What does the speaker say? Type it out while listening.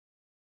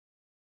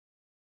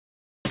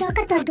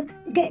Coka tondu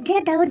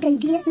ndĩrenda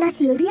ũndeithie na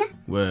ciũria.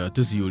 We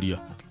ati ciũria.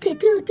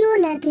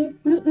 Tiona atĩ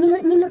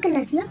nyinũke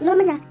nacio. No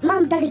menya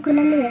mamu ndarĩ kuo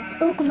na nĩwe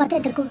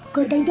ũkũbatĩte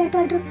kũndeithia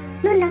tondu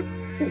nona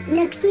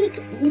next week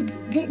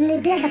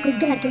nĩndĩrenda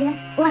kũingĩra kĩrĩa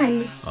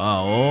wani.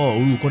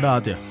 Ũyũ ũkũnda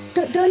atĩa?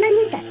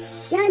 Ndũnanyita.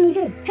 Yani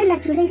rĩ, hena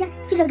ciũria iria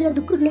ciũragio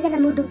thukuru nĩgetha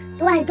mũndũ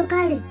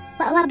wahĩtũka rĩ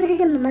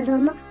wambĩrĩrie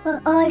mathomo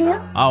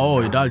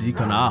orĩo.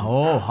 Ndaririkana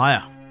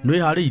haya.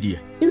 Nĩwĩharĩirie?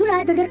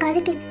 Igũra andũ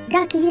nĩkarĩke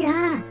ndakĩhĩra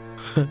haha.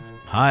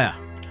 Haya.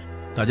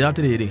 Ta njĩra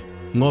atĩrĩrĩ,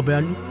 ng'ombe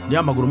yanyu nĩ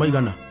ya magũrũ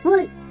maigana?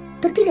 Woi,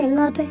 tũtirĩ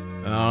ng'ombe.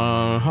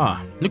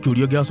 Nĩ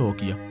kĩũria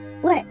ngĩacokia.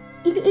 We,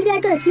 iria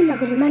njũĩ ci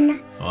magũrũ mana.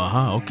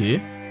 Okay.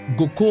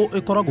 Ngũkũ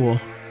ĩkoragwo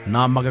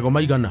na magego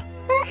maigana?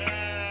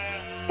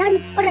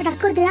 Yani ũrenda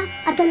kũnjĩra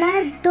atĩ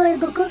nawe ndũĩ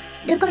ngũkũ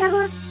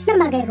ndĩkoragwo na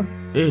magego?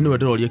 Nĩwe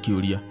ndĩroria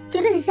kĩũria.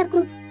 Ciũria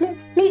ciaku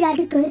nĩ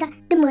iranditũhĩra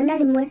rĩmwe na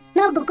rĩmwe,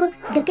 no ngũkũ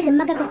ndĩkĩrĩ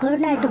magego korwo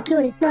nawe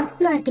ndũkĩũĩ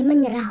no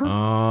akĩmenyera ho.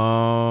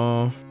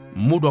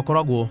 Mũndũ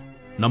akoragwo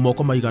na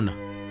moko maigana?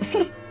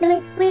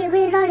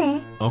 Wĩrore.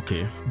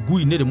 Okay.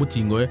 Ngui nĩrĩ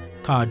mũting'oe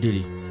kana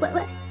ndĩrĩ?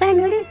 We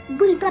nĩũrĩ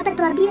ngui twambe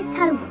twambie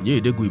hau?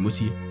 Niĩ ndĩ ngui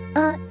mũciĩ.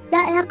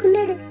 Yaku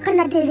nĩrĩ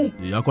kana ndĩrĩ?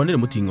 Yakwa nĩrĩ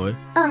mũting'oe.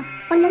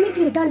 Ona nĩ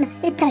ndirĩ ndona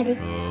ĩtarĩ.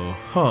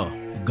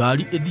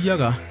 Ngari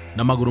ĩthiaga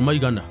na magũrũ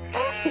maigana?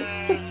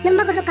 Nĩ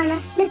magũrũ kana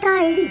nĩ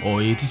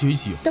taĩri? Ticio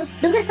icio.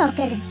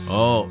 Ndũgĩcokere.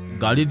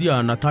 Ngari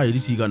ĩthiaga na taĩri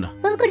cigana?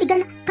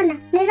 Gũkũringana kana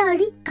nĩ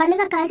rori kana nĩ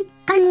gakari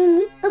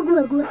kanini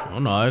ũguo.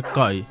 Nawe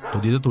kaĩ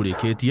tũthiĩte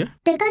tũrĩkĩtie?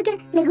 Ndĩkange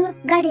nĩguo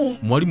ngarĩe.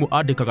 Mwarimũ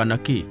andĩkaga na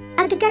kĩ?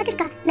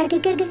 Angĩkandĩka na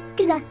kĩngĩ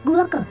tiga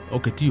guoko.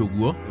 Ti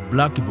ũguo.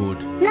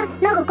 Blackboard.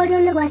 No gũkorirwo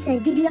nĩ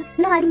gwacenjirio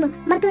no arimũ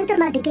matuĩte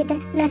mandĩkĩte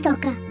na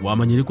coka.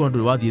 Wamenyire kwa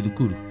ndũrĩ wathiĩ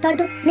thukuru?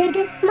 Tondũ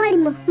nĩndĩ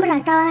mwarimũ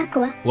mũrata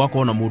wakwa.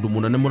 Gwakorwo na mũndũ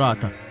mũnene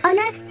mũrata?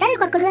 Ona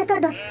ndagĩkwakorire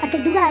tondũ atĩ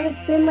ndugaga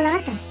wĩ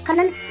mũrata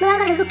kana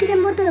nĩwagarũrũkire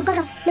mũndũ ũyũ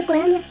ngoro nĩ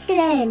kwĩhenia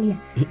ndĩrehenia.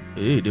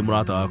 Ndĩ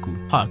mũrata waku.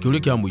 Kĩũria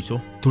kĩa mũico,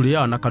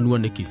 tũrĩaga na kanua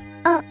nĩkĩ?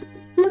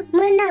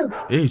 Mwena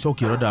ũ?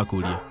 Cokia ũrĩa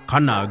ndakũria.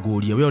 Kana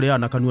ngũria we ũrĩaga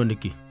na kanua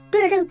nĩkĩ?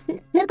 Rĩu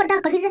nĩko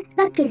ndakorire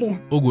gakĩrĩa.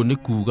 Ũguo nĩ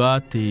kuuga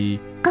atĩ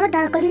korwo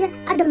ndakorire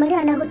andũ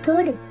marĩaga na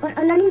gũtũ-rĩ,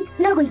 ona niĩ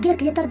no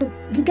gũingĩkire tondũ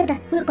ndingĩenda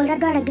gwĩkora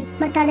andũ arĩa angĩ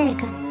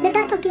matareka.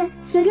 Nĩndacokia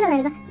ciũria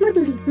wega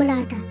mũthuri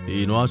mũrata.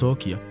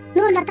 Nĩwacokia?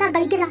 Nĩwona ta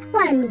ngaingĩra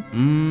wanu?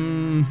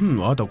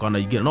 Wahota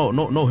ũkanaingĩra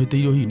no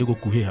ũhĩtĩirio hihi nĩ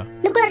gũkuhĩha.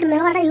 Nĩ kũrĩ andũ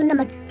meho haraihu na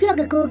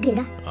matigĩ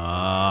kũngĩra.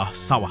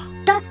 Sawa.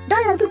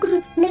 Ndoya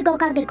thukuru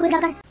nĩngoka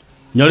ngĩkwĩraga.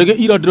 Nyarĩgĩ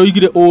ira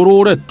ndĩroigire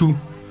ũrũre tu.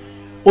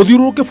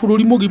 Ũthiũrũrũke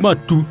bũrũri mũgima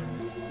tu.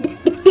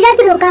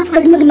 Ndirathiũrũrũka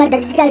bũrũri mũgima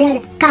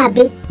ndarĩ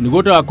kambĩ.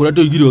 Nĩguo ndakũrĩa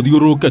ndĩroigire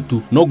ũthiũrũrũke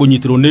tu no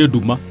ngũnyitĩrwo nĩ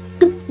nduma.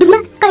 Nduma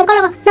kaĩ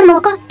ĩkoragwo na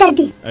moko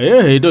tandi?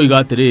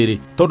 Ndoiga atĩrĩrĩ,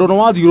 tondũ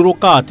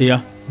nĩwathiũrũrũka atĩa,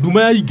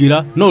 nduma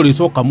yaingĩra no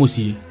ũrĩcoka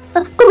mũciĩ.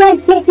 Kuga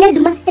nĩ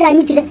nduma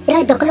ĩranyitire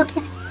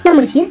ĩrandokorokia na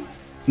mũciĩ.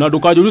 Na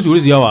ndũkanjũrie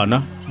ciũria cia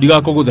wana,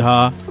 ndigakũgũthe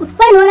haha.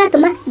 We nĩ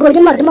ũratũma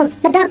ngũrie maũndũ mau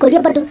na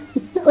ndakũria bado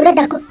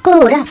ũrenda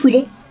kũhũra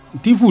burĩ.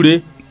 Ti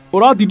burĩ,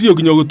 ũratindirio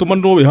nginya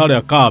ũgĩtũmanĩrwo wĩ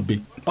harĩa kambĩ.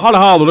 Harĩa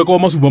hathondekwo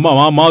macumba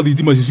maya ma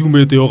thitima ici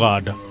ciumĩte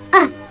Uganda.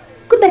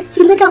 Kumbe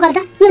ciumĩte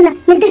Uganda? Nyona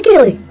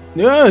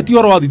nĩndĩkĩũĩ. Ti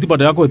ũhoro wa thitima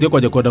ndĩrakũhĩtia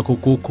kwanja kwenda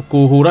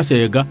kũhũra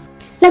cenga.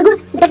 Naguo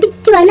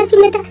ti wana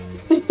ciumĩte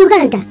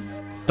Uganda?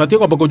 Tatie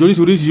kwamba kũnjũria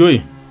ciũria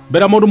icio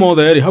mbere ya maũndũ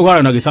mothe hau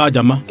harĩ na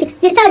gĩcanjama.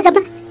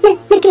 Gĩcanjama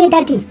nĩkĩ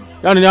ndati?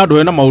 Yani nĩ andũ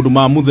hena maũndũ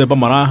ma mũthemba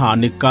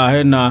marahanĩka,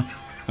 hena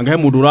he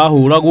mũndũ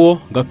ũrahũragwo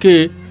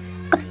ngakĩ.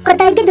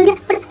 Kota ingĩthuria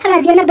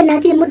harathiĩ na mbere na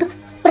hatirĩ mũndũ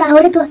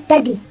ũrahũrĩtwo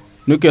ndati.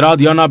 Nĩkĩ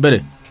ĩrathiĩ na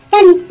mbere?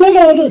 Yani nĩ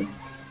rĩrĩ,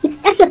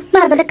 acio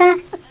mathondeka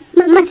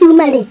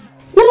macuma-rĩ,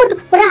 nĩ mũndũ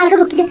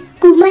ũraharũrũkire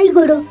kuma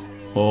igũrũ.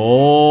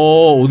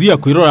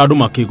 Ũthiaga kwĩrora andũ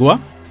makĩgwa?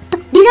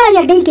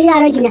 Ndiroria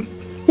ndĩingĩra nginya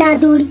na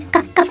athuri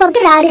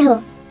kabongera arĩho.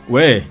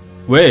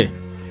 We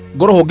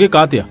ngoro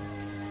ũngĩka atĩa?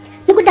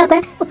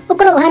 Nĩkũndakora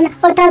ũkorwo ũhana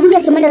o ta athuri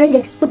acio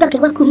maroreire mũndũ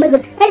akĩgwa kuma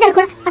igũrũ.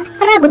 Ndakora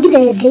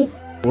aragũthire thĩ.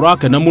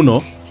 Ũrakena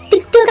mũno?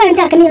 Tiuga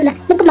nĩndakenio na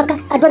nĩ kũmaka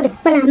andũ othe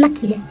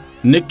maramakire.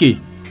 Nĩkĩ?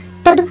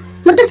 Tondũ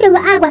mũndũ ũcio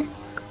agwa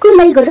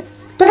kuma igũrũ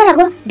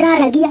tũraragwo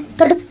ndaragia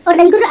tondũ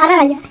ona igũrũ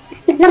araragia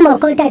na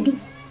moko ndandi.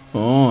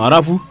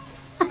 Arabu?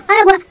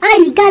 Agwa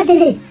aringa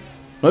thĩ-rĩ.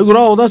 No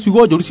igũrũ otha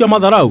ciugo njũru cia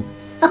matharaũ?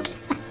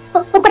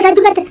 Ũkwenda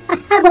njuge atĩ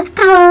agwa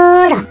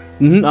kahora?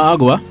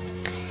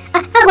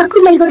 Agwa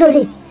kuma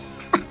igũrũ-rĩ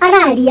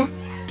araria.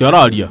 Kĩ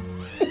araria?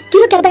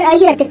 Kiugo kĩa mbere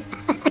aigire atĩ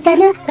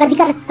atane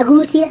gathikara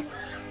agucie.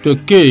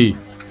 Kĩ?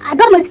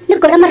 Andũ amwe nĩ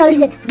kũra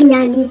marorire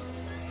nginya niĩ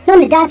no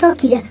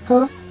nĩndacokire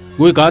ho.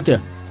 Gwĩka atĩa?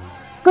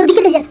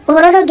 Gũthikĩrĩria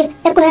ũhoro ũrĩa ũngĩ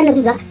ekũheana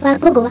thutha wa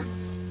kũgũa.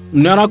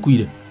 Nĩ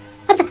arakuire?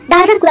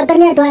 Ndarakua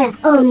ngania andũ aya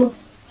omũ.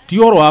 Ti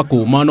ũhoro wa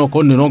kũũma no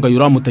korwo nĩ Ngai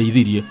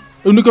ũramũteithirie.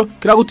 Rĩu nĩkĩo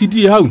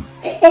kĩragũtindirie hau?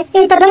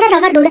 Tondũ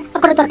ũrendaga andũ ũrĩa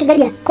akoretwo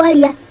akĩgeria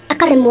kwaria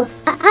akaremwo.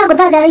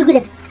 Agũthatha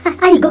araiguire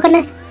ahingũka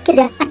na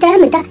kĩrĩa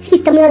ateramĩta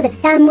system yothe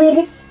ya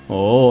mwĩrĩ.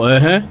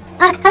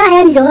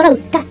 Araheanire ũhoro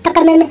ta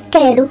kameme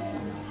kerũ.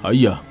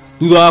 Aya,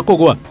 thutha wa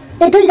kũgwa?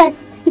 Nĩtũiga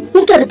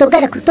nĩkĩo ũndũ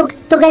tũngĩenda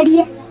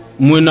tũgerie.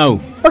 Mwĩna ũ?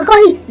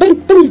 Ũgĩkorwo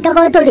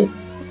tũnyitaga ũndũ-rĩ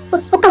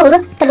Ukaura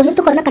taruhi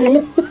tukona kana ni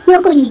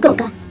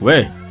ukuhinguka.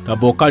 We,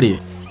 tabokari.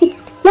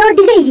 No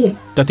ndigeirie.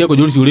 Tatia ko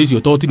juri ciuria icio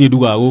to ti ni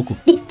nduga guku.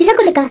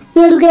 Ndirakurika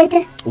ni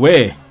urugete.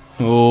 We,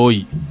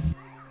 oi.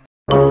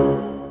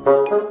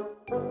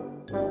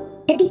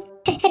 Daddy,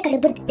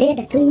 karibu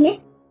ndenda tuine.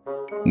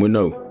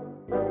 Mwenau.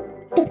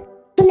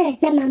 Tuna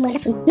na mama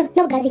alafu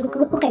no gathi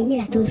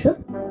ukainira cucu.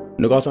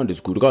 Nĩ ga Sunday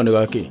school ka nĩ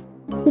ga kĩ?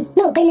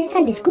 No ukaine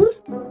Sunday school.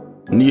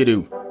 Niĩ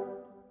rĩu.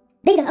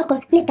 Ndiga oko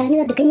nĩ tani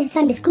no ndikaine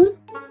Sunday school.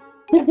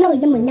 No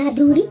ine mwena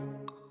thuri.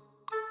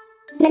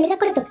 Na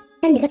nĩgakoretwo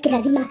na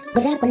nĩgakĩrathima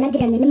ngoro yakwa na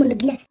njĩra nene mũno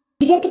nginya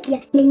ndiretĩkia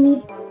nĩ niĩ.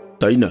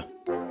 Taina.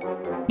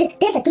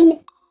 Ndenda tuine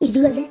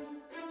ithuothe.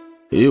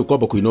 Ĩĩ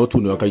ũkwamba kũina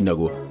ũtune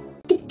wakainagwo.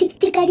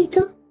 Ti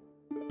karitũ.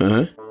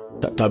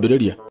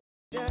 Tambĩrĩria.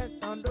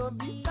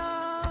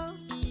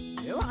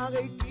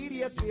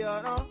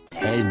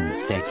 10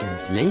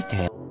 seconds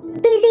later.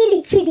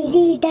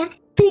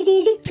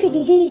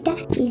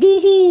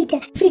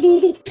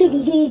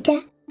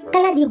 Firirita.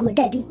 Kalathi uguo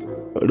Daddy.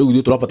 Rĩu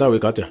ithuĩ tũrabatara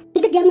gwĩka atĩa?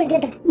 Ithuĩ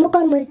ndiamendete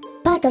mũkomwe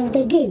part of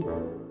the game.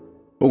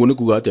 Ũguo nĩ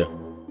kuga atĩa?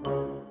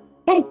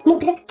 Daddy,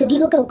 mũkire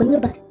tũthiũrũke gũkũ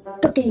nyũmba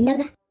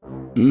tũkĩinaga.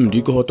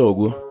 Ndikũhota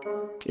ũguo.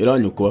 Ĩra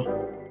nyũkwa.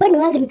 We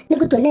nĩwagĩrĩirwo nĩ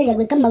gũtuonereria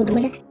gwĩka maũndũ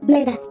marĩa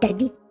mega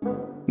Daddy.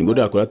 Nĩguo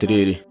ndakwĩra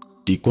atĩrĩrĩ,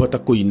 ndikũhota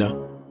kũina.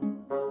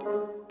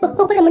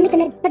 Ũkũremwo nĩ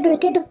kana ndũrĩ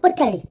kĩndũ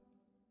ũtarĩ.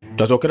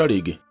 Tacokera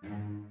rĩngĩ.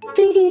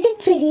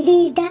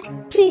 Firirita.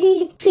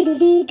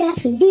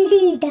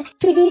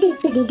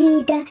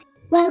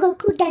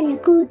 Wagũkunda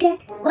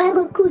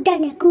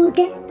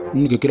nĩakunde.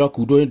 Ngĩkĩra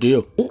kundo hĩndĩ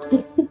ĩyo.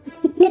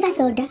 Nĩ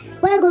gacoda.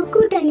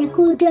 Wagũkunda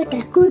nĩakunde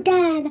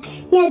ũtakundaga.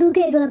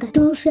 Nĩarugĩrwo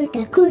gatubio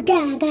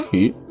ũtakundaga.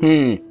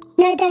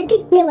 Na Daddy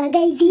nĩ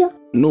wangeithio.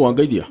 Nũ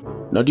wangeithia?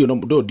 Na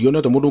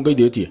ndionete mũndũ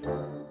ngeithĩtie.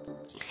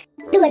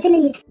 Rĩu atĩ nĩ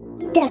niĩ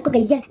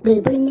ndĩrakũgeithia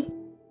rwĩmbo-inĩ.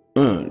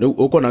 Rĩu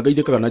ũkona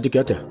ngeithĩkaga na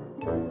njĩke atĩa?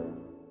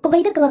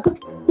 Kũgeithĩka gwaku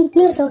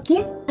nĩ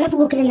ũcokie alafu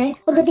gũkĩra nawe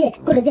ũrũthie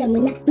kũrũthia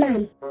mwĩna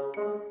mam.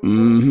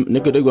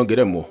 Nĩkĩ ndaigua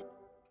ngĩremwo.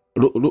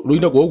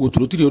 Rũinagwo ũguo tu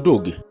rũtirĩ ũndũ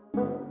ũngĩ.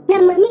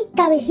 Na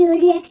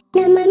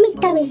mami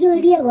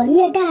tawĩhiũrie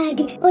wonie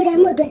Daddy ũrĩa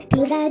mũndũ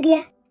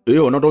etiũragia.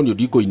 Ĩyo ona ndonio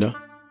ndikũina.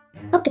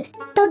 Okay,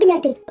 to nginya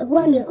atĩ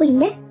wonio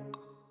ũine.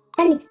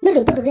 Ani nĩ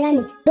rwĩmbo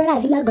rũrĩa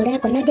rũrathima ngoro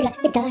yakwa na njĩra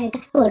ĩtaraheka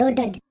ũhoro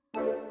Daddy.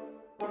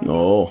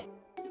 No,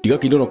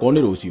 ndigakĩina onakorwo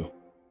nĩ rũciũ.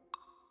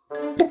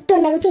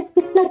 Tona rũciũ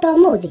no to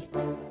ũmũthĩ.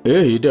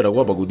 Hĩndĩ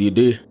kwamba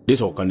gũthiĩ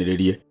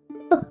ndĩcokanĩrĩrie.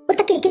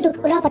 Ũtakĩrĩ kĩndũ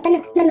ũrabatana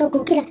na no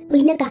gũkĩra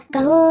ũine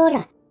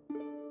kahora.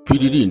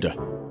 Firirinda.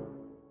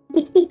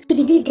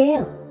 Firirita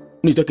ĩyo.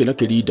 Nĩ itakĩ na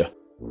kĩrinda.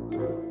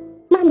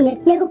 Mamu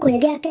nĩegũkũhe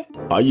gĩake.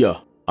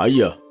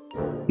 Aya.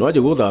 No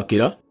anjĩ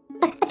gũthakĩra.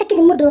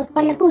 Atakĩrĩ mũndũ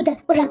wanakuja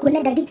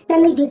ũrakuona Daddy na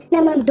no ithuĩ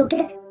na mamu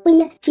ndũkĩra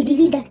ũine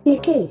firirita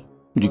nĩkĩ?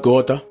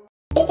 Ndikũhota.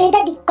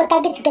 Daddy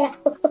kotangĩtigĩra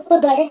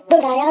ũndware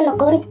rũraya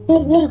onokorwo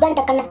nĩ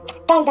Uganda kana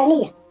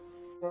Tanzania.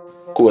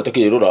 Kũu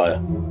atakĩrĩ rũraya.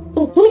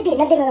 Niĩ ndĩ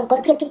na thĩna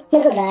onokorwo ti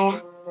nĩ rũraya.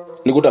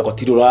 Nĩguo ndakwa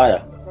ti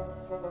rũraya.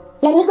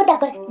 Na nĩguo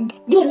ndakwa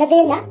ndĩ na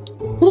thĩna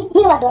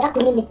niĩ wa ndwara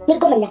kũnini nĩ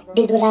ngũmenya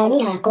ndĩ rũraya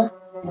niĩ hakwa.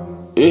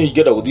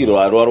 Ingĩenda gũthiĩ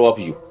rũraya rwa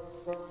biũ.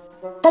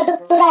 Tondũ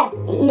rũraya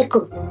nĩ kũ?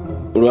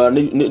 Rũraya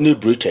nĩ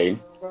Britain.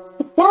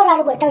 Na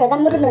ũrarũgweta wega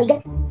mũndũ no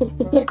uge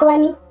nĩ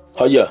kwanyu.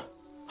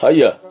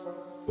 Haya.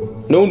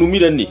 No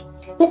numire ni.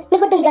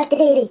 Nĩguo ndoiga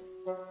atĩrĩrĩ.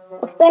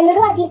 We nĩ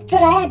rwathiĩ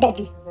rũraya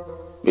Daddy?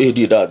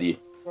 Ndirĩ ndathiĩ.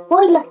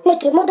 Woima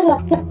nĩkĩ mũndũ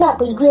no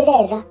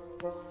akũiguĩre tha.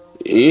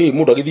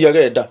 Mũndũ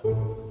agĩthiaga enda.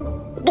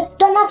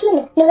 Tona biũ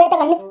nĩ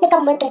wendaga nĩ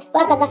kamweke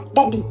wakaga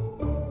Daddy.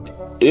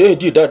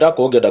 Ndirĩ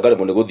ndakorwo ngĩenda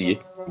ngaremwo nĩ gũthiĩ.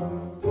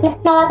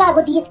 Na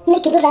wagaga gũthiĩ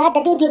nĩkĩ rũraya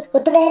Daddy ũthiĩ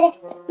ũtũrehere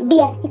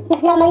mbia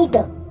na maindo.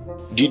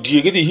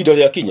 Ndirĩ gĩthiĩ ihinda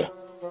rĩakinya.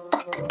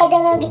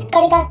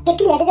 Karega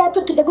gĩkinya rĩrĩa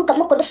ũtuĩkire guka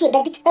mũkũrũ biũ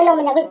Daddy na no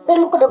menya wĩ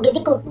mũkũrũ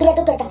ũngĩthiĩ kũu nginya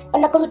ndũkĩhota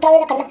ona kũruta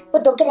wĩra kana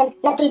gũtũngĩra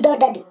na tũindo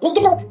Daddy.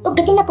 Ningĩ no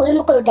ũngĩthiĩ na kũu wĩ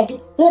mũkũrũ Daddy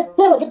nĩ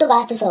ũhũthũ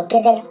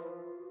ndũgatũcokerera.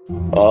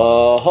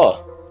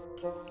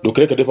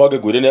 Ndũkĩreke ndĩbange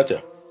ngwĩre nĩ atĩa?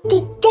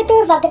 Ti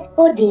tũbange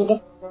ũnjĩre.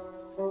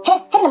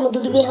 Hena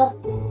mũthuri wĩho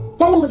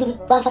na nĩ mũthuri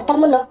wa bata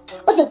mũno.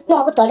 Ũcio no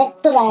agũtware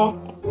rũraya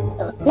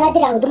na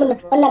njĩra hũthũ mũno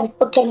onawe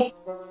ũkene.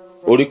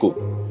 Ũrĩkũ?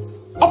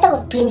 Etagwo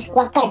Prince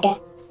Wakanda.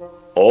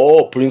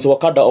 Prince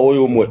Wakanda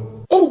ũyũ ũmwe.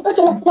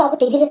 Ũcio no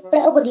agũteithĩrĩrie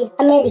ũrĩa ũgũthiĩ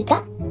America.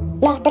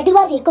 Na Daddy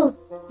wathiĩ kũu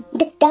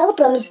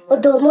ndagũpromise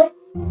ũndũ ũmwe.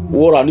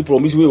 Worani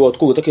promise wĩ gwatu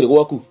kũu ũtakĩrĩ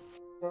gwaku.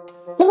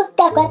 Nĩguo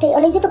ndakwa atĩ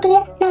ona ithuĩ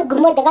tũkĩgĩa na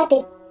ngumo njega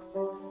atĩ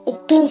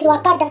Prince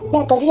Wakanda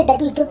nĩatwarire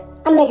Daddy witũ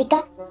America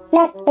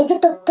na ithuĩ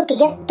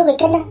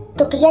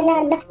tũkĩgĩa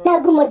na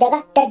ngumo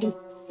njega Daddy.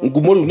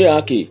 Ngumo rĩu nĩ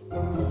yakĩ?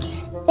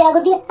 Ya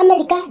gũthiĩ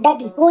America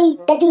Daddy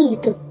Daddy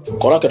witũ.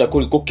 Korakenda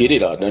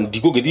gũkĩrĩra na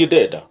ndigũgĩthiĩ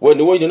ndenda. We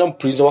nĩ woine na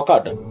Prince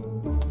Wakanda?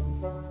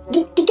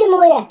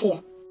 Ndikĩmũĩ atĩa.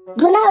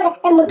 Nduona ũrĩa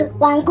e mũndũ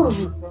wa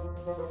nguvu.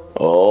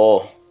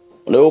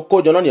 Nĩ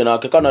ũkũnjonania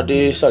nake kana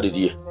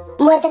ndĩcarĩrie?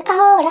 Mwethe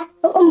kahora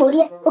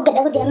ũmũrie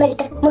ũngĩenda gũthiĩ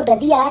America mũndũ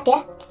athiaga atĩa.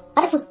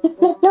 Alafu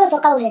nĩ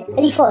ũcoka ũhe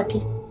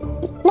riboti.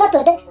 No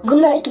twende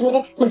ngumo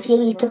ĩkinyĩre mũciĩ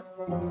witũ.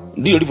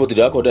 Ndirĩ riboti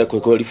ndakwa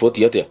ndekũhe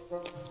riboti atĩa?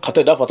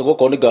 Kate ndabata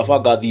gũkorwo nĩ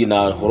ngabanga thiĩ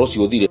na horo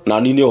cio thire na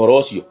ni nĩ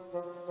horo cio.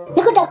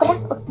 Nĩkũ ndakora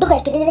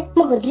ndũgekĩrĩre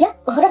mũhũthia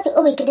ũhoro ũcio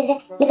ũwĩkĩrĩre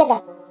nĩgetha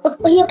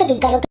ũhiũke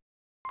gĩikaro.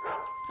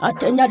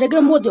 Ate Nyarigi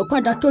mũthĩ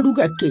ũkwenda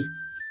tũruge kĩ?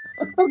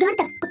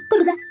 Ũngĩhota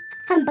kũruga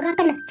hamburger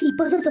kana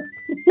chipo cũcũ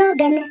no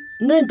ngene.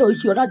 Nĩ ndũ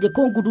icio ũrathiĩ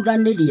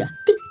kũngururanĩria.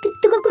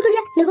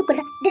 Tigukururia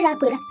nĩgũkwĩra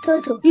ndĩrakwĩra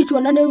cũcũ. Icio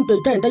na nĩ ndũ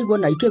itarĩ ndaigua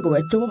na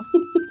ikĩgwetwo.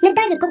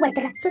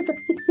 Nĩndagĩkũgwetera cũcũ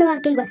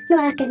nĩwakĩigua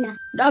nĩwakena.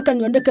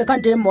 Ndakenio nĩkĩ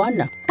kandi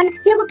mwana. Kana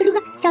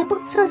nĩũgũkĩruga chapo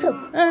cũcũ.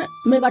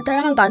 Mĩgate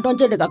ya ngando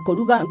njĩrĩga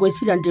kũruga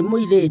ngwĩciria ndĩ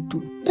mũirĩtu.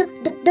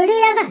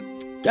 Ndũrĩaga?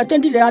 Atĩ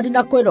ndirĩ ari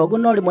na kwĩra ũguo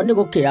no rĩmwe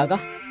nĩgũkĩaga.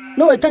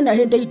 No wĩtane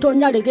hĩndĩ itũ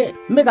Nyarigi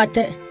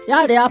mĩgate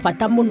yarĩ ya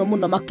bata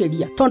mũno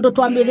makĩria tondũ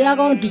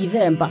twamĩrĩaga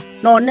Ndithemba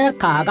no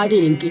nekaga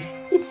rĩngĩ.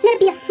 Nĩ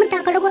mbia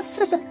mũtakoragwo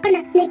cũcũ kana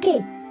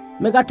nĩkĩ?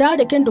 Mĩgate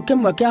yarĩ kĩndũ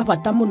kĩmwe kĩa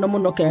bata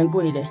mũno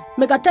kengwĩre.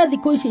 Mĩgate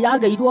thikũ ici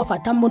yagĩirwo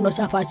bata mũno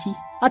cabaci.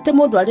 Atĩ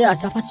mũndũ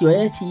arĩa cabaci o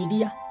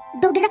eciria.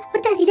 Ndũngĩra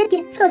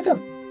ũtecirĩtie cũcũ.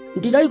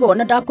 Ndiraigua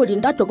ona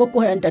ndakũrinda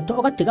tũgũkũhe ndeto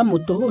ũgatiga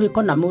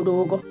mũtũhũhĩko na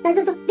mũrũgo. Na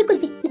cũcũ thikũ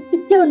ici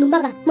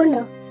nĩũnumaga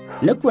mũno.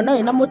 Nĩkuona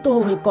wĩna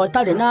mũtũhũhĩko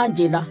ũtarĩ na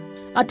njĩra.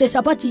 Atĩ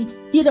cabaci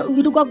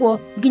irugagwo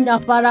nginya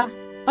bara.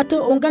 Atĩ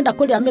ũngĩenda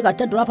kũrĩa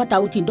mĩgate ndũrabata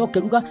gũtinda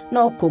ũkĩruga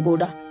no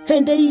kũgũra.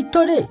 Hĩndĩ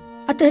itũ rĩ,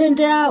 atĩ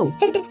hĩndĩ yaũ?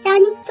 Hĩndĩ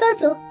yanyu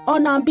cũcũ.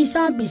 Ona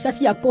mbica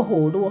cia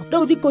kũhũrwo.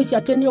 Rĩu thikũ ici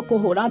atĩ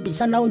nĩũkũhũra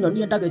mbica na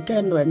ũnyonie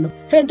ndagĩka ĩno ĩno.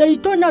 Hĩndĩ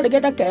itũ Nyarigi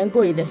reke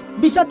ngwĩre.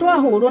 Mbica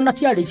twahũrwo na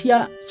ciarĩ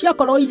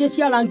ciakorwo irĩ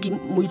cia rangi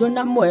mũirũ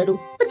na mwerũ.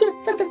 Ũcio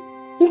cũcũ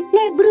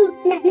nĩ blue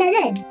na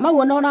red. Mau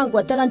ona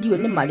ũrangwetera ndiũĩ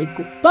nĩ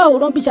marĩkũ.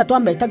 Twahũrwo mbica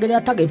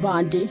twametagĩrĩra ta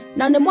gĩbandĩ.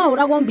 Na nĩ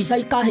mwahũragwo mbica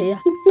ikahĩa.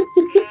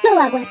 No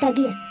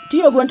wagwatagia.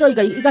 Ti ũguo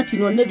ndoiga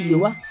igacinwo nĩ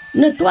riũa.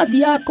 Nĩ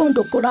twathiaga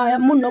kũndũ kũraya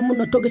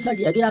mũno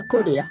tũgĩcaria gĩa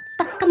kũrĩa.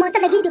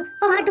 Kamotanagia irio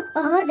o handũ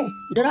o hothe.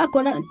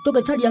 Ndĩrakwĩra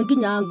tũgĩcaria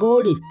nginya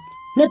ngũrĩ.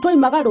 Nĩ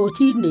twoimaga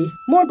rũcinĩ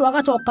mũndũ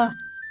agacoka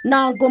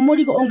na ngũ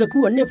mũrigo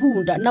ũngĩkuo nĩ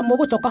bunda na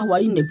mũgũcoka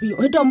hwainĩ biũ.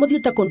 Hĩndĩ ĩyo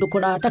mũthiĩte kũndũ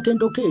kũraya ta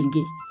kĩndũ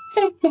kĩngĩ.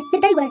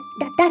 Nĩndaigua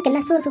ndakena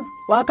cũcũ.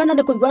 Wakana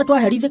nĩ kũigua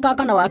twaherithĩka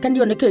kana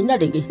wakenio nĩkĩ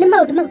Nyarigi? Nĩ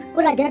maũndũ mau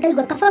ũranjĩra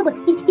ndaigua kabango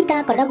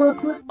itakoragwo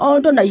kuo. O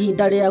ũndũ na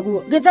ihinda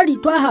rĩaguo. Gĩtheri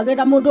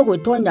twahagĩra mũndũ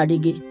gwĩtwo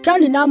Nyarigi.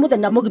 Kĩanina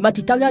mũthenya mũgima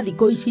ti ta gĩa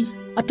thikũ ici.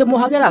 Atĩ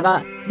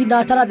mũhagĩraga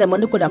thinacara themwe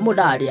nĩ kũrĩa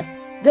mũrarĩa.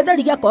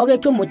 Gĩtheri gĩakorwo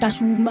gĩkĩũmũ ta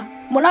cuma.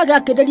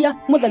 Mũragĩakĩrĩria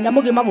mũthenya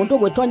mũgima mũndũ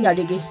gwĩtwo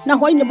Nyarigi. Na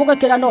hwainĩ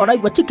mũgekĩra no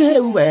ũraigua ti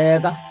kĩhĩu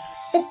wega.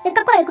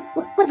 Ĩkakorwo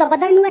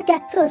gũthogothanio atĩa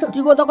cũcũ? Ti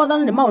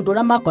gũthogothana nĩ maũndũ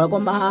ũrĩa makoragwo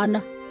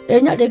mahana.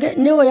 Nyarigi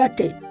nĩũĩ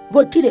atĩ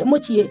gũtirĩ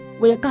mũciĩ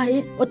wĩ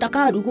kahĩ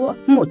ũtakarugwo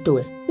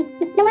mũtwe.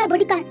 Nĩ wa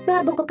mbũri kana nĩ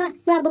wa mbũkũ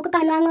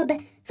kana nĩ wa ng'ombe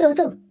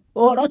cũcũ?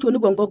 Ũhoro ũcio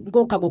nĩguo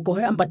ngũka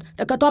gũkũhe but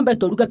reke twambe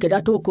tũruge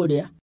kĩrĩa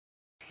tũkũrĩa.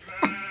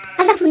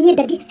 Arabu niĩ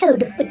ndadi he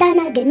ũndũ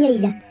ũtanangenia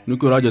ira.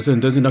 Nĩkĩ ũranjia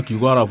sentence na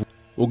kiugo arabu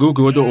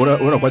ũngĩgũkĩwonja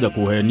ũrĩa kwanja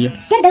kũhenia.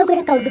 Kĩenda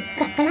gũkwĩra kaũndũ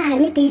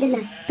karahanĩkĩire na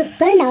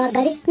twarĩ na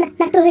Wangari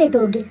na tũhĩĩ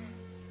tũngĩ.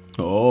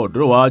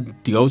 Ndũrĩ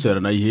watiga gũcera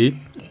na ihĩĩ.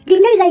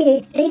 Ndinaiga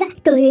ihĩĩ rĩiga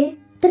tũhĩĩ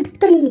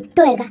tũnini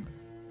twega.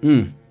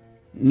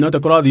 Na atĩ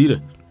kũrathire?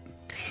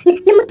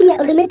 Nĩ mũtumia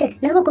ũrĩmĩte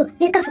na gũkũ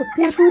gĩkabũ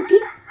na buti.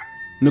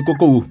 Nĩkũ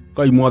kũu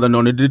Kai mwathani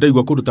no nĩndĩ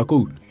ndaigua kũndũ ta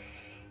kũu.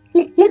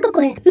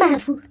 Nĩngũkũhe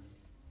mabu.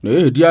 Nĩ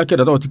hĩndĩ ya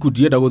kenda tondũ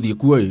ndienda gũthiĩ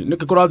kuo ĩ.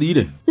 Nĩkĩ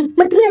kũrathire?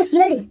 Mũtumia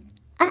ũcio rĩ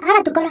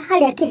aratũkora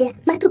harĩa kĩrĩa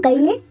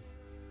matuka-inĩ.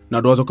 Na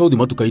ndwacoka ũthiĩ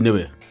matuka-inĩ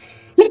we?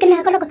 Nĩkĩ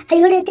nakoragwo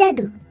haihũrĩte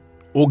andũ.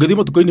 Ũngĩthiĩ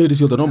matuka-inĩ hĩndĩ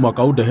ciothe no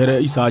mũhaka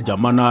ũndehere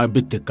icanjama na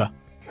mbĩtĩka.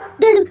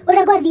 Ndũrũ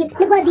ũrĩa gwathiĩ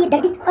nĩ gwathiĩ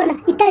ndadi ona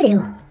itarĩ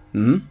ho.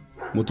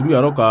 Mũtumia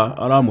aroka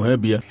aramũhe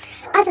mbia.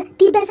 Aca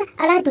ti mbeca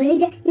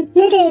aratũheire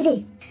nĩ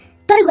rĩrĩ.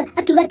 Tũraigua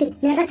akiuga atĩ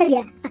nĩ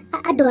aracaria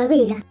andũ a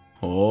wĩra.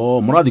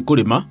 Mũrathiĩ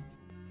kũrĩma?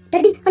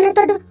 Ndadi ona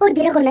tondũ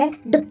ũnjĩraga nawe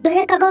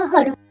ndũhekaga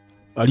ũhoro.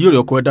 Aria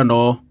ũrĩa ũkwenda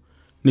no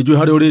nĩnjũĩ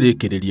harĩa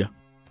ũrĩrĩkĩrĩria.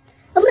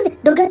 Ũmũthĩ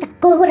ndũngĩhota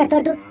kũhũra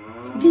tondũ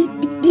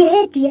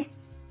ndiĩhĩtie.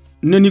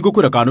 Nĩ niĩ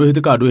ngũkwĩra kana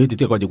nĩwĩhĩtie kana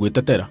ndwĩhĩtĩtie kwanjia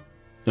gwĩtetera.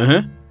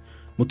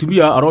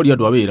 Mũtumia aroria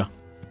andũ a wĩra.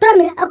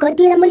 Tũramĩra okorwo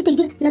ti wĩra mũritũ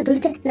ithuĩ no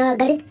tũrute na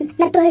Wangari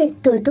na tũhĩĩ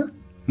tũtũ.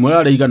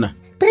 Mũrarĩ igana?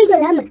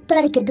 Tũraigua hamwe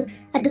tũrarĩ kĩndũ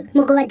andũ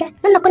mũgwanja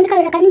no nako nĩ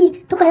kawĩra kanini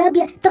tũkaheo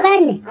mbia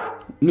tũgane.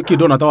 Nĩkĩ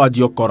ndona ta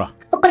wanjia ũkora?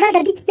 Ũkora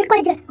ndadi nĩ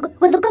kwanja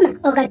gũthũkũma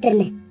o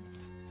gatene.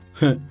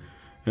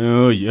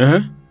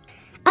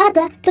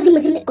 Aratwara tũthiĩ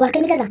mũciĩ gwake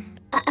nĩgetha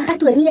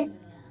agatuonie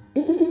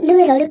nĩ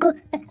wĩra ũrĩkũ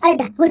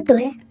arenda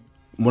gũtũhe.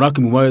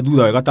 Mũrakĩmuma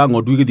thutha wega ta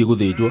ng'ondu igĩthiĩ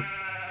gũthĩnjwo.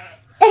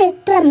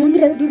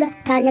 Tũramumire thutha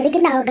ta Nyarigi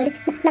na Wangari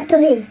na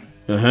tũhĩĩ.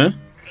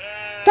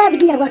 Twathiĩ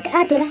nginya gwake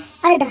atwĩra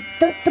arenda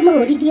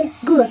tũmũhũrithie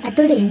nguo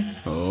atũrĩhe.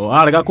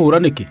 Arega kũhũra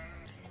nĩkĩ?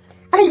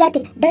 Aroiga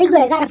atĩ ndaraigua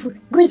wega arabu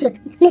nguo icio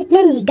nĩ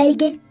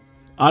nyingaingĩ.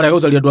 Arega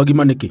gũcaria andũ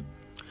agima nĩkĩ?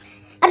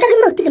 Andũ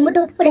agima gũtirĩ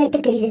mũndũ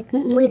ũretĩkĩrire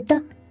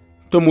mwĩto.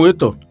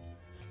 Tũmwĩto?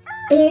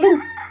 Rĩu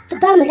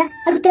tũtamwĩra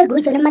arute nguo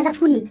icio na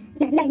mathabuni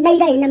na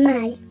iraĩ na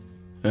maĩ.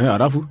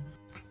 Arabu?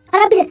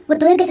 Arambire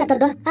gũtũhĩngĩca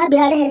tondũ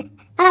ambire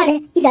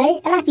arehe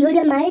iraĩ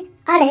aracihũria maĩ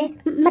arehe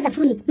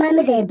mathabuni ma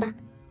mĩthemba.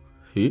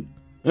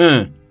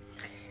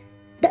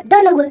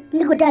 Ndona ũguo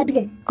nĩguo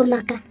ndambire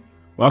kũmaka.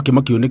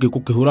 Wakĩmakio nĩkĩ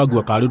gũkĩhũra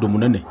nguo karĩ ũndũ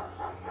mũnene?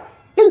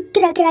 Riu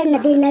kira na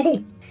thina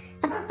ri.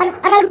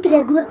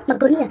 Ararutire nguo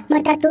makonia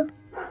matatu.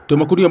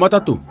 Makonia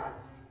matatu?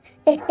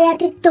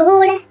 Ati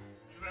tuhure.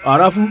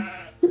 Arafu?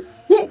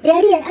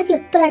 Rĩaria acio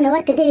tũrana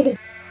watirĩrĩ.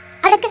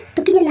 Areke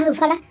tũkinye na hau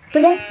bara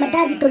tũrĩe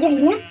mandathi tũgĩe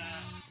hinya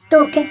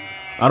tũke.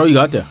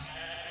 Aroiga atĩa?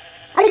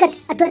 Arĩga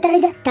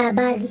atwetereire ta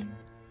mbathi.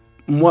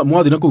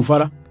 Mwathi na kũu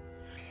bara?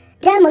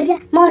 Ndĩramũria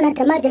mona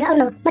atĩa manjĩra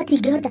ona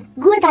matingĩhota.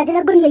 Nguo ta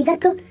njĩra ngunia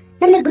ithatũ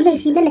na nĩ ngunia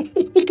ici nene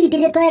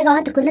ikindĩrĩtwo wega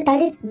wahota kuona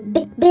tarĩ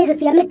mbĩrũ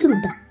cia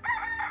mĩtumba.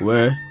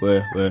 We.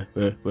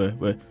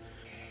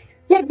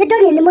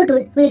 Nĩndonire nĩ mũndũ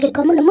wĩ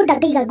gĩko mũno, mũndũ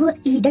angĩiga nguo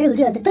ihinda rĩu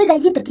rĩothe. Tũiga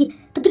ithuĩ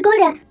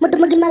tũtikũrĩa mũndũ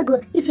mũgima nguo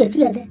icio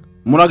ciothe.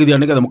 Mũragithia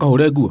nĩgetha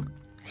mũkahũre nguo?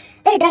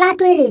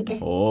 Ndaratwĩrĩte.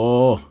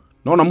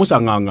 Nona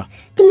mũcang'ang'a.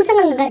 Ti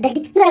mũcang'ang'a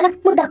dadi. Nĩ wega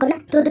mũndũ akona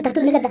tũndũ ta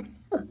tũu nĩgetha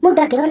mũndũ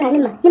akĩona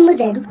nĩma nĩ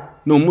mũtheru.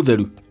 Nũ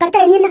mũtheru?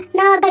 Kateni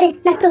na Wangari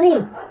na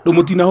tũhĩ. Rĩu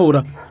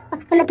mũtinahũra?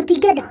 Ona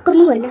tũtingĩenda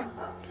kũmuona.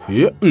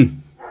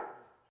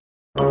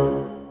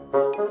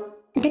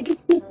 Dadi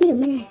nĩ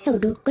ũmenye he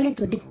ũndũ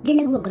ngoretwo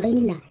ndĩnaguo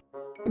ngoro-inĩ na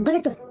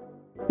ngoretwo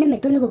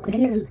nemetwo nĩ gũkũra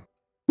na rĩu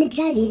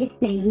nĩndĩragĩire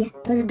na hinya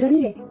tondũ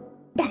ndonire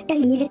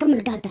ndahinyĩrĩka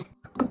mũno ndahota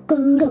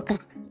kũhurũka.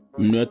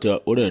 Nĩ atĩa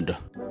ũrenda?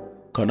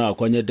 Kana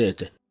akwa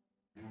nyendete?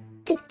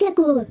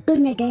 Tiakuo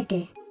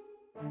ndũnyendete.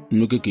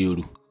 Nĩkĩ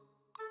kĩũru?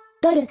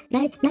 Ndũrĩ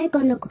narĩ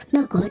korwo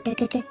no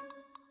kũhotekeke.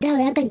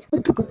 Ndahoya Ngai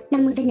ũtukũ na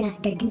mũthenya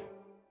dadi.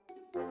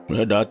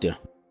 Ũrenda atĩa?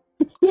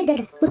 Niĩ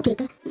ndenda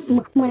gũtuĩka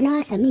mwana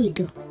wa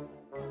Samido.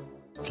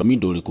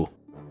 Samido ũrĩkũ?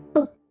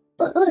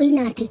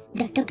 Ina atĩ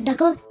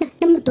ndakorwo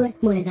na mũtwe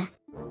mwega.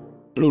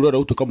 Rĩu ũrenda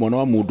gũtuĩka mwana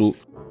wa mũndũ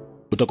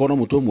ũtakorwo na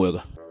mũtwe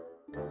mwega?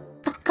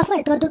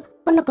 Kafura tondũ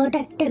onakorwo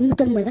ndarĩ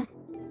mũtwe mwega,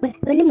 we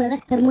nĩ mwega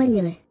we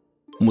mwenyewe.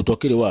 Mũtwe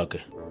akĩrĩ wake?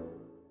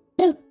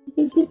 Rĩu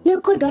nĩ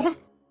ũkũndwara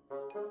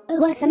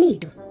gwa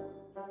Samido.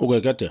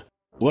 Ũgeka atĩa?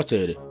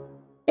 Ũgacere?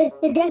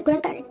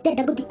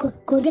 Ndĩrenda gũthiĩ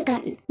kũũria kana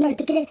no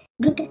ĩtĩkĩre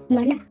nduĩke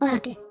mwana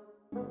wake.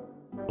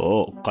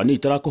 Kana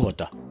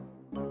itarakũhota?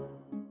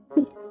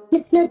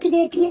 Nĩ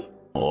ũtigĩtie?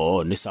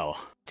 Nĩ sawa,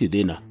 ti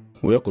thĩna.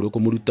 We kũrĩ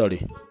ũkũmũruta rĩ,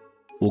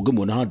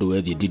 ũngĩmuona handũ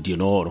wethiĩ ndindie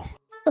na ũhoro.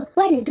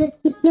 We nĩ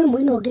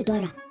ũmwe no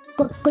ũngĩtwara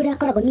kũrĩa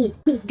akoragwo niĩ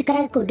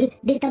njikaraga kũu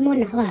ndĩ ta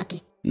mwana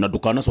wake. Na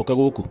ndũkanacoke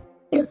gũkũ?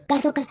 Rĩu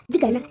ngacoka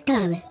njigana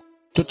tawe.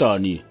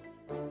 Tũtaniĩ?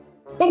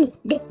 Yani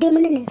ndĩ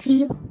mũnene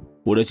biũ.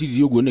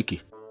 Ũreciria ũguo nĩkĩ?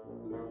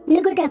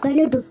 Nĩngwenda kwĩra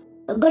nĩ ũndũ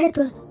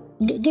ngoretwo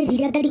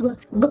ngĩciria ngarigwo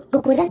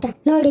ngũkwĩra ta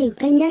no rĩu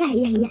Ngai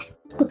nĩaraheire hinya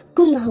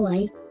kuma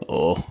hwaĩ.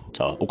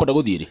 Sawa, ũkwenda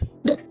gũthiĩ rĩ?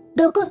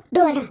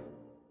 Ndwara.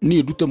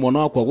 Niĩ ndute mwana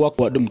wakwa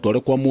gwakwa ndĩmũtware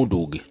kwa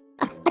mũndũ ũngĩ.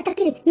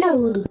 Atakĩrĩ na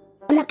ũru.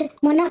 Onake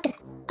mwana wake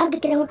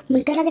angĩkĩrehwo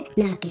mũikarage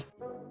nake.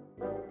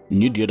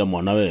 Niĩ ndirenda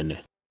mwana wene.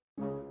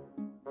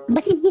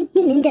 Basi niĩ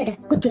nĩndenda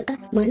gũtuĩka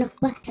mwana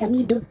wa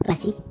Samido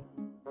basi.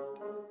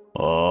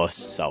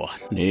 Sawa,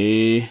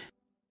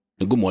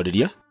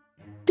 nĩngũmwarĩria.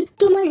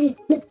 Tumwarĩrie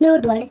nĩ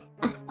ũndware.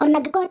 Ona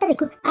angĩkorwo atarĩ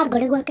kuo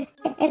angore gwake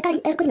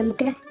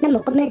ekũnyamũkĩra na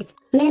moko merĩ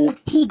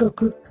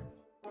mahingũku.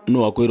 Nũ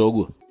wakwĩra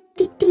ũguo?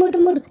 Ti mũndũ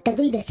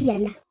ndathũire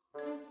ciana.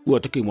 Guo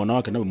atakĩrĩ mwana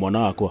wake na mwana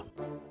wakwa?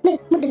 Nĩ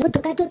mũndũ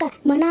nĩgũtuĩka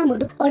mwana wa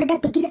mũndũ ũrĩa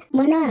ndatuĩkire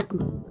mwana waku.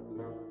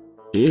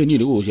 Niĩ nĩ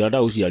gũgũciara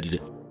ndagũciarire.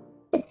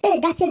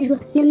 Ndaciarirwo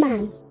nĩ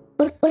mami.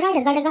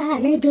 Ũraregarega haha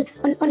na nĩnjũĩ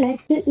ona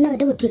no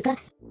ndĩ gũtuĩka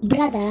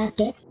brother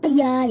yake.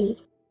 Yai.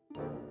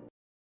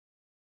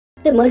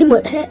 Mwarimũ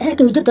he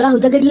kĩhunjio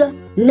tũrahunjagĩrio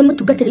nĩ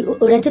mũtungatĩri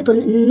ũretĩtwo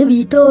nĩ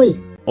witũ.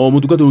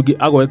 Mũtungatĩri ũngĩ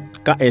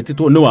agweka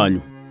etĩtwo nĩ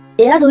wanyu?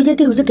 Arathũire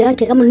kĩhunjio kĩrĩa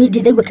kĩega mũno, niĩ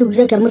ndĩraigua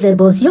kĩhunjio kĩa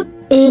mũthemba ũcio.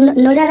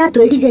 Na ũrĩa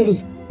aratwĩrire rĩ,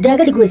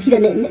 ndĩrageria gwĩciria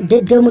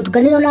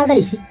ndĩmũtukanĩra na thaa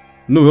ici.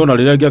 Nĩwe ona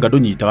rĩrĩa ngĩanga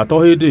ndũnyitaga to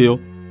hĩndĩ ĩyo.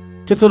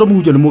 Ti tondũ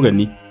mũhunjia nĩ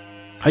mũgeni.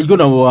 Kaingĩ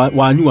ona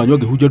wanyu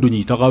angĩhunjia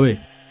ndũnyitaga we.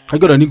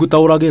 Kaingĩ ona nĩ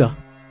ngũtaũragĩra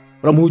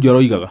ũrĩa mũhunjia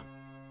aroigaga.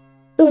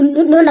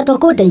 Nona to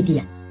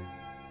kũndeithia.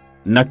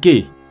 Na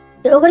kĩ?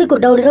 Ũgari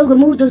kũndaũrĩra ũguo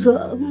mũhunjia ũcio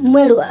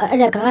mwerũ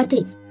arekaga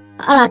atĩ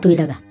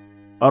aratwĩraga.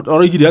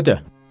 Aroigire atĩa?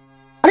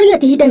 Aroigire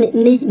atĩ ihinda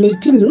nĩ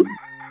ikinyu.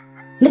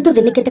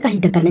 Nĩtũthĩnĩkĩte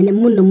kahinda kanene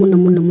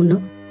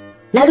mũno.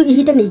 Na rĩu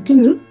ihinda nĩ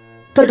ikinyu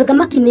tondũ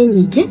thamaki nĩ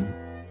nyingĩ.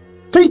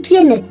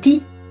 Tũikie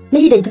neti nĩ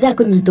ihinda itũ rĩa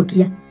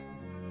kũnyitũkia.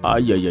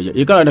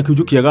 Ĩkara na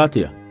kĩhunjio kĩega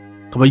atĩa?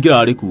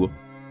 Kamaingĩra arĩ kuo.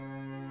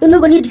 Rĩu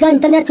nĩguo niĩ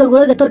ndiranyita nĩ atĩa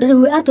ũguo tondũ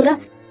rĩu atũra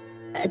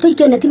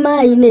tũikie neti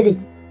maĩ-inĩ rĩ.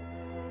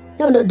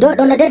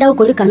 Ndona ndenda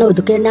gũkũrĩka no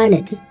njũkĩre na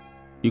neti.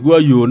 Igua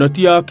yo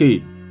neti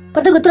yake.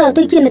 Kote gũtũra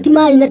tũikie neti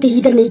maĩ-inĩ atĩ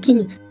ihinda nĩ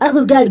ikinyu. Arabu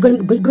ndarigwo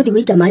ngũthiĩ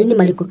gũikia maĩ-inĩ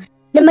marĩkũ.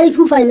 Nĩ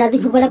maibuba na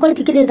thibuba rĩakwa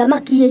rĩtikĩrĩ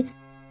thamaki.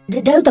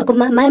 Ndaruta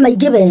maĩ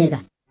maingĩ wega.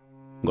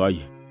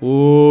 Ngai.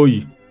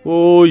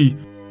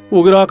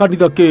 Ũgĩra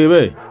kanitha kĩ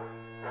we?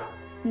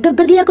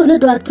 Ngathiĩ kũu nĩ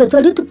ũndũ wa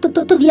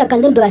tũthiaga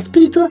kanitha nĩ ũndũ wa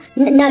spiritual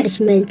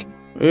nourishment.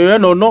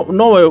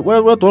 No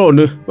we twarwo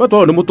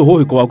nĩ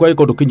mũtũhũhĩko wakwa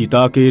gĩkorwo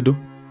ndũkĩnyitaga kĩndũ.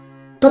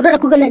 Tondũ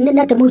arakuga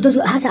nĩ atĩ mũhunjia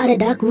ũcio haca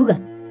arendaga kuuga.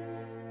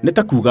 Nĩ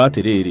ta kuuga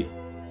atĩrĩrĩ,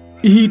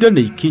 ihinda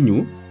nĩ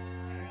ikinyu,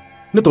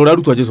 nĩ ta ũrĩa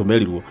arutwo a Jesũ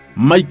merirwo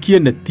maikie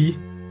neti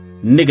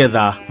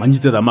nĩgetha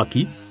manyite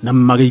thamaki na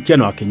magĩikia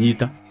no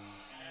akĩnyita.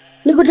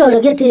 Nĩguo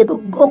ndĩroragia atĩ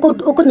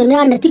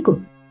ũkũnyonera neti kũ?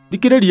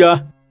 Thikĩrĩria,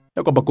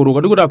 Yakwamba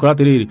kuruga niguo ndakora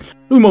atiriri.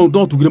 Riu maundu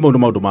no tugire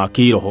maundu ma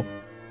kiroho.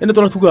 Ene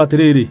tona tuga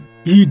atiriri,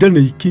 ihinda ni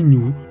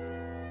ikinyu.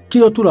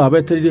 Kiro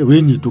turabeterire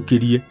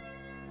winyitukĩrie.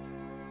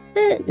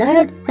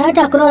 Na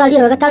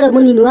ndakũroraria wega tarĩ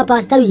mũnini wa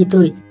pastor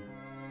witũ.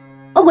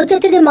 Ũguo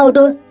tetire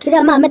maũndũ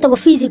kĩrĩa mametagwo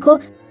physical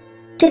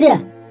kĩrĩa.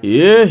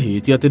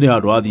 Ti atĩ nĩ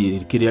handũ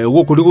athiĩ kĩrĩa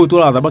gũkũ nĩ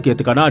gũtwara thamaki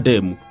atĩ kana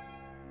ndemu.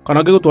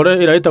 Kana ngĩgũtwara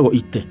ĩrĩa ĩtagwo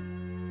ite.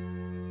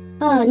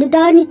 Nĩ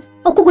ndani.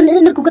 Okugu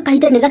nĩ kuga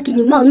kahinda nĩ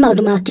gakinyu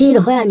maũndũ ma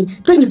kĩroho yani.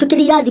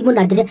 Twĩnyitũkĩrie irathimo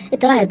na njĩra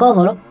ĩtaraheka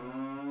ũhoro.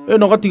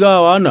 No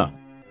gatiga wana.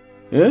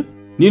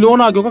 Ni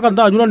nona ngĩoka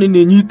kanitha wanyu na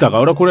nĩ nyitaga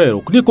ũrĩa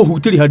kũrerwo. Nĩ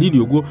kũhutĩria hanini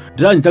ũguo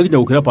ndĩranyita nginya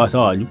gũkĩra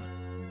pastor wanyu.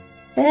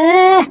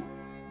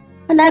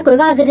 Na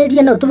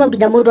kwĩgathĩrĩria no tũma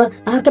nginya mũndũ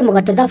ahake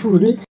mũgate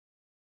thabuni.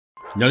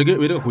 Nyarigi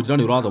wĩrĩga kũnjĩra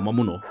nĩ ũrathoma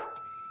mũno.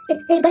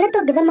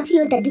 Ngoretwo ngĩthoma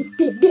biũ ndadi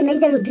ndĩ na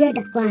itherũ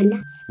ndĩrenda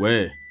wana.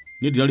 We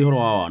nĩ ndirarĩ horo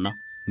wa wana.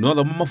 Nĩ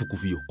wathoma mabuku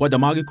biũ kwanja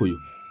ma Gĩkũyũ.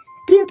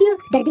 Piu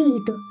ndadi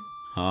witũ.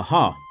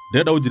 Aha,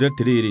 ndĩrenda ũnjĩre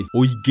atĩrĩrĩ,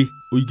 ũingĩ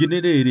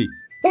nĩ rĩrĩ.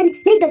 Yani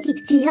nĩ indo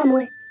ci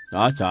hamwe.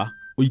 Aca,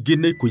 ũingĩ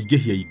nĩ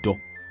kũingĩhia indo.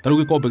 Ta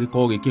rĩu gĩkombe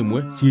gĩkorwo gĩ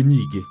kĩmwe ciĩ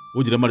nyingĩ.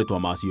 Ũnjĩre marĩtwa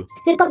macio.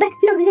 Gĩkombe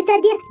no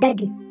gĩgĩcenjie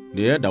ndadi.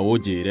 Ndĩrenda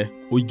ũnjĩre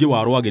ũingĩ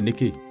wa rwagĩ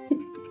nĩkĩ?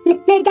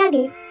 Nĩ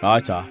njagĩ.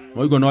 Aca,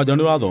 waigua no anja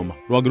nĩ ũrathoma.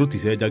 Rwagĩ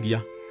rũticenjagia,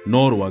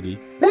 no rwagĩ.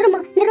 Rũrũmo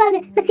nĩ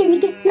rwagĩ na ciĩ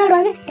nyingĩ no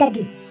rwagĩ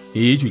ndadi.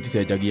 Icio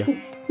iticenjagia.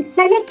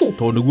 Na nĩkĩ?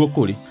 Tondũ nĩguo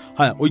kũrĩ.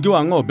 Haya, ũingĩ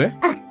wa ng'ombe?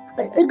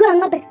 Ũingĩ wa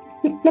ng'ombe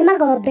nĩ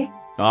magombe.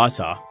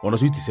 Aca, ona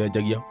cio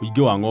iticenjagia.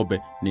 Ũingĩ wa ng'ombe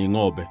nĩ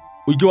ng'ombe.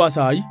 Ũingĩ wa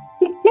cai?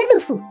 Nĩ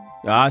thubu.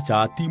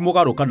 Aca, ti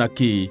mũgarũ kana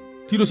kĩ.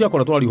 Ti indo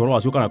ciakora twari ũhoro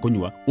wacio kana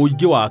kũnyua.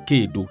 Ũingĩ wa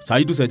kĩndũ.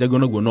 Cai ndũcenjagio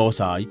naguo no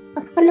cai.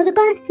 Ona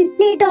gĩkorwo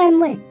nĩ indo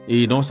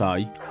ĩmwe. No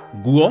cai.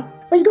 Nguo?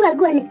 Ũingĩ wa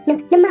nguo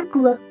nĩ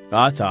makuo.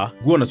 Aca,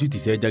 nguo nacio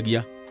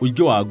iticenjagia.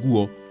 Ũingĩ wa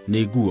nguo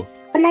nĩ nguo.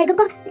 Ona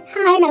gĩkorwo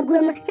haha hena nguo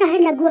ĩmwe na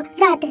hena nguo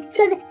thate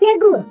ciothe nĩ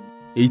nguo.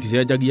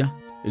 Iticenjagia.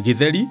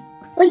 Gĩtheri?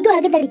 Ũingĩ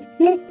wa gĩtheri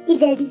nĩ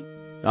itheri.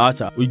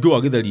 Aca, ũingĩ wa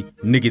gĩtheri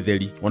nĩ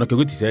gĩtheri. Ona kĩo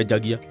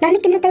gĩticenjagia. Na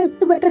nĩkĩ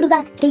nĩguo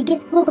tũruga kĩingĩ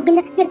gũkũ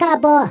nginya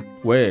gĩkamboa.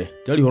 We,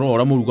 ndĩrarĩ horo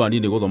ũrĩa mũruga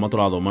niĩ nĩ gũthoma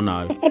tũrathoma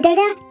nawe.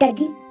 Endelea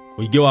ndadi.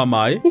 Ũingĩ wa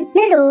maĩ?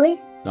 Nĩ rũĩ.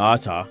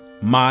 Aca,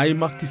 maĩ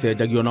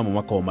maticenjagio namo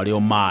makorwo marĩ o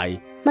maĩ.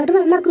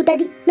 Maũndũ maku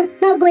ndadi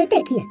no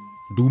ngwĩtĩkia.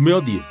 Ndume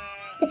ũthiĩ?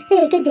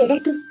 Kĩnjĩre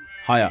tu.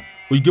 Haya,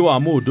 ũingĩ wa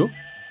mũndũ?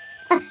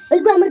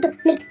 Ũingĩ wa mũndũ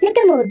nĩ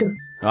kĩmũndũ.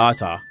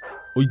 Aca,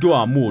 ũingĩ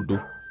wa mũndũ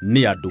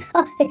nĩ andũ.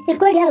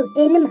 Kweli hau,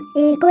 nĩma,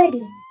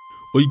 kweli.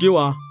 Ũingĩ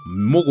wa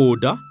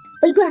mũgũnda?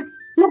 Ũingĩ wa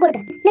mũgũnda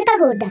nĩ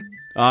kagũnda.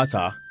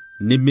 Aca,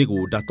 nĩ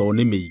mĩgũnda tondũ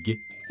nĩ mĩingĩ.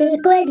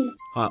 Kweli.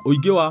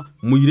 Ũingĩ wa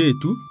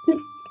mũirĩtu?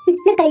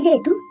 Nĩ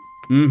kairĩtu.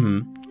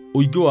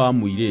 Ũingĩ wa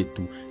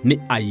mũirĩtu nĩ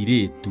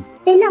airĩtu.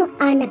 No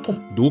anake.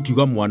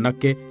 Ndũkiuga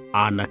mwanake,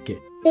 anake.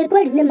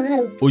 Kweli nĩma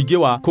hau. Ũingĩ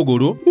wa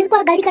kũgũrũ? Nĩ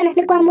kwa ngari kana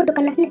nĩ kwa mũndũ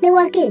kana nĩ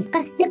gwa kĩ?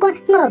 Nĩ kwa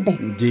ng'ombe.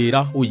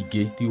 Njĩra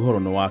ũingĩ ti ũhoro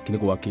nĩ waki nĩ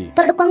gwa kĩ?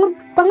 Tondũ kwa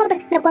ng'ombe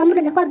na kwa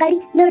mũndũ na kwa ngari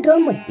nĩ ũndũ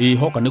ũmwe.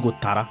 Hoka nĩ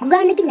gũtara.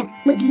 Nguga nĩ nginya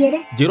mũthiĩre.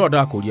 Njĩra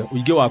ndakũria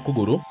ũingĩ wa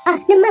kũgũrũ?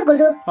 Nĩ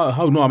magũrũ.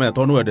 Hau no wamenya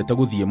tondũ nĩ wendete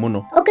gũthiĩ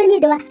mũno. Niĩ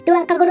ndĩ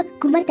wa kagũrũ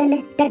kuma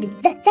tene ndadi.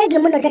 Thengiũ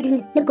mũno ndadi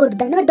nĩ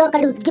kũnduta no ndoka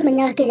rĩu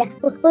ngĩmenyaga kĩrĩa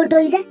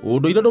ũndũire.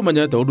 Ũndũire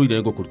ndũmenyete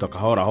ũndũire nĩ ngũkũruta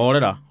kahora.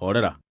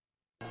 Horera.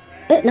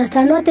 Na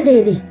Stano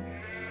atĩrĩrĩ.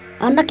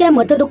 Anake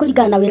amwe tondũ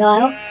kũringana na wĩra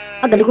wao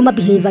anga nĩguo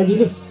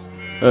mabihĩvagire.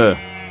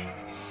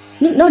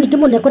 No ningĩ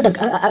mũndũ ekwenda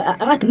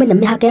agakĩmenya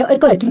mĩhaka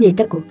ĩkorwo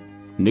ĩkinyĩte kũ.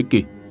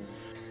 Nĩkĩ?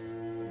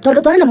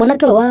 Tondũ twarĩ na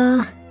mwanake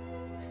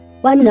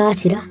wa nyina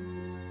Acira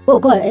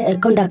ũgũkorwo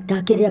conductor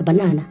kĩrĩa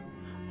banana.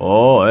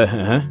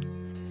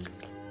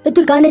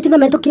 Nĩtũikanĩtie na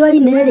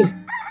metũkĩoine rĩ.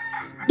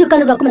 Ndiũka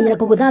nĩ kũmenyera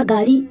kũgũtha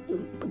ngari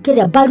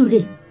kĩrĩa mbaru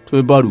rĩ.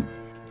 Twĩ mbaru?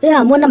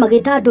 Hamwe na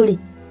magĩta andũ rĩ.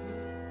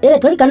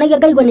 Tũrikanagia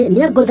ngaigua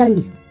nĩ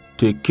angũthani.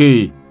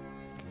 Tĩkĩ?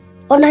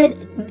 Ona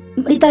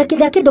rita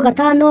kĩrĩa kĩndũ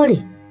gatano rĩ.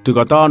 Tĩ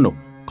gatano?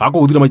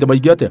 Kakũgũthira maita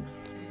maingĩ atĩa?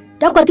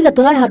 Ndakwa tiga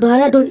tũraĩ handũ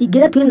harĩa andũ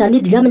ingĩrĩa twĩ na niĩ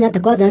ndiramenya atĩ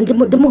kwathana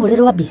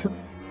ndĩmũhũrĩrwo mbico.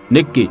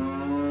 Nĩkĩ?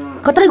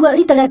 Kataraigua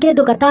rita rĩa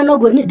kĩndũ gatano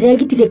ũguo niĩ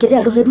ndĩregitirie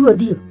kĩrĩa rũhĩru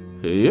ũthiũ.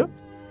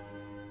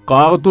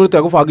 Kaga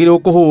tũrĩte gũbangĩire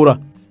gũkũhũra.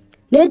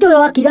 Nĩ njũĩ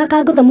wakira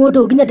akangũtha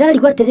mũndũ nginya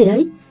ndarigwo atĩrĩ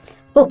hai.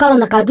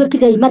 Ũkarona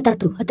kanduĩkire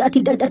matatũ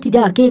atindaga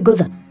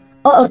akĩngũtha.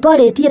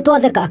 Twarĩtie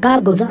twatheka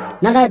akangũtha.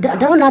 Na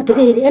ndarona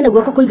atĩrĩrĩ ena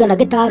guoko kũigana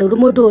gĩtarũrũ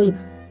mũndũ ũyũ.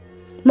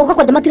 Moko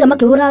kwanja matira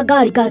makĩhũra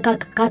ngari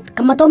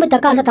kamatomete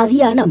kana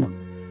tathiaga namo.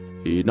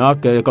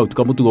 Nake kau ti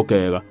kamũtugo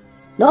kega.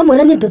 No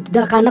mwĩre niĩ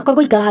ndakanakwa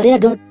gũikara harĩa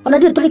andũ. Ona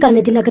ndiũ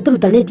tũrikanĩtie nake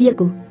tũrutanĩtie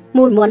kũ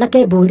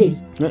mwanake mbũrĩri.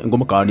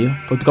 Ngũmakania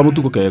kau ti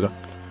kamũtugo kega.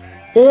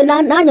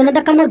 Na nyona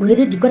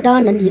ndakanaguhĩrĩ ndikwenda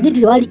wananie niĩ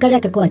ndirĩ wa rika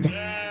rĩake kwanja.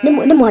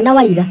 Nĩ mwana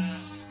wa ira.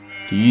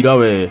 Tira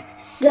we.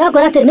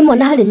 Ndĩrakwĩra atĩ nĩ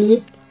mwana harĩ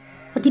niĩ.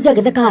 Atinde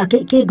agĩtheka haha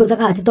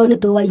kĩngũthaga atĩ tondũ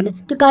nĩtũwaine.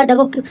 Ndikanda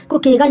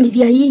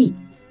gũkĩganithia hihi.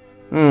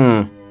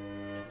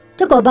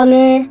 Tũkomba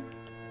ng'e.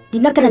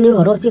 Ndinakena nĩ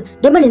ũhoro ũcio.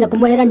 Ndĩmenya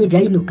kũmwehera niĩ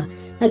ndĩrainũka.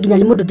 Na nginya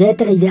nĩ mũndũ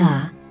ndetereire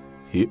haha.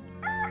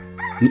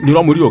 Nĩ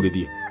ũramwĩrire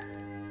ũgĩthiĩ?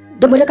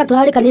 Ndĩmwĩre ka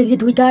tũrarĩkanĩire ithuĩ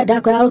tũikara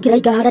ndakwĩra arũkĩra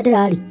ikara harĩa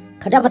ndĩrarĩ.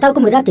 Kana bata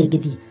kũmwĩra atĩ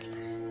ngĩthiĩ.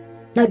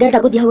 Na ngenda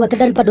guthii hau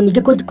akenda bado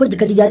ninge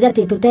kunjikarithia thia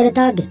ati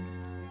tuteretange.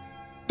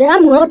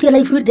 Ndiramuora utia na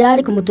ibu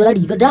ndari kumutwara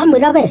ritho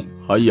ndamwira we.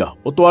 Haya,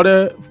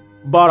 utware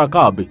bara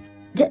kambi.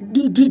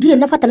 Ndi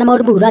na bata na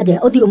maundu mau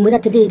uranjira uthii umwira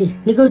atiriri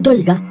nigo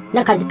ndoiga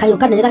na kayo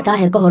kanene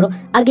gatahe kohoro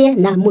agie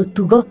na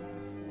mutugo.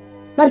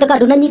 Na ndaka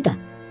ndunanyita.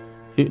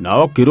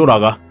 Na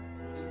ukiruraga.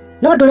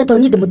 No nduretwo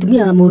nyinde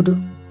mutumia wa mundu.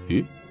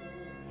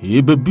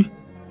 Baby.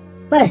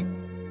 We.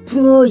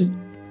 Oi.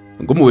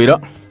 Ngumwira.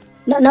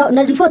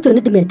 Na report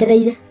ni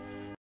ndimetereire.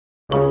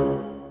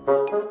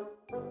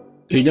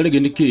 Nyarigi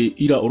niki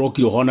ira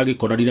urokiro hona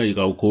gikona rina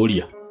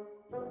rigagukuria.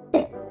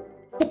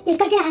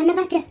 Ikati hana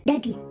gati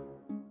daddy.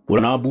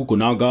 Urana buku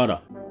na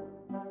ngara.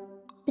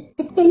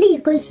 Ni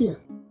iko icio.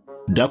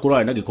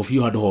 Ndakura na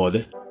gikofio handu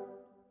hothe.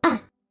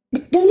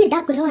 Ndoni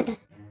ndakurota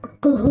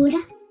kuhura.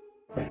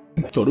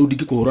 Choru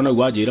ndikikuhura na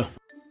wanjira.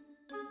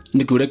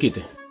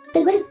 Nikurekete.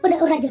 Tegwari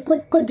uraje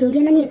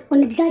kujuria na ni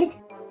ona ndari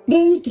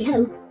ndiki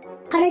hau.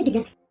 Kana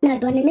nginya na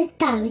andu anene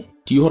tawe.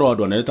 Ti uhoro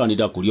andu anene tani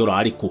ndakuria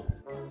urari ku.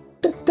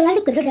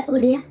 Tulari kurora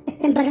uria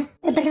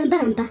embara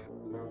mbamba.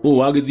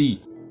 Wagithii.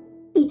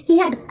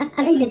 Iyandu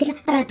araingira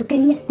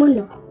aratukania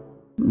muno.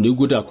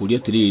 Niguo ndakuria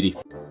atiriri.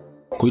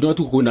 Kwina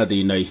tu kwina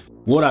thina i.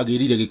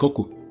 Woragirire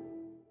gikoku.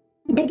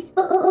 Daddy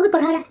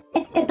ugikorara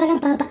embara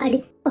mbamba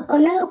ari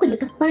ona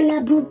ukunyuka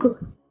wana buku.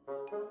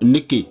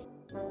 Niki.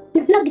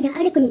 No nginya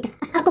ari kunyita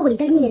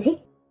akugwithania thi.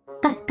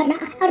 Kana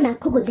arna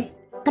kuguthe.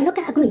 Kana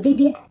ka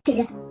akunjidie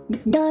kira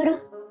ndoro.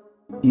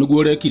 Niguo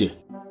urekire.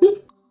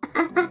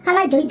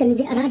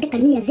 Arajoithanire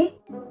arandikania thi.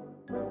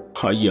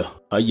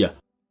 Haya.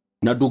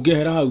 Na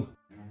ndungehera hau.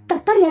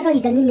 Tonya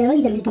roithania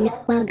nginya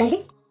Wangari.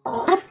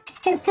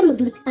 He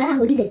muthuri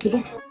arahurire kira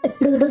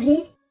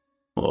ruruhi.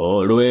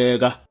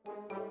 Rwega.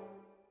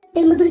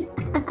 Muthuri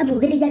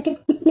amugirire ati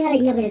ni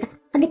araina wega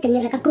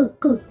agiteng'eraga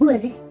kuu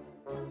guothe.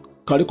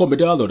 Kari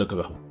komedi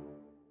athondekaga.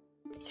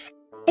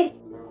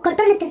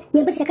 Kotonete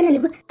nyimbo ciake na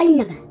niguo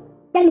ainaga.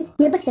 Yani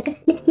nyimbo ciake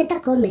ni ta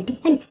comedy.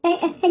 Yani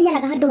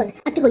enyaraga handu hothe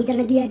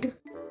atigũithanagia andu.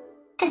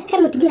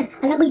 He mutumia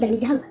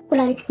aragũithanire hau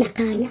urari na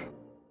kana.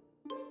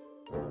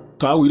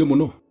 Kawire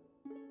muno.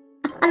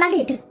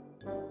 Ararite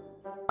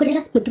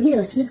kurira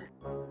mutumia ucio.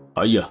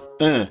 Haya,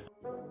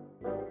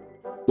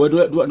 we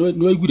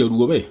waiguire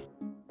ruo we?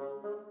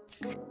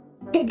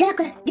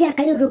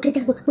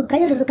 Ndiakayũrũkĩte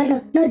gũkayũrũrũka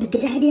no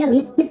ndingĩreheria hau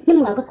nĩ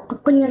mwago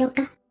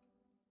kũnyoroka.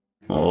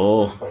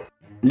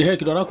 Nĩ he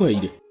kĩndũ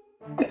arakũheire?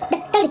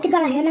 Ndarĩ kĩndũ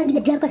araheana nginya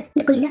ndiakora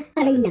nĩ kũina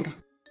arainaga.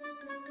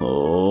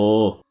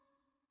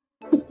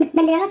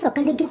 Na nĩ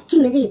aracoka rĩngĩ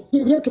kiumia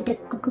gĩũkĩte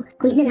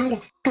kũinĩra harĩa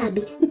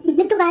kambi.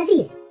 Nĩ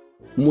tũgathiĩ?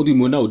 Mũthii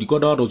mwena ũndiko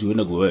ndawa ũcio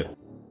wĩnaguo we?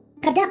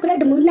 Kandakũra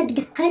andũ mũru na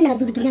nginya harĩ na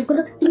athuri nginya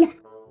ngũrũ nginya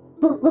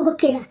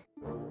gũgũkĩra.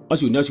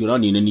 Acio nĩ acio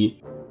ũranine niĩ.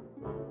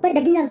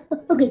 Wenda nginya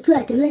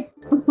ũgĩtua atĩ nĩwe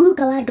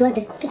guka wa andũ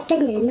othe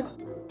Kenya ĩno.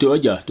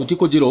 Tĩwanja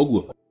tũtikũnjĩra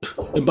ũguo.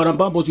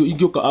 Mbarambamba ũcio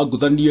ingĩũka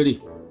anguthanie rĩ,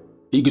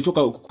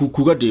 ingĩcoka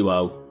kuga ndĩ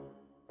wau.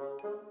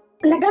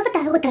 Na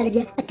ndũbataga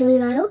gũtarĩria atĩ wĩ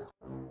wau.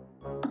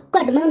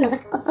 Kwa andũ maunaga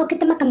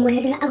okĩte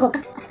makamweherera agoka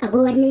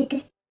agũanĩte.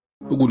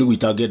 Ũguo nĩ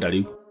gwĩta ngenda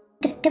rĩu.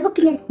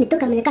 Tegũkinya nĩ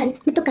tũkamenya kana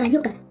nĩ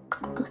tũkahĩũka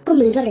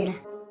kũmwĩrorera.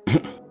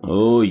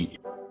 Oi.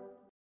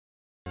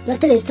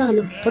 Yatere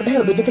Stano, tondu he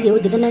undu njetirie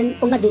unjire na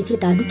ungathĩtie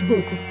ta ndutu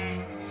gũkũ.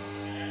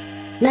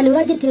 Na nĩ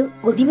ũranjĩtie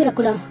gũthiĩ wĩra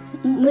kũrĩa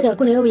mwĩra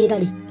kũheo wĩra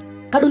rĩ.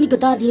 Kandu ningĩ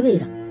ũtarathiĩ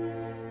wĩra.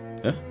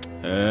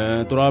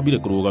 Tũrambire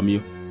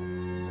kũrũgamio.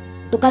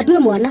 Ndũkandue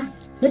mwana,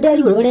 nĩ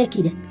nderi ũrĩa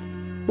ũrekire.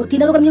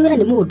 Mũtinarũgamio wĩra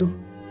nĩ mũndũ.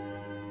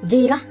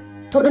 Njĩra,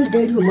 tondu nĩ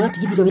nderi ũmwe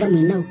atigithirio wĩra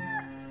mwena ũũ.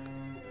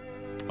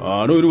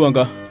 Nĩ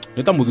ũruanga,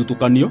 nĩ ta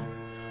mũthutũkanio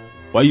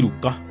wa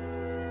iruka.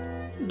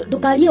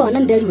 Ndũkarie wana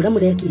nĩ nderi ũrĩa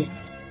mũrekire.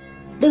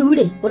 Rĩu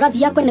rĩ,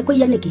 ũrathiaga kwene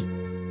kũiya nĩkĩ?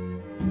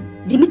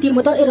 Thimiti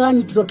ĩmwe ĩrĩa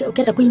ũranyitirwo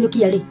ũkenda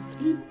kũinũkia rĩ.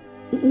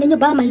 Nĩ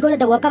nyũmba ya mahiga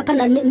ũrenda gwaka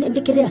kana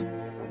nĩ kĩrĩa?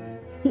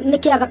 Nĩ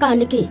kĩaga kana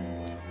nĩkĩ?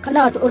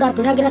 Kana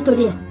ũratũrehagĩra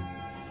tũrĩe?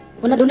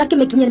 Ona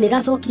ndũnakĩmĩkinyĩra nĩ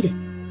ĩracokire.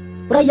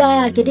 Ũraiya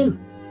yake rĩu.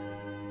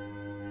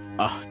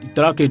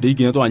 Itarakĩnde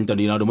ikinya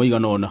twanyitanĩire na andũ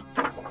maigana ũna.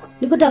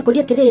 Nĩguo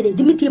ndakũria atĩrĩrĩ,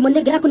 thimiti ĩmwe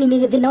nĩ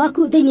ĩngĩrakũninĩria thĩna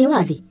waku thĩinĩ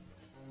wa thĩ.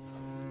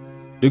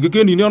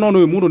 Ndĩngĩkĩnine ona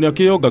nĩ mũndũ nĩ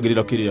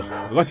akĩyongagĩrĩra kĩrĩa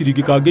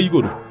gaciringi kangĩ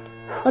igũrũ.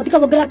 Otika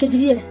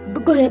ngĩrakĩnjirie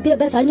ngũhe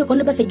mbeca nyoko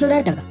nĩ mbeca ingĩ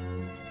ũrendaga.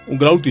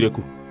 Ũngĩrarutire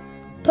kũ?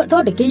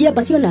 Twandĩkĩire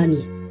mbacio na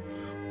niĩ.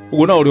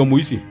 Ũguo na ũrĩ o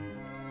mũici.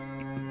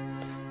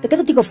 Reke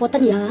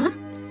tũtigũbuatania haha.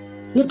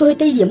 Nĩ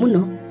ũtũhĩtĩirie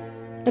mũno.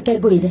 Reke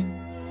ngwĩre.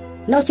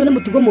 Na ũcio nĩ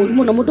mũtugo mũru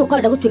mũno mũndũ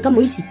ũkarenda gũtuĩka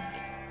mũici.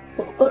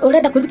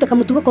 Ũrenda kwĩruta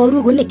kamũtugo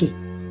koru ũguo nĩkĩ?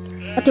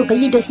 Atĩ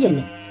ũkaiya indo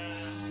ciene.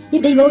 Nĩ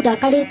ndaigua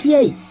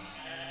ũndakarĩtie ĩ.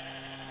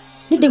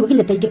 Nĩ ndaigua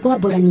nginya ta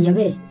ingĩkwambũrania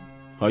we.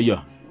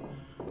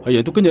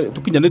 Haya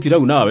tũkinyanĩtie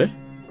rau nawe.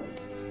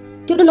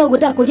 Ti ũndũ no ũguo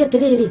ndakũria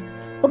atĩrĩrĩ.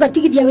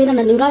 Ũgatigithia wĩra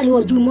na nĩ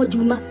ũrarĩhwo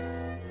njuma.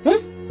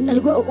 Na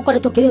nĩguo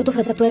ũkoretwo ũkĩrĩhwo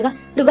tũbeca twega.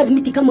 Rĩu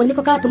gathimiti kamwe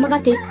nĩko karatũmaga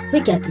atĩ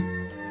wĩke atĩ.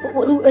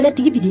 Rĩu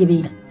ũretigithirie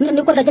wĩra.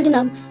 Nĩ ũkwenda njari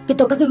na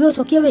gĩtonga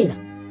gĩgũcokie wĩra.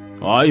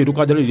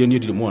 Ndũkanjarĩrie niĩ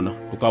ndirĩ mwana.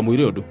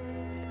 Ndũkamwĩre ũndũ.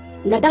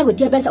 Na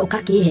ndagwĩtia mbeca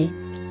ũkakĩhe.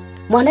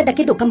 Mwana enda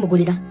kĩndũ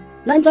ũkamũgũrĩra.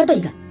 Na nĩtwa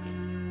ndoiga.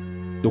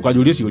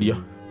 Ndũkanjũrie ciũria.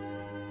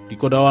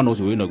 Tiko dawa no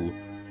ucio winaguo.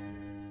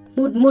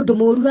 Mundu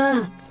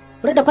muruga.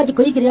 Urenda kwaji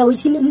kuigirira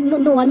uici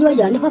no wanywa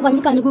ya ni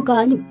babanyika ni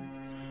gukanyu.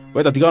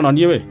 We tatigana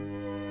nie we.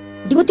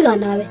 Ndigutigana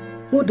nawe.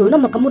 Mundu no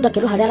makamunda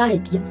kero haria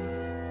arahetia.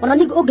 Ona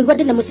ni ungigwa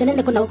ndine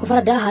mucenene kuna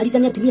gukubara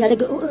ndaharithania atumia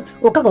rege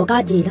ukaga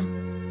ukanjira.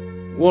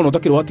 Wona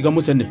utakirwo atiga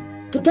mucene.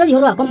 Tutari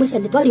horo akwa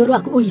mucene twari horo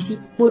aku uici.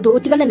 Mundu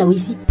utigane na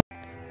uici.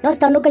 No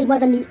Stano kai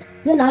mwathani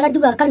nyona haria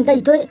njuga kanitha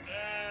itu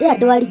ya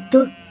andu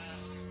aritu.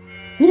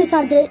 Ni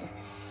Sunday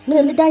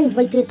ni da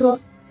invite to.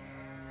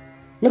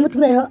 Ni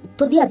mutumia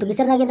tuthia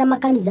tugicanagia na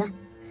makanitha.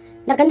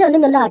 Na kanitha ni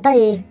nyona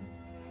atai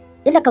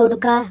ina kaundu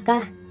ka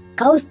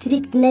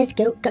strictness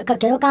keo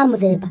ka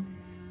muthemba.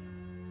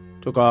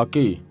 Tuka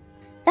ki.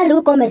 Ari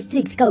ukome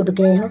strict kaundu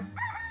keho.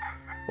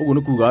 Ugu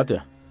ni kuga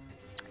atia.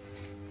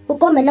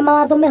 Ukome na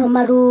mawatho meho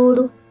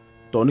maruru.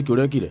 To ni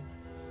kiuria kire.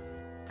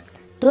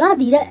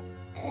 Turathire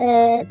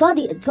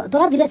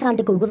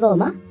Sunday kuu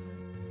guthoma.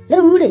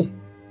 Riu ri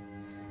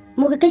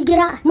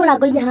mugikaingira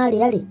murango-ini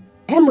haria ri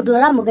he mundu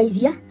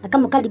aramugeithia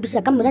akamukaribisha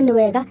akamwira ni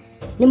wega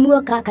ni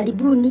muoka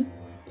karibuni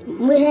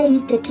mwihe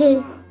iteke.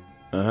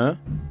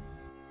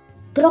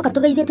 Turoka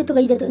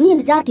tugeithie ni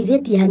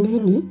ndatithitie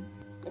hanini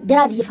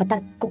ndathie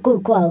bata kuu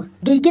kwao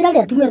ngiingira ri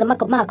atumia othe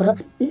makoro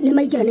ni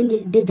maingira ni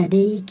ndinja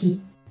ndiki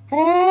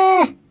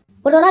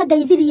urora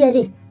ngeithirie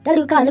ri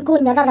ndari kana ni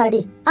kunyarara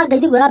ri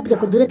angeithia urambire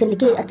kunjurite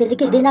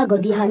niki ndina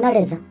ngothi hana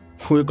retha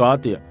Wika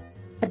atia.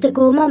 ati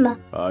ku mama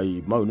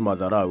Ai mau ni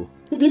matharau.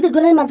 Ndithe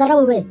ndona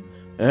matharau we.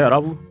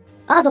 Arabu.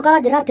 Acoka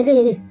njira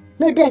atiriri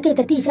no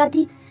ndekite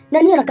t-shirt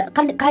na ni ona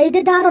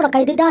kaide ndarora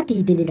kaide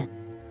ndatindirira.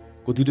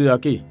 Gutindira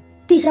ki?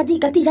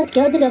 T-shirt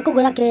keo ndire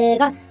kugura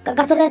kega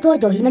gacoretwo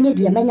njohi na ni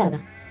ndiamenyaga.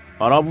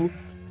 Arabu.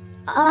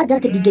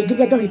 Ndati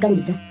ndingeigiria njohi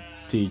kanitha.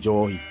 Ti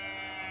njohi.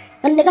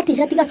 Na ni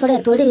t-shirt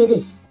gacoretwo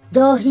riri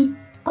njohi.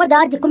 Ko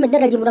ndaje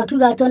kumenereria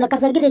murakiuga ati ona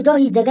kabengire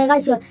njohi njega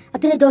gacio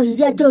atire njohi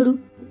iria njuru.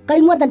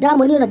 Kai mwatha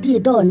ndamoni ona ndie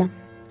ndona.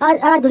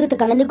 Aranjurite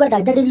kana ni ngwenda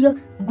njaririo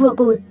nguo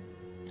ku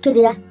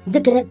kiria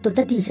ndikire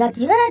tuta t-shirt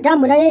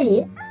ndamwira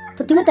yehe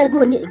tutigota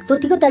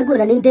nguo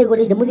na ni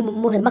ndigurire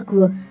muhe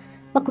makuo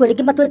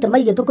ringi matwite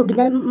maige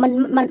tukuginya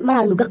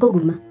maranunga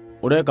kuguma.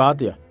 Ureka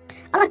atia?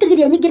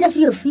 Arakigiria nyingire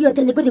biu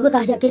ati ni kuthi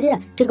guthacia kiria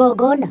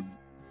kigongona.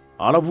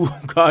 Arabu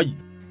kai.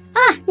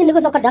 Ni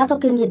gucoka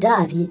ndacokirie ni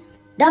ndathie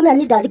ndamenya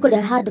ni ndathi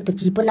kuria handu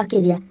tuchipo na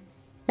kiria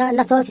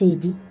na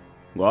sausage.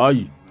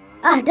 Ngai.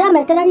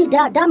 Ndametereri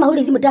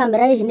ndamahuri thimu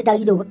ndamera yehe ni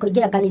ndagire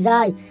kuingira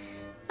kanitha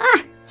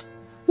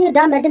ni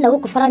ndamende na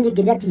gukubara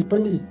nyingiria chipo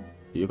ni.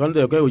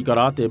 Kanitha ke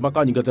guikara ate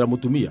makanyingatira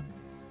mutumia.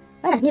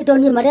 Ni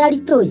ndoni maria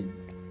ritoi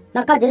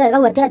na kanjira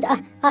gau ati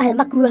ahe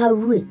makuo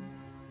hau we.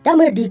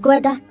 Ndamwira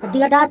ndikwenda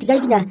ndatiga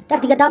iginya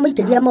ndatiga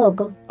ndamuikiria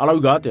moko.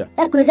 Arauga atia?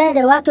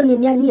 Ekwirere wake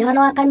ni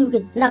hana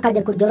wakanyuge na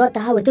kanja kunjorota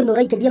hau ati no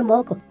raikiria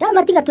moko.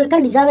 Ndamatiga twe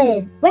kanitha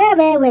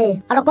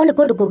we arako ni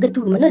kundu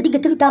kungituma no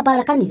ndingikiruta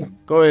bara kanitha.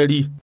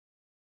 Kweli.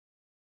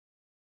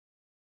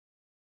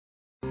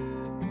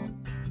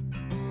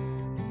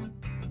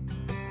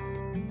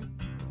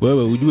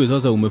 Wewe ujue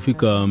sasa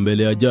umefika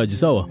mbele ya jaji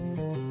sawa?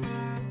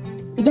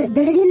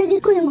 Dalili na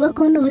gikuyu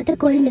gakono hote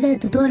kwari niga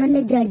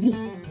tutwarane jaji.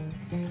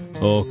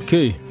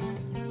 Okay.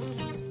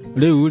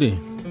 Riu ri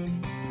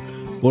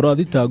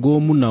urathitagwo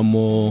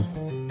munamo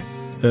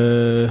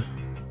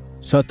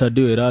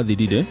Saturday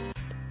irathirire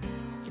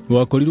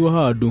wakorirwo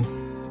handu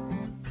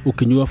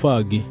ukinyua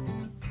bangi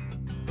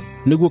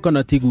niguo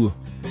kana tiguo?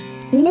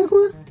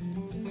 Niguo.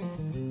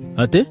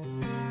 Ate?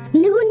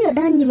 Niguo ni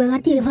ndanyuaga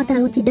tire bata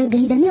gutinda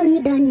ngaitha ni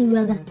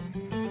ndanyuaga.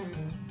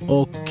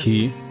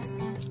 Okay.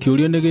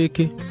 Kiuria ni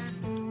giki.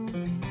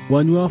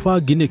 Wanyua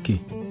bangi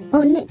niki?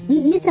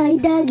 Ni sai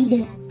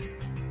ndagire.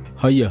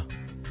 Haya.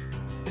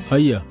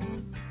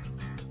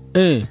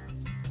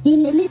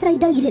 Ni sai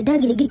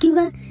ndagire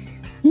gikiuga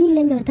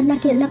ni nyota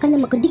na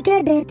kanyama ko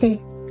ndikendete.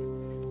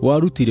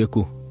 Warutire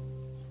ku?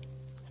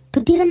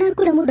 Tutira na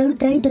kura mundu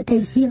aruta indo ta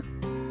icio.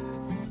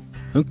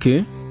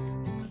 Okay.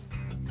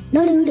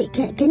 No riu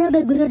Kenya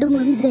begura ndo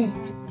mzee.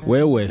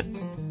 Wewe.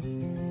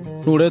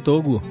 Nureto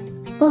uguo?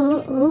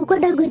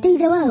 Ukwenda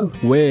gwiteitha wao?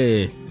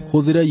 We,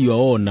 huthira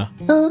yuaona.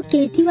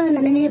 Okay,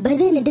 tiwana na ni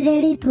bathene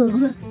ndireritwo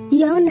uguo.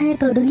 Yuaona he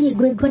kaundu ni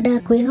ngwenda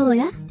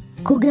kwihoya.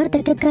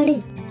 Kungihoteka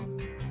kari.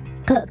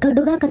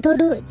 Kaundu gaka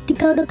tondu ti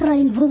kaundu kara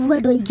involve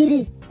andu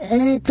aingiri.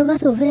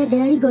 Tugacovera nja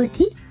ya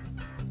igoti.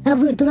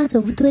 Abu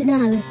tugacovu twi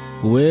nawe.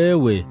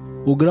 Wewe,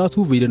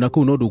 ungiracuvire na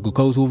kuu no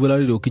ndungikaucuvira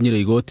riri ukinyire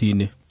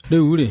igoti-ini.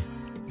 Riu ri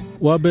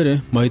wa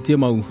mbere mahitie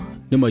mau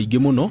ni maingi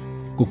muno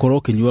gukorwo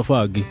ukinyua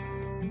bangi.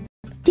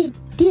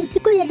 Ti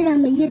kuya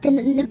ndirameiyete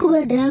ni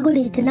kugura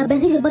ndiragurite na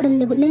mbeca icio bado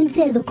ni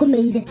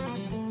ndirethukumeire.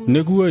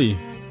 Niguo ii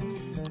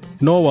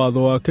no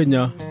watho wa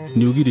Kenya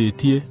ni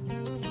ugiritie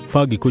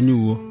bangi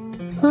kunyuo.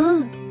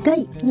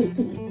 Ngai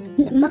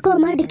mako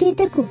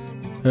mandikite ku?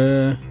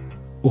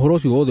 Uhoro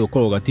ucio wothe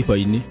ukorwo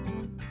gatiba-ini.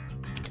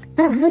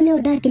 Ni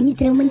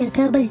ndakinyitire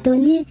munyaka basi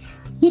ni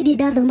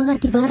ndathomaga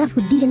tiba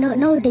arabu ndire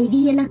no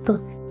ndeithirie nako.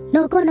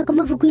 No kona ko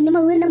mabuku-ini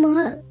mau wena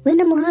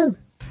mo hau.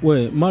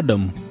 We,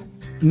 madam,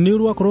 Nĩ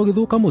ũrakorwo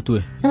ũgĩthũka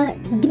mũtwe?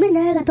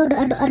 Ndimenyaga tondũ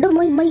andũ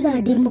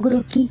moimaga ndĩ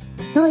mũgũrũki.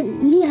 No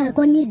niĩ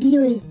hakwa niĩ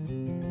ndiũĩ.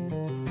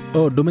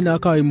 Ndũmenyaga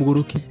kana wĩ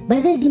mũgũrũki?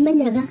 Bathe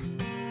ndimenyaga.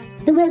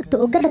 Rĩu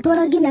ũngĩenda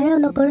twarangie nawe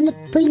onokorwo nĩ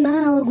tũima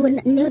haha ũguo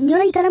nĩ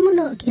ũraikara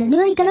mũno kĩra, nĩ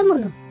ũraikara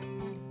mũno?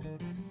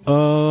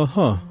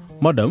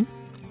 Madam,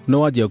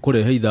 no wanjia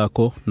kũrehe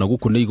ithako na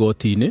gũkũ nĩ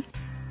igoti-inĩ.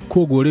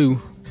 Koguo rĩu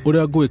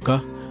ũrĩa ngwĩka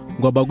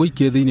ngwamba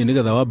ngũikie thĩinĩ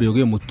nĩgetha wambe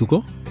ũgĩe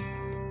mũtugo.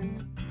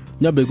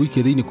 Nyambe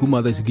ngũikie thĩinĩ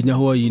kuma thaa ici nginya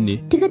hwaĩ-inĩ.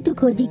 Tiga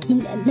tukũnjiki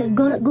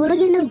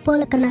ngũragie na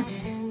pole kana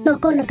no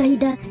kona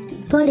kahinda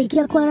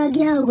twarĩkia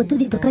kwarangia haha ũguo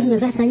tũthiĩ tũkanyua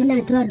gacai na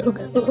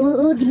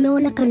ũthime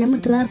wona kana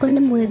mũtwe wakwa nĩ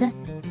mwega.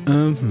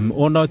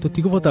 Ona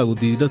tũtigũbota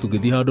gũthiĩnda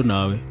tũgĩthiĩ handũ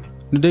nawe.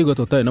 Nĩ ndaigua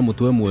tũtarĩ na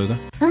mũtwe mwega.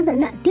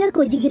 Tiga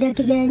kũnjigĩra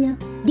kĩgenyo.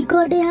 Ndiko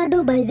ndĩ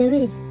handũ by the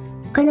way.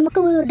 Kanyama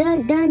kau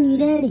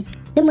ndanyuire rĩ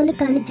rĩmwe nĩ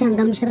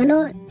kanichangamshaga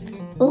no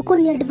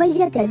ũkũnia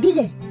advice atĩa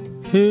ndige?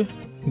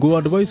 Ngũ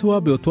advice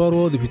wambe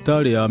ũtwarwo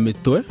thibitarĩ ya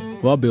mĩtwe,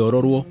 wambe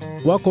ũrorwo.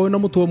 Wakorwo na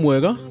mũtwe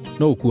mwega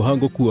no ũkuoha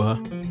ngũkuoha.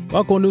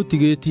 Wakorwo nĩ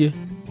ũtigĩtie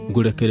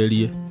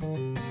ngũrekererie.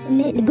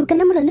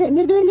 Ngũkena mũno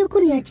nĩ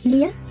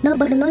ũkũniachilia no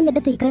bado no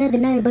nyende tũikare thĩ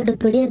nawe bado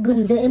tũrĩe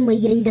gumzo 1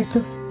 2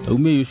 3.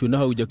 Taumie ũcio na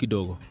hau nja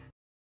kidogo.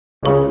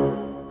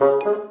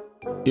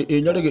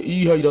 Nyarigi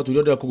iha iratu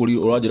iria ndakũgũrire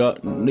ũranjĩra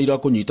nĩ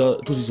irakũnyita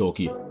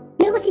tũcicokie.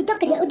 Nĩ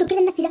gũcitokeria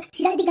ũndũkĩre na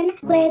cirandigana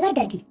wega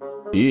dadi.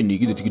 Nĩ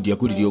githĩ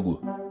tikindiakwĩrire ũguo.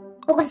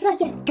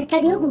 Ũgacokia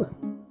tatari ũguo.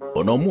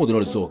 Ona ũmũthĩ no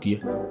rĩcokie.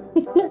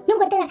 Nĩ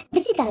ũgwetera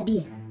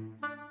ndĩcithambie.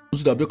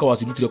 Ũcithambie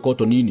kawacirutire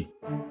kotonini.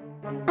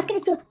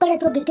 Akĩrĩcio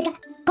koretwo ngĩkĩra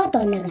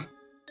kotonaga.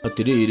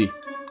 Atĩrĩrĩ,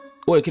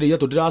 wekĩra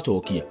iratũ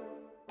ndĩracokia.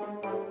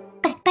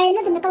 Kaĩ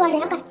na thĩna kawarĩ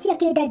haka cia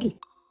kĩndadi.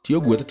 Ti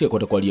ũguo tũtiga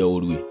kwenda kwaria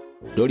ũru.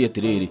 Ndoria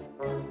atĩrĩrĩ,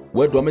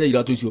 we ndwamenya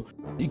iratũ icio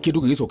kĩndũ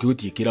gĩgĩcokio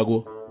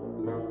gĩtiĩkĩragwo.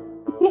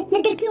 Nĩ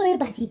ndĩkĩoĩ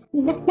basi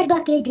na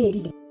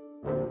ndwakĩnjĩrire.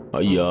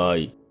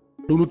 Rĩu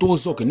nĩ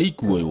tũgũcoke nĩ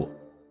ikuoywo.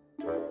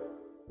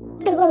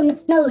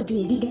 No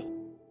ũnjĩrire.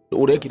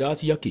 Ũrekĩra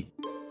ciakĩ?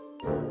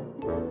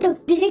 Rĩu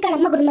ndirikana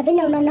magũrũ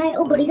mathenya ona nawe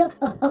ũngũrĩire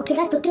o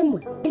kĩratũ kĩmwe.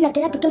 Ndĩna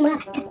kĩratũ kĩmwe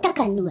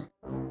takanua.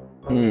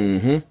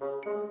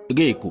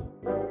 Gĩkũ?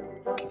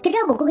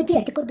 Kĩrĩa gũkũ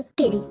gĩtirĩ atĩ kũndũ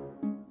kĩrĩ.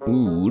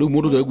 Rĩu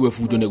mũndũ ũtegua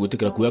bunjo nĩ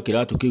gwĩtĩkĩra kuoya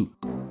kĩratũ kĩu.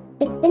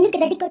 Nĩ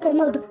kĩrĩa ndikotwo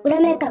maũndũ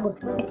ũrĩa mekagwo.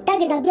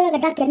 Ndagĩthambia wega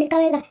ndakĩanĩka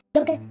wega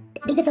njoke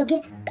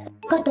ndĩgĩcokie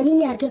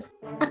kotonini yakĩo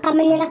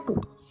akamenyera kũ.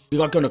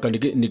 Gĩgakĩoneka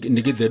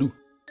nĩ gĩtheru.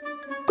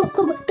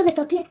 Koguo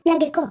tũgĩcokie na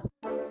gĩko.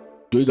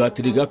 Ndoiga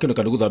atĩrĩ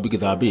gĩgakĩoneka nĩ gũthambio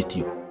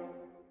gĩthambĩtio.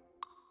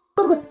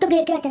 Koguo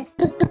tũgĩkĩra atĩa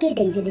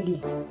tũkĩndeithĩrĩrie.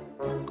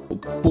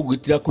 Koguo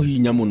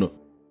gĩtirakũhinya mũno.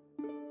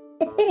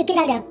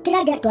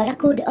 Kĩrarĩa twara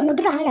kũndĩ ona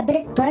ngĩra harĩa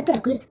mbere twara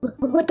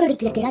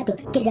gũtũrĩkĩra kĩratũ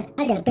kĩrĩa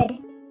harĩa mbere.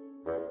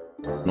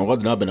 Na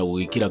ũgathiĩ na mbere na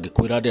gũgĩkĩra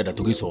ngĩkwĩra ndenda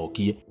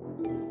tũgĩcokie.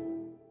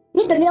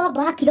 Nĩ ũndũ nĩ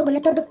wamba wakire ũguo na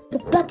tondũ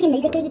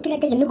twakineire kĩrĩa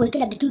kĩrĩa nĩ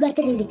gwĩkĩra ngĩkiuga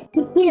atĩrĩrĩ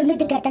niĩ rĩu nĩ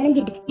ndĩkĩra tana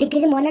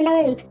ndĩkĩrĩ mwana na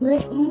we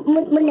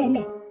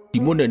mũnene. Ti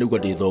mũnene uga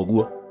ndĩ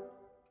thoguo.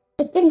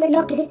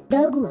 No kĩrĩ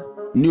thoguo.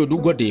 Nĩ ũndũ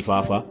uga ndĩ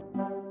baba.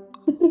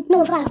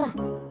 No baba.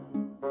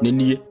 Nĩ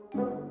niĩ.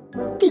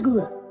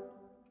 Tiguo.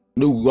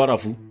 Rĩu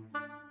warabu.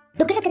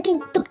 Ndũkĩreke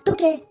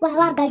tũke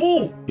wa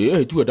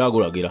ngarĩ. Tuwe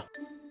ndagũragĩra.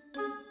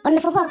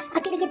 Ona baba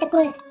akĩrĩgĩte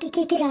kũhe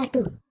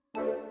kĩratũ.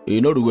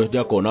 No rĩu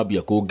ndakona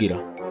mbia kũngĩra.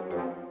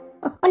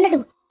 Ona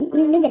rĩu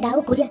nĩ nyendaga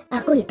gũkũria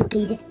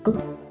akũhĩtũkĩire kũ.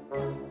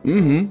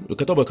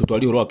 Reke twambe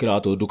tũtwarie ũhoro wa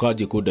kĩratũ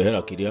ndũkanjie kũndehera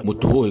kĩrĩa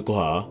mũtũhũĩko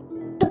haha.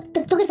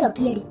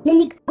 Tũgĩcokie rĩ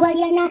nĩ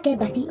kwaria nake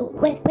basi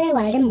we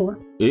waremwo.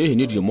 Nĩ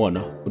ndirĩ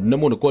mwana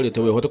nĩmwo nĩ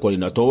kwarĩte we ũhote kwaria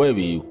na to we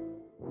wĩũ.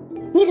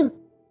 Nĩ rĩu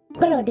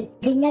ngorwo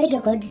ndĩ Nyarigi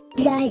okorwo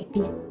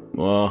ndirahĩtia.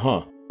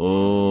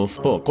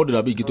 Korwo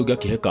ndĩna mbia ingĩ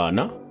tũngĩakĩhe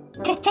kana.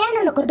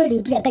 Heana no korwo ndũrĩ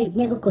mbia Ngai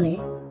nĩegũkũhe.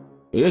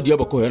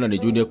 Ndiamba kũheana nĩ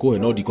njũĩ nĩekũhe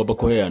no ndikwamba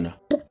kũheana.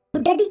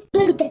 Dadi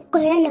wĩrute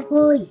kũheana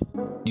ũĩ.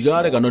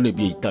 Ndirarega no nĩ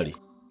mbia itarĩ.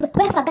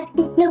 Webanga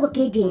nĩ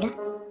ũgũkĩnjĩra.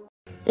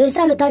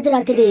 Stano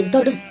tanjĩra atĩrĩrĩ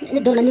tondũ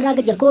ndona nĩ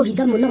ũrageria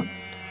kũhitha mũno.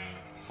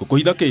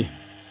 Gũkũhitha kĩ?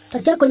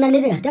 Tatiga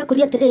kũnyanĩrĩra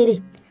ndakũria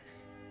atĩrĩrĩ.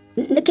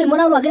 Nĩkĩ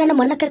mũrarwagĩra na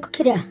mwanake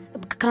kĩrĩa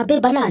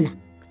kambĩ banana?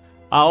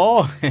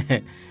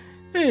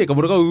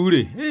 Kamũndũ kau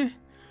rĩ.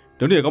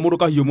 Ndonire kamũndũ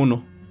kahiũ mũno.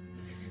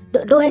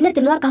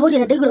 Ndũhenete nĩ wakahũria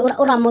na ndaigua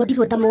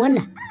ũramondirwo ta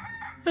mwana.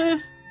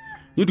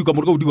 Nĩ ũndũ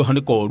kamũndũ kau ndigua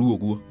hanĩ koru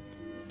ũguo.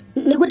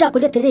 Nĩguo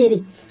ndakũria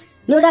atĩrĩrĩ.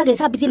 Nĩ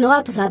ũragĩcambithia na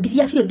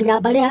watũcambithia biũ nginya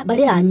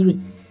mbarĩ yanyuĩ.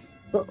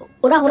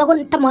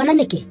 Ũrahũragwo ta mwana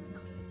nĩkĩ?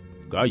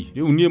 Ngai,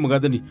 rĩu niĩ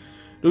mũgathani.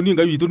 Rĩu niĩ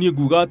Ngai witũ niĩ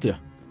nguga atĩa?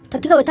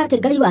 Tatiga gwĩta atĩ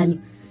Ngai wanyu.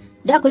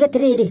 Ndakũria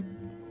atĩrĩrĩ.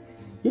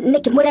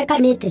 Nĩkĩ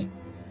mũrekanĩte?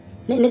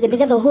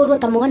 Nĩgetha ũhũrwo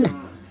ta mwana.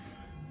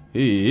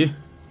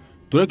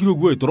 Tũrekire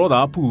ũguo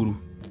tũrothaga puru.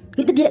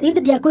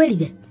 Githĩ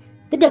ndiakwĩrire?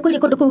 Ndiakwĩrire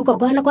kũndũ kũu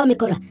kũhana kwa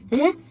mĩkora.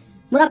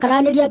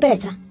 Mũrakaranĩria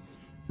mbeca.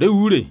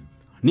 Rĩu rĩ,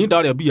 niĩ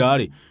ndarĩa mbia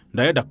rĩ,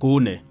 ndarenda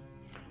kũne.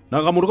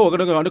 Na kamũndũ kau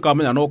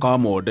nĩkamenya no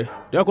kamonde.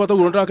 Ndakora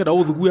taguo ndakenda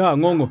gũthugue haha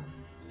ng'ong'o.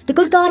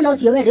 Ndikũruta wana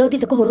ũcio we rĩrĩa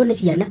ũthiĩte kũhũrwo nĩ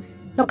ciana.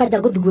 No kanja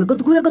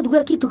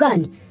gũthugue kitu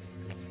gani?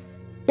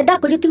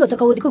 Nĩndakũria tiga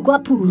ũcoka gũthiĩ kũu kwa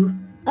puru.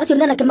 Acio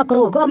nĩ anake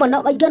makoragwo kwa mwana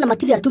aingĩ ona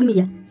matirĩ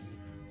atumia.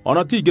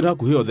 Ona ti ingĩ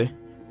hakuhĩ othe.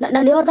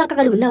 na nĩ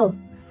othakaga rĩu nao.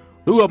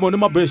 Rĩu amwe nĩ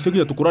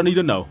mabecigia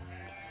tũkũranĩire nao.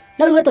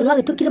 Na rĩu weto nĩ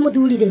wagĩtuĩkire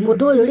mũthuri rĩ,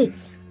 mũndũ ũyũ rĩ,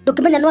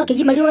 ndũkĩmenya nĩ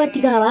wakĩgimario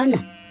ũgatiga wana.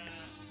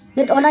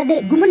 Ona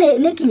ngumo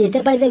nĩ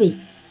kinyĩte by the way.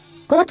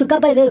 Kora tuĩka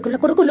by the way,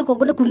 kũrĩ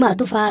kũu nĩ kuma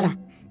tũbara.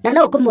 Na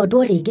no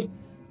ũkũmondwo rĩngĩ.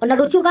 Ona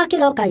rũciũ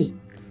ũgakĩroka ĩ,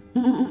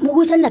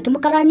 mũgucani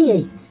akĩmũkaranie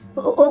ĩ,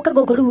 ũka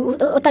gũkũ rĩu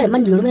ũtarĩ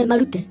maniũrũ me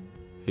marute.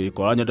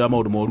 Kora nyenda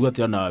maũndũ moru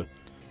atĩa nawe.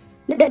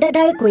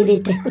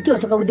 Ndagĩkwĩrĩte,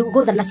 ũtigocoka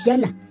gũthana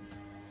ciana.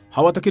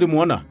 Hau atakĩrĩ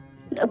mwana?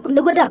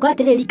 Nĩguo ndakora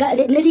atĩrĩrĩ,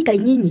 nĩ rika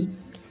inyinyi.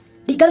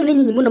 Rika rĩu nĩ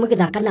nyinyi mũno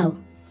mũgĩthaka nao.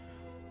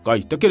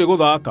 Ngai, takĩrĩ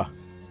gũthaka.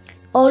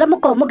 O ũrĩa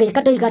mũkoragwo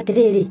mũgĩka ndoiga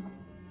atĩrĩrĩ,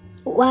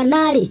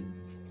 wanarĩ,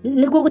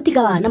 nĩguo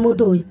gũtiga wana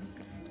mũndũ ũyũ.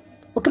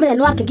 Ũkĩmenya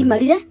nĩ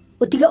wakĩgimarire,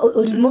 ũtige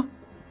ũrimũ.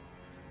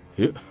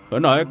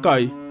 Nawe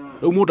Kai,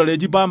 rĩu mũndũ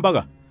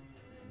arĩnjibambaga.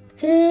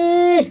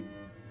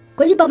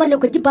 Kwĩjibamba nĩ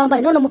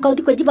kwĩjibamba, no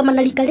mũkaũthi kwĩjibamba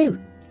na rika rĩu.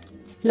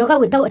 No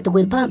gagwĩtagwo atĩ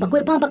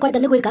gwĩpamba kwanja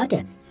nĩ gwĩka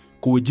atĩa?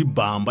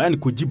 Kujibamba, yani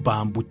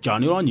kujibambucha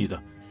nĩ ũranyita.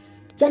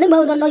 Ciana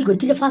imwe no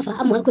igwĩtire baba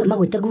amwe hakuhĩ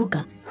magwĩte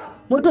guka.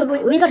 Mũndũ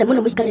wĩrore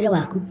mũno mũikarĩre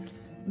waku.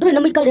 Ndũrĩ na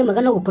mũikarĩre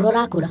mwega no gũkorwo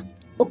ũrakũra.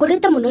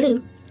 Ũkũrĩte mũno rĩu.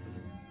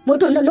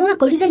 Mũndũ nĩ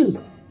wakũrire ni.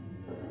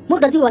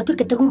 Mũndũ athiĩ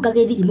watuĩkĩte guka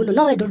gĩthiri mũno,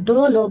 no we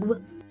ndũrona ũguo.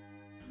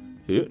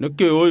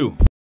 Nĩkĩ ũyũ?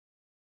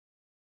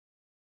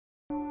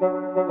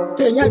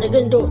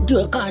 Nyarĩgĩ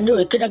ndiũĩ kana nĩ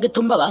ũĩ kĩrĩa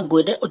gĩtũmaga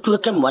ngwĩre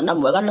ũtuĩke mwana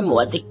mwega na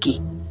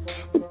mwathĩki.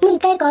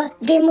 Nĩteko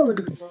ndĩ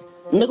mũndũ.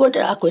 Nĩguo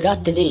ndĩrakwĩra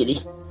atĩrĩrĩ,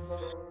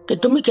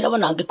 gĩtũmi kĩrĩa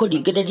wona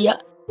ngĩkũringĩrĩria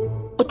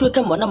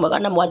ũtuĩke mwana mwega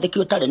na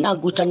mwathĩki ũtarĩ na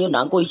ngucanio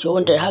na ngũ icio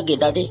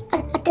ndehagĩra rĩ.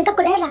 Atĩ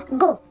ndakũrehera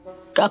ngũ.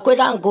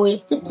 Ndakwĩra ngũĩ.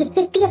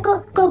 Tiga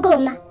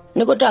kũngũma.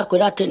 Nĩguo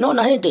ndakwĩra atĩ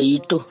nona hĩndĩ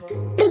itũ.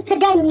 Rĩu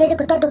hĩndĩ yanyu nĩ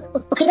ĩrĩkũ tondũ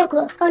ũkĩra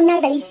kuo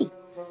ona thaa ici.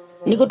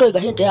 Nĩguo ndoiga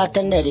hĩndĩ ya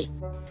tene rĩ.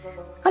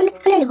 Ona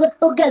nĩguo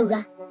ũngĩauga.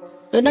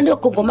 Na nĩ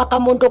ũkũngũmaka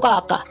mũndũ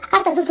gaka.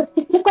 Aca cucu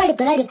nĩ kwarĩ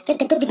tũraria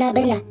reke tũthiĩ na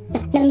mbere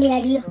na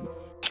mĩario.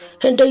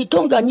 Hĩndĩ itũ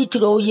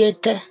ũngĩanyitirwo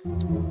ũiyĩte.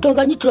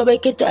 Tũngĩanyitirwo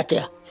wĩkĩte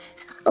atĩa?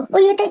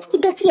 Ũiyĩte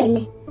indo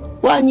ciene.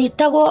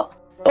 Wanyitagwo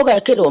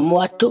ũgekĩrwo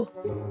mwatũ.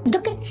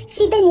 Njoke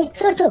cidenye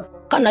cucu.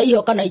 Kana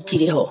iho kana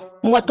itirĩ ho.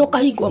 Mwatũ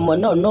ũkahingwo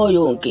mwena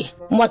ũyũ ũngĩ.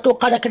 Mwatũ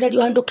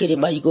ũkarekererio handũ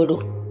kĩrĩma igũrũ.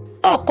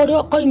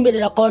 Okũrĩa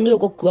ũkoimĩrĩra korwo nĩ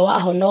ũgũkua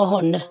wahona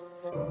ũhone.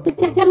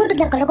 Na mũndũ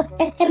ndakoragwo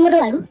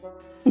mũrwaru.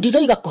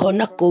 Ndiroiga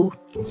kũhona kũu.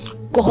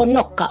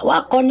 Kũhonoka,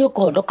 wakorwo nĩ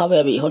ũkũhonoka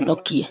we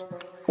wĩhonokie.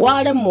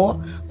 Waremwo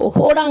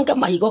ũhũrange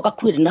mahigo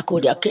gakuĩrĩ na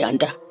kũrĩa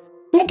kĩanda.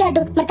 Nĩkĩ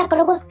andũ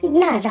matakoragwo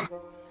na tha.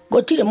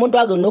 Gũtirĩ mũndũ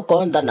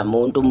agĩnũka tha na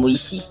mũndũ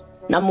mũici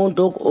na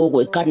mũndũ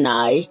ũgwĩka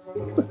naĩ.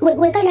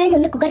 Gwĩka naĩ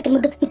nĩ kuga atĩ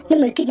mũndũ nĩ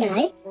mwĩki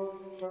naĩ.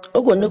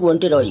 Ũguo nĩguo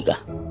ndĩroiga.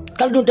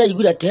 Tondũ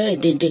ndaiguire atĩ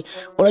hĩndĩ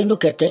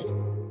ũrainũkĩte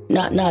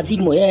na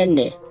thimũ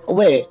yene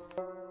we.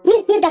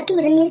 Niĩ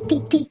ndakiuga niĩ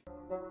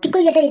ti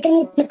kũiyĩte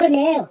nĩ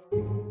kũneo.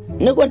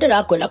 Nĩguo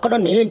ndĩrakwĩra korwo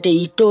nĩ hĩndĩ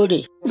itũ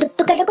rĩ.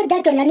 Ndũkenda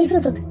kũndatwo nĩ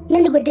cucu na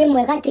nĩguo ndĩ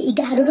mwega atĩ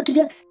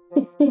ingĩharũrũkirio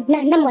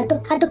na mwatũ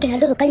handũ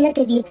kĩharũrũka-inĩ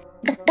atĩ thiĩ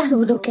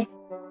ngahurũke.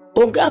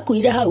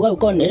 Ũngĩakuire hau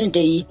korwo nĩ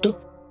hĩndĩ itũ.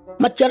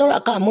 Matiarora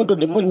kana mũndũ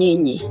nĩ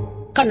mũnyinyi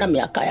kana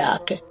mĩaka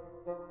yake.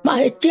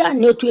 Mahĩtia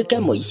nĩ ũtuĩke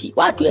mũici.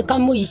 Watuĩka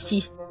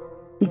mũici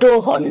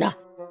ndũhona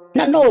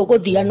na no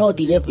ũgũthira no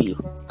thire biũ.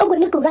 Ũguo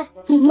nĩ kuga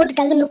mũndũ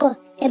ndagĩnũka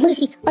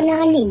mũici ona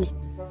hanini.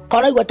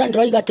 Koraigua ta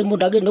ndĩroiga atĩ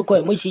mũndũ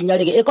agĩnũka mũici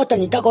Nyarĩgĩ ĩko ta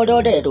nyitaga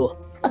ũrĩa ũrerwo.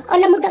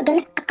 Ona mũndũ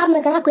angana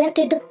kamwe gakuoya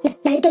kĩndũ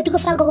na hĩndĩ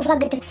tigũbanga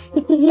gũbangĩte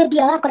nĩ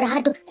mbia wakora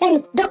handũ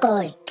yani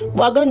ndokoĩ.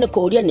 Wagĩrĩirwo nĩ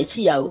kũũria nĩ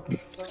ciaũ.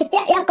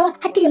 Yakwa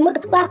hatirĩ mũndũ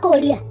wa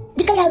kũũria.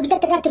 Ndikara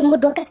ũgĩtetera atĩ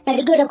mũndũ oka na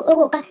rĩngĩ ũrĩa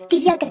ũgũka ti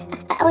ciake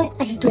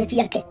acitue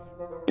ciake.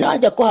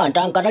 Nanja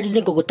kũhanda ngarari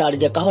nĩ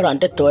ngũgũtarĩria kahora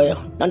ndeto ĩyo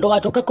na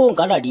ndũgacoke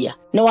kũngararia.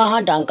 Nĩ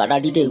wahanda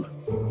ngarari rĩu.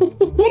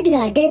 Niĩ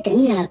ndihandĩte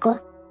niĩ yakwa.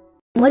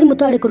 Mwarimũ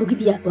twarĩ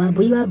kũrugithia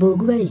Wambũi wa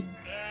Mbũgua ĩ.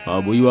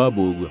 Wambũi wa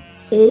Mbũgua.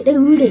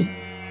 Rĩu rĩ,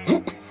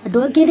 andũ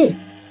angĩ rĩ,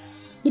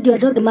 ndio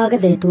andũ angĩ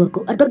magethetwo kũ.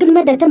 Andũ angĩ nĩ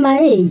mendete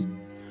maĩ.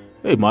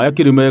 Maĩ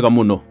akĩrĩ mega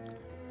mũno.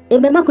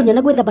 Me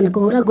makunyona gwĩthamba na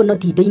kũhũra nguo no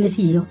ti indo-inĩ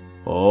ciyo.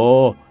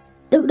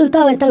 Rĩu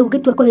tawe ta rĩu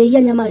ũngĩtua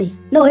kũhĩhia nyama rĩ,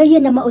 no ũhĩhie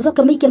nyama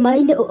ũcoke ũmĩikie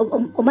maĩ-inĩ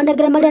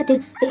ũmanengere marĩa atĩ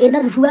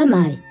ĩna thubu wa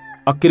maĩ.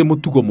 Akĩrĩ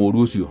mũtugo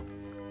mũru ũcio.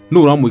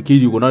 Nũ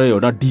ũramwĩkĩire ũguo na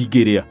rĩo na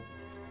ndingĩrĩa.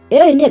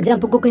 Nĩ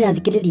example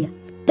ngũkũyathikĩrĩria.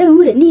 Rĩu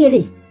rĩ niĩ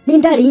rĩ, nĩ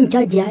ndarĩ in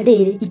charge ya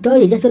rĩrĩ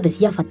itoĩ iria ciothe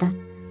cia bata.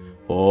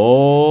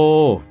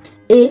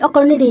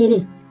 Okorwo nĩ rĩrĩ,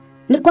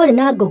 nĩ kwarĩ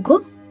na ngũkũ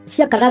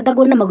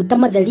ciakarangagwo na maguta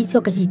matheri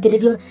coke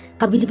citĩrĩrio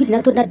kabiribiri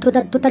na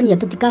tũtania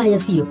tũtikahĩa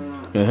biũ.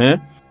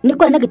 Nĩ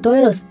kwarĩ na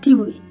gĩtoero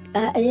stew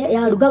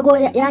yarugagwo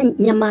ya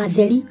nyama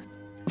theri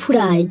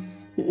fry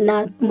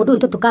na mũndũ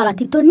witũ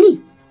tũkarati tũni.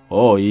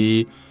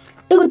 Rĩu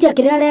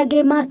gũtiakĩrĩ arĩa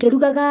angĩ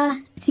makĩrugaga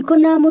cikũ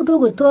na mũndũ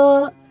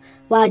ũgwĩtwo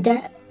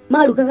Wanja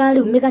marugaga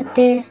rĩu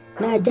mĩgate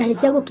na njahĩ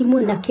cia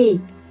gũkimwo na kĩ.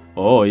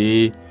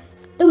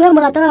 Rĩu he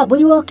mũrata wa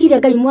Mbũi wokire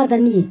Ngai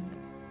mwathani.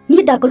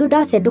 Niĩ ndakorirwo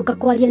ndacendũka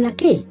kwaria na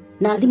kĩ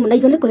na thimũ na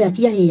irio nĩ kũhĩa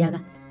ciahĩaga.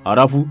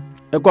 Arabu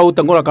ekwa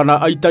gũteng'ũra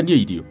kana aitanie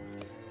irio.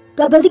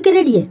 Twambe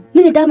thikĩrĩrie,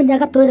 niĩ nĩ ndamenya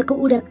gatoere kau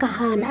ũrĩa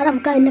kahana arabu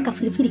karĩ na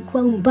kabiribiri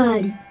kwa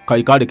umbali.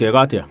 Kai karĩ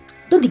kega atĩa?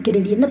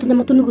 tuthikiririe na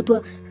tunyama tunigu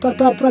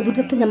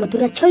twathurire tunyama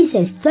turia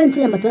choices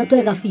tunyama turia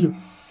twega biũ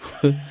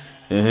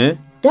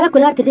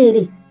ndakwĩra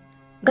atĩrĩrĩ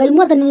Ngai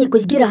mwathani nĩ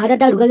kũingĩra harĩa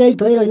ndarugagĩra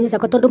itoero-inĩ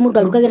ciakwa tondũ mũndũ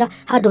arugagĩra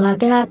handũ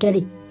hake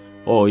rĩ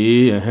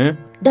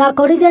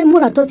ndakorire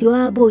mũrata ũcio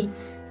wa mbũi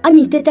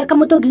anyitĩte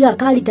kamũtũngi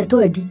gaka rita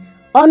 20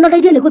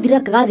 onoreirie nĩ gũthira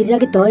kagathirĩra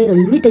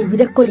gĩtoero-inĩ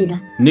ndaiguire kũrĩra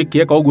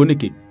nĩkĩ eka ũguo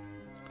nĩkĩ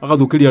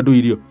agathũkĩria andũ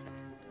irio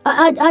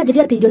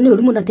anjĩria atĩ irio nĩ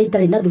ũru mũno atĩ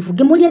itarĩ na thubu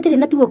ngĩmũria atĩrĩ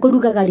na tiguo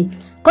kũrugaga rĩ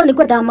korwo nĩ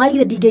kwendaga maĩ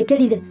githĩ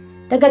ndingĩkĩrire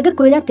reke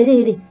ngĩkwĩre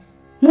atĩrĩrĩ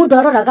mũndũ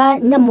aroraga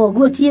nyama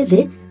ũguo ciĩ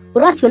thĩ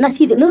ũraciona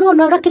ciĩ thĩ nĩ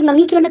ũrona ũrĩa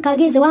kĩng'ang'i kĩoneka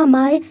gĩ thĩ wa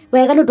maĩ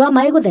wega nĩ ũndũ wa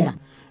maĩ gũthera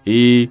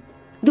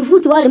thubu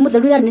ũcio warĩ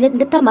mũtheru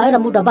nĩ ta maĩ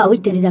ũrĩa mũndũ ambaga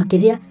gũitĩrĩra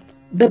kĩrĩa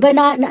mbembe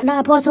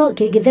na mboco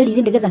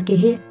gĩtheri-inĩ nĩgetha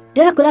kĩhĩe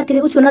ndĩrakwĩra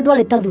atĩrĩ ũcio na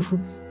ndwarĩ ta thubu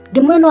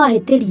ngĩmwĩra no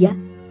ahĩtĩria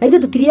na ithuĩ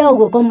tũtirĩaga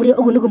ũguo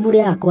ũguo nĩguo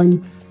mũrĩaga kwanyu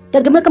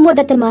ngĩmwĩra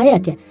kamwendete maĩ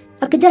atĩa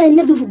akĩnjara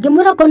nĩ thubu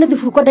ngĩmwĩra okorwo nĩ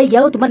thubu ko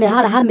ndaigia gũtũmanĩra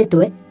haraha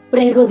mĩtwe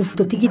ũreherwo thubu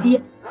tũtigithie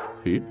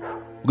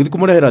ũgĩthiĩ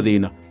kũmũrehera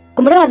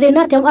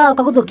thĩna atĩa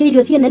aroka gũthũkia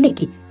irio ciene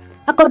nĩkĩ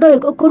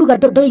akorwo kũruga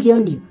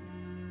ndoigionio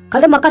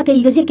karema katĩ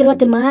irio ciĩkĩrwo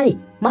atĩ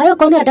maĩ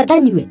okorwo nĩ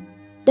andandanyue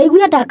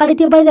ndaiguire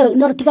ndakarĩtie baithe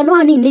no tigano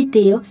hanini nĩ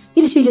itĩo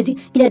irio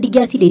iria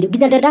ndingĩacirĩirio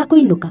nginya ndenda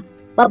kũinũka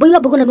wambũi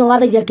wambũgũ na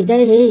wathaithia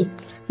akĩnjara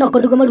no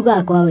korwo nĩguo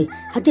marugaga kwawe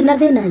hatirĩ na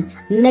thĩna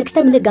next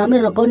time nĩ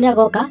ngamwĩra okorwo nĩ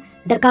agoka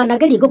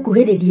ndakanagerie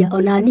gũkuhĩrĩria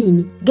ona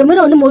nini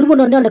ngĩmwĩra nĩ mũru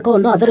mũno nĩoneka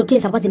no atherũkie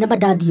cabaci na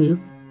mandathi ũyũ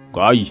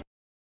Ngai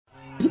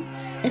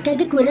reke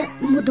ngĩkwĩre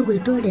mũndũ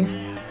gwĩtwo ũrĩa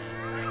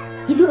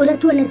ithuĩ ũrĩa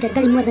tuonete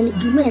Ngai mwathani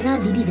ngiumĩra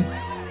gathirire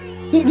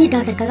niĩ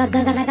ndathekaga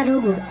ngagaragara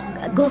ũguo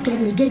ngokĩra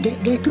ningĩ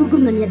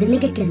ngetungumania thĩ nĩ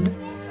gĩkeno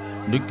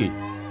nĩkĩ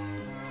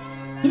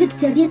ithuĩ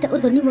tũtiathiĩte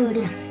ũthoni wa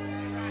ũrĩa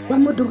wa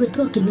mũndũ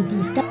gwĩtwo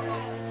kĩnithia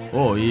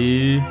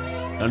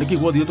na nĩkĩ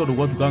gwathire tondũ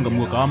gwatukanga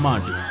muokaga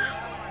mande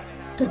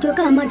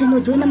tũtuĩkaga mande no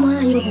njũĩ na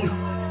mũhahi ũguo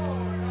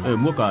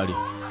muokarĩ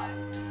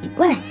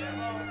we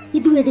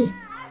ithuĩ rĩ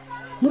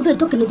mũndũ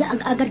aitwo kĩnithia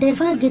anga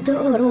ndebangĩte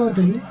ũhoro wa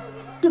ũthoni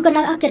rĩu kana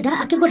akenda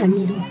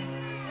akĩgũranĩrwo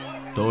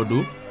tondũ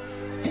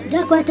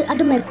ndakwĩra atĩ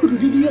andũ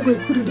mekururirie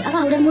gwĩkururia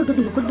agahũrĩra mũndũ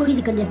thimũ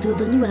kũririkania atĩ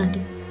ũthoni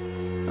wake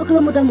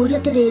ũkauga mũndũ amũria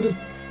atĩrĩrĩ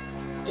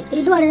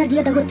ĩno arĩa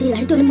ndirenda gũtĩra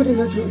hĩndĩ nĩ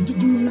mũthenya ũcio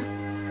njuma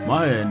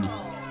maheni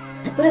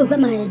we uga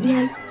maheni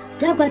hau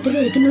ndakwĩra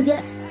atĩrĩrĩ kĩnũthia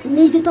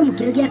nĩ ithuĩ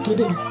twamũkĩragia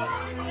akĩrĩra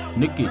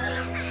nĩkĩ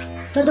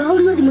tondũ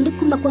haurirwo thimũ nĩ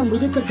kuma kwa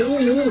mũirĩtu atĩ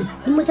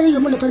nĩ mũcereirwo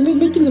mũno tondũ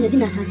nĩ ikinyire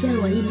thinacara cia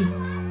hwainĩ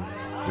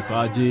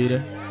ndũkanjĩre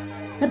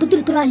na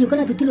tũtirĩ tũrahiũka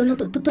na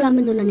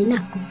tũtiramenya ona nĩ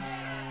nakũ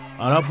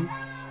arabu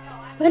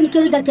we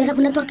nĩkĩo rigatĩ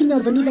arabu na twakinya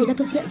ũthoni thaa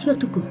ithatũ cia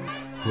ũtukũ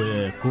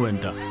we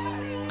kwenda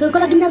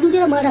tũgĩkora nginya athuri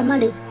arĩa marĩa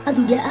marĩ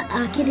athuri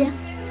akĩrĩa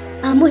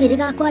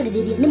amũhĩrĩga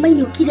kwarĩrĩria nĩ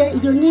mainũkire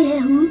irio nĩ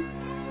hehu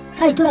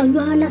cai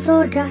tũranyua na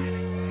soda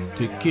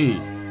tĩkĩ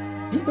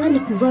we nĩ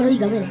kuga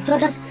ũroiga we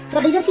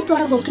soda iria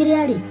citwaragwo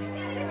kĩrĩa rĩ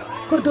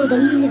kũndũ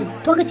ũthoni-inĩ rĩ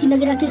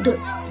twagĩcinagĩra kĩndũ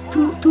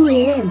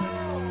 2 am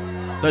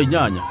thaa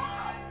 8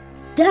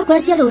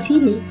 ndĩrakwĩra cia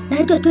rũcinĩ na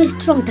hĩndĩ twĩ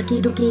strong ta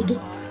kĩndũ kĩngĩ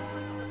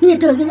niĩ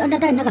ndĩrĩ ona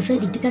ndarĩ na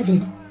gabethi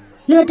gatheri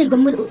nĩwe ndaigua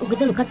mwĩrĩ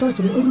ũgĩtherũka ta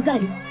ũcũrũ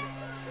ũrugarĩ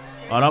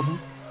arabu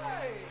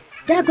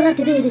ndĩrakwĩra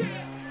atĩrĩrĩ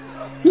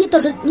niĩ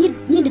tondũ niĩ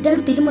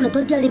nĩnderutĩire mũno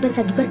tondũ ndiarĩ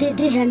mbeca ngiuga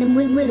ndĩheane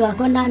mwĩrĩ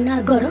wakwa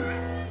na ngoro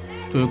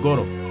twĩ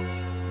ngoro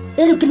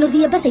rĩu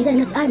kĩnũthia mbeca iria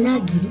arĩ na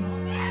ngiri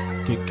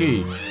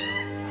tĩkĩ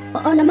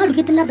ona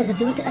marugĩte na mbeca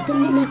ciao atĩ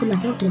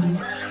nĩekũmacokeria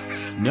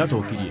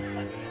nĩacokirie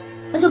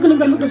acoke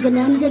nĩigua mũndũ ũcio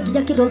nĩanire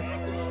nginya kĩro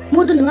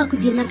mũndũ nĩ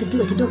wakuthire nake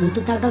tiwe tondũ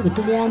gĩtũtanga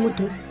gĩtũrĩa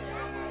mũtwe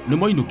nĩ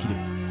mainũkire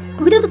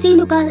kũgĩte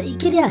tũtiinũka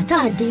kĩrĩa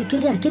sande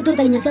kĩrĩa kĩndũ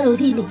thaa 4 cia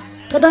rũcinĩ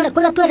tondũ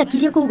kũrĩa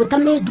twerekirie kũu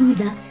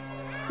gũtamendutha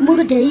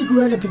mũndũ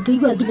ndeigua na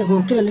tũigua nginya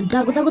gũkĩra na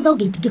ndagũthagũtha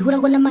ũngĩ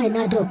itingĩhũragwo na maĩ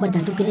na ndoo kwenda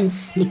tũkĩre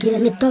nĩkĩrĩa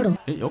nĩ toro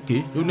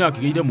rĩu nĩ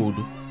akĩgĩire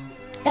mũndũ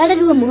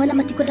arĩruo mwana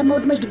matikwenda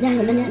maũndũ maingĩ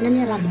nĩaheo na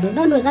nĩ arathimwo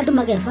no nĩ wega andũ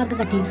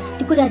magebangaga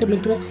ti kũrĩ andũ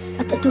mĩtwe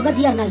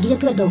tũgathiaga na ngire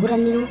twenda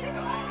ũgũranĩrwo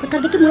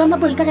tũtangĩkĩmwĩra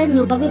mambũri karĩ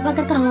nyũmba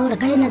wĩbanga kahora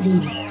kahe na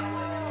thĩna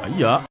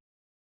aya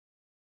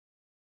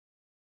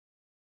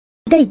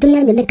Ngai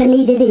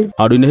tũnyanyonekanĩire rĩu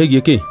handũ-inĩ hegie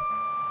kĩ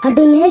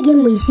handũ-inĩ hegie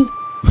mũici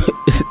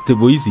tĩ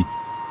mũici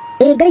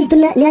Ngai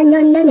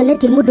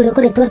tũnyanyonetie mũndũ ũrĩa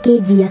ũkoretwo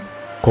akĩnjia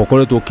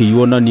kokoretwo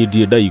ũkĩiywo na niĩ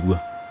ndirĩ ndaigua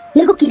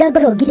nĩ gũkira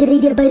ngoro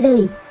ngirĩrĩirie by the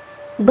way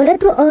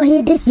ngoretwo o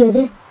hĩndĩ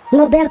ciothe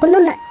ng'ombe yakwa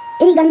nona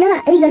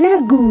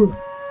ĩigana nguo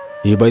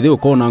by the way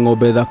ũkorwo na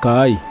ng'ombe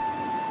thaka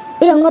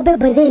ĩyo ng'ombe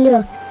by the way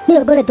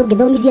nĩyo ngoretwo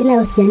ngĩthomithia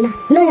nayo ciana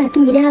no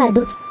yakinyire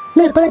handũ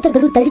no ĩkoretwo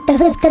ngĩruta rita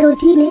 50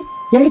 rũcinĩ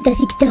na rita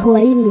 60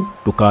 hwainĩ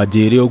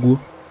ndũkanjĩre ũguo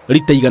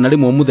rita igana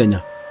rĩmwe mũthenya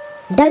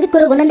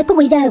ndagĩkorwo ũguo na nĩ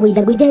kũgũithaga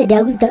hĩndĩ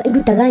ya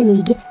irutaga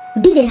nyingĩ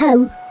ndirĩ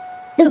hau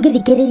rĩu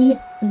ngĩthikĩrĩria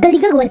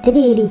ngarigagwo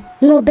atĩrĩrĩ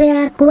ng'ombe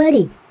yakwa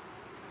rĩ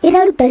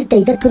ĩraruta rita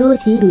 3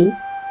 rũcinĩ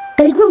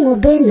ngarigwo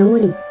ng'ombe ĩno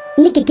rĩ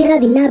nĩkĩ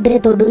kĩrathiĩ na mbere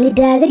tondũ nĩ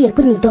ndĩrageria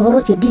kũnyita ũhoro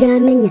ũcio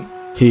ndiramenya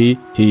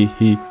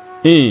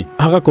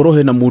hagakorwo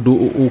hena mũndũ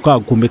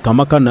ũkaga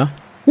kũmĩkama kana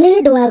nĩ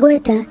hĩndĩ wa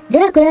gweta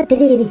ndĩrakwĩra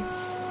atĩrĩrĩ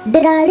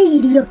ndĩrarĩ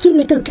irio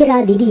kiumia kĩu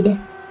kĩrathirire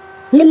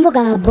nĩ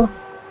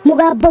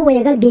mũgambo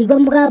wega ngĩigua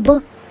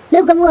mũgambo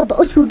Nauga mũgambo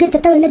ũcungĩte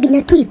ta wĩna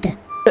nginya Twitter.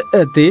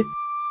 Ati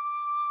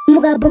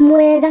Mũgambo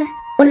mwega.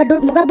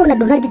 Mũgambo ona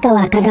ndũranjĩta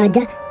wa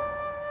Karanja.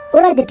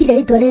 Ũranjĩtire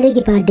rĩtwa rĩrĩ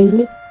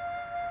gĩbandĩ-inĩ.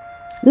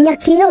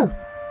 Nyakĩo.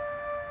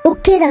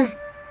 Ũkĩra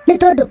nĩ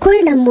tondũ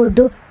kũrĩ na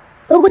mũndũ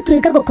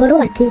ũgũtuĩka gũkorwo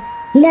atĩ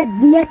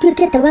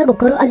nĩatuĩkĩte wa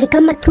gũkorwo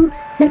agĩkama tu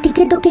na ti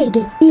kĩndũ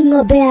kĩngĩ i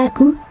ng'ombe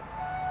yaku.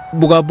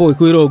 Mũgambo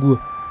ũkwĩra ũguo?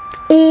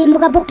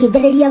 Mũgambo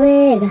ũkĩnjarĩria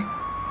wega.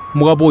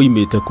 Mũgambo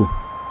ũimĩte kũ?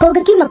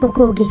 Kũngĩkiuma kũ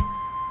kũngĩ?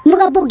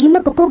 Mũgambo ũngiuma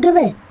kũ kũngĩ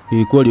we?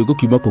 Kwaria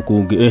ũngĩkiuma kũ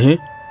kũngĩ?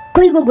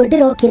 Kũigua ũguo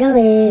ndĩrokĩra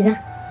wega.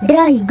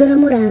 Ndĩrahingũra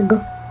mũrango.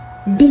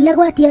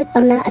 Ndinagwatia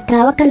ona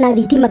tawa kana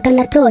thitima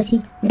kana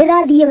toci.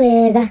 Ndĩrathiĩ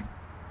wega.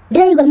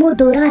 Ndĩraigua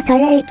mũndũ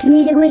ũracaya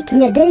ekinyĩire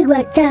gwĩkinya.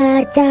 Ndĩraigua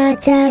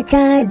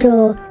cha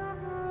ndo.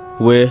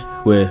 We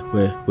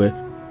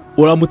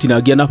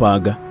ũramũtinangia na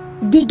banga?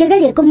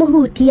 Ndingĩgeria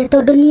kũmũhutia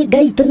tondũ niĩ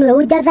Ngai tu nĩwe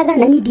ũnjathaga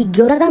na niĩ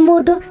ndingĩũraga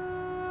mũndũ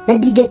na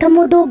ndingĩka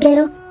mũndũ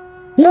ngero.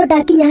 No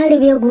ndakinya harĩ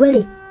we ũguo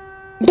rĩ,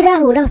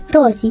 ndĩrahũra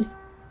toci.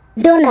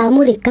 Ndona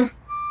amũrĩka.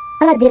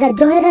 Aranjĩra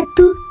njohera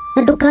tu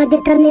na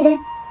ndũkanjĩtanĩre.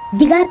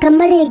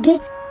 Ndigakama rĩngĩ.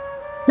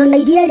 No na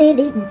iria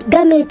rĩrĩ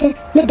ngamĩte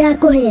nĩ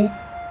ndakũhe.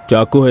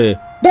 Ndakũhe?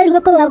 Ndarigwo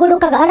kũu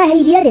agũrũkaga arahe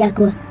iria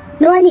rĩakwa.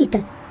 Nĩwanyita?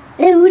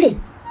 Rĩu rĩ,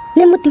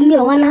 nĩ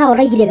mũtumia wanaha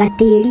ũraigire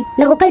gatĩri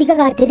na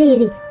gũkarigaga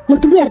atĩrĩrĩ,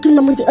 mũtumia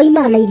akiuma mũciĩ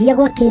oimana na iria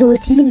gwake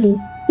rũcinĩ.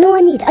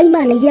 Nĩwanyita?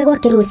 Aimana na iria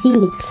gwake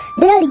rũcinĩ.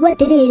 Ndĩrarigwo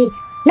atĩrĩrĩ,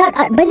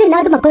 baithĩ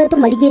na andũ makoretwo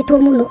marigĩtwo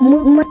mũno.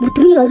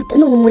 Mũtumia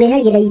nũũ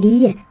mũrehagĩra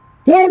iria?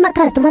 Nĩ arĩ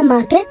makastoma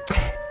make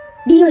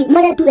ndiũĩ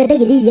marĩa tu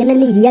endagĩria iria na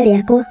nĩ iria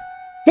rĩakwa.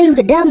 Rĩu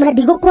ndĩramũra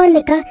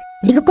ndigũkwanĩka,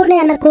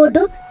 ndigũkũneana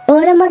kũndũ, o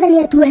ũrĩa Mwathani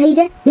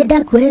atuoheire nĩ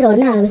ndakuohera o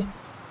nawe.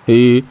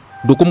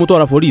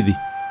 Ndũkũmũtwara borithi?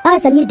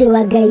 Aca niĩ ndĩ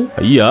wa Ngai.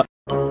 Aiya.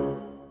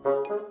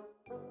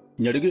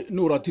 Nyarigi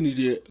nĩ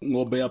ũratinirie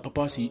ng'ombe ya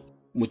Papaci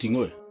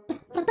mũting'oe?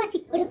 Papaci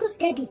ũrĩkũ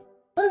Daddy?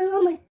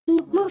 Ũmwe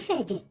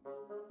mũbenje?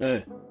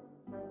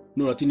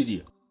 Nĩ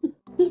ũratinirie?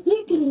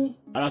 Niĩ tinie.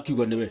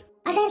 Arakiuga nĩwe?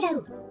 Arenda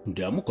ũ?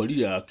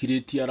 Ndiamũkorire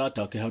akirĩtie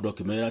arata ake handũ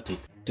akĩmera atĩ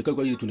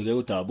tĩkaigua airĩtu nĩ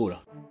gegũtambũra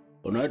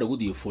ona arenda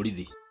gũthiĩ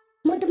borithi.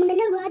 Mũndũ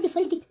mũnene ũguo athiĩ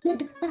borithi nĩ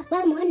ũndũ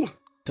wa mwana?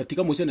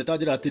 Tatika mũcene ta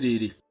njĩra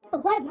atĩrĩrĩ.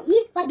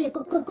 Niĩ wambie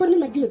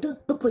kũnyuma ndiũ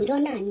ngũkwĩra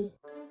onaniĩ.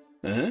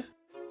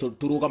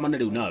 Tũrũgamane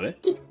rĩu nawe?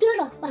 Ti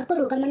ũro wa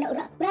kũrũgamana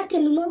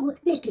ũrakĩnuma ũguo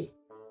nĩkĩ?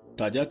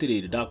 Ta njĩra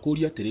atĩrĩrĩ,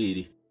 ndakũria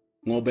atĩrĩrĩ,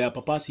 ng'ombe ya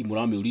Papaci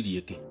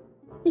mũramĩũririe kĩ?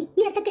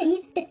 Niĩ atake niĩ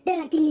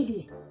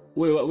ndĩratinirie.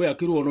 We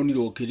akĩrwo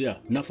ononirwo kĩrĩa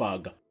na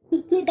banga?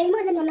 Niĩ Ngai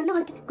Mwathani ona no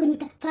hote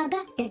kũnyita banga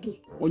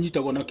Daddy.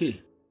 Ũnyitagwo na kĩ?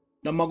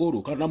 Na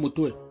magũrũ kana na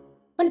mũtwe?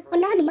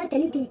 Ona nĩ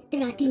matani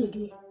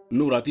ndĩratinirie.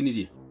 Nũ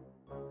ũratinirie?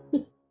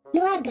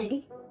 Nĩ wa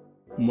Ngai.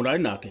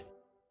 Mũrarĩ nake?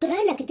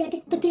 Tũrarĩ nake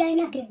tũtirarĩ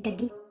nake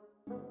Daddy.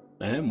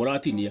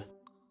 Mũratinia?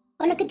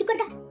 Ona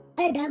kĩtikwenda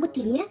arenda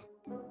gũtinia.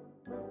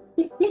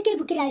 Nĩ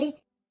kĩmbu kĩrarĩ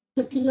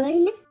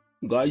mũting'oe-inĩ.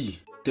 Ngai,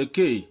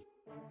 tekĩ?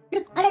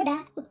 Arenda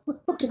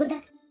gũkĩgũtha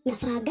na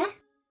banga.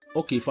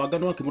 Banga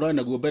no akĩmũrarĩ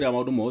naguo mbere ya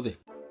maũndũ mothe?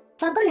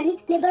 Banga ona nĩ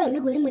ngoragwo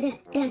naguo rĩmwe rĩrĩa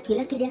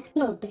ndĩratuĩra kĩrĩa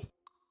ng'ombe.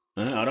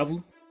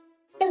 Arabu?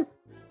 Rĩu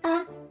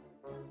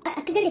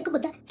akĩgeria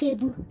kũgũtha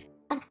kĩmbu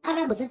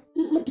aragũtha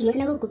mũting'oe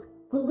na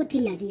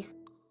gũtinagia.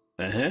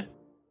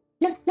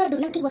 No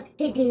ndũnakĩgwa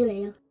hĩndĩ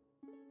ĩyo.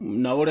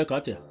 Na ũreka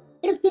atĩa?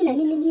 Rĩu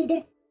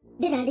niĩ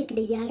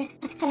ndĩrarĩkĩrĩire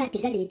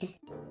aratigarĩte.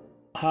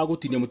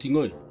 Gũtinia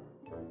mũting'oe?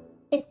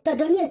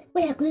 Tondũ niĩ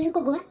wĩ hakuhĩ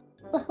kũgwa,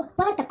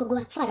 wahota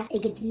kũgwa bara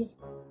ĩgĩthiĩ.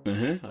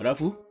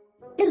 Arabu?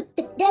 Rĩu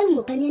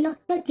ndĩraumũkania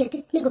no ti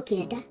atĩ nĩ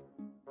gũkĩenda.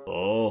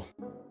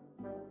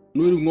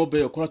 Nĩ rĩu ng'ombe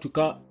ĩyo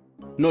kũratuĩka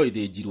no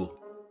ĩthĩnjirwo?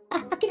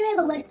 Akĩrĩ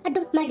wega ũguo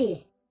andũ marĩe.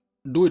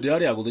 Ndũĩ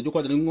ndĩrarĩ ya gũthĩnjwo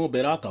kwanja nĩ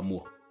ng'ombe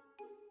ĩrakamwo?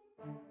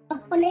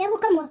 Ona ya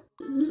gũkamwo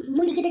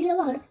mũrigĩrĩria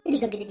wa ũhoro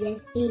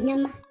ĩrigagĩrĩria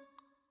nyama.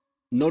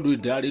 No ndũĩ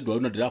ndĩrarĩ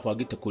ndwaru na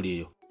ndĩrabangĩte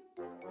kũrĩo.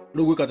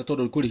 Rĩu gwĩka atĩ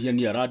tondũ kũrĩhia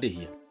niĩ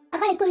arandĩhia?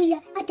 Agagĩkũrĩhia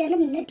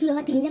atĩa na tiwe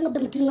watinirie ng'ombe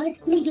mũting'oe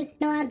nĩ ithuĩ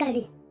na wa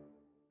Ngarĩ?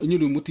 Inyuĩ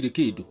rĩu mũtirĩ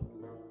kĩndũ?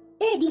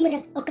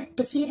 Ndiumĩra oka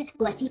tũcirĩre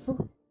gwa cibũ.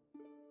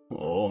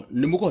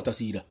 Nĩ mũkũhota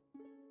cira?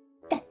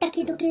 Ta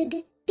kĩndũ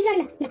kĩngĩ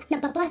tigana na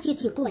Papaci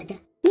ũcio kwanja.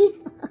 Niĩ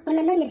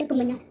ona no nyende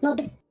kũmenya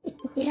ng'ombe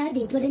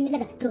ĩrathĩnjwo rĩ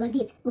nĩgetha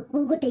tũgathiĩ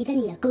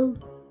gũteithania kũu.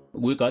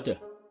 Gwĩka atĩa?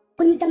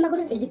 Kũnyita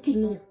magũrũ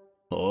ĩgĩtinio.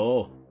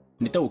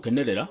 Nĩ ta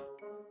gũkenerera?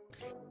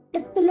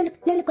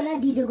 Nĩ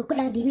kũrathiĩ ũguo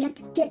kũrathiĩ na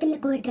tiatĩ nĩ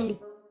kwenda rĩ.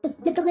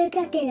 Nĩ tũgĩke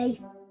atĩa ĩ?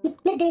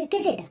 Nĩ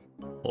ndĩkĩrĩra?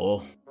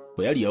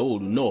 Kwĩyaria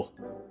ũũru no.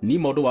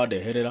 Niĩ maũndũ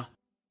wandeherera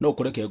no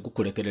ũkũreke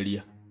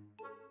ngũkũrekereria.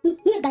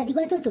 Niĩ ngathi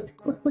gwa cũcũ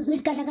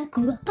wĩikaraga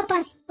kuo.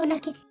 Papaci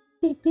onake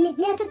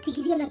nĩ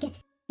atũtigirie onake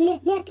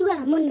nĩ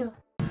atuaga mũno.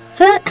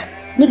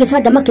 Nĩ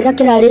gĩcanjama kĩrĩa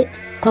kĩrarĩ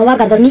kwa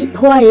Wagathoni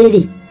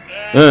hwaĩ-rĩ.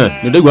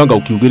 Nĩ ndaigua anga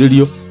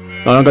ũkiugĩrĩrio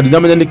na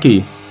ndinamenya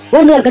nĩkĩ. We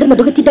nĩ Ngarĩ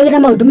mũndũ gĩtindagĩra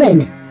maũndũ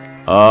mene?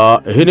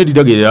 Nĩ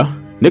ndindagĩrĩra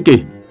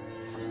nĩkĩ?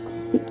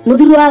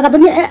 Mũthuri wa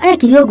Gathoni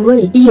ekire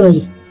ũguo-rĩ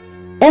iyo-ĩ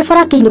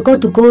bara akĩinũka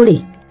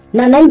ũtukũ-rĩ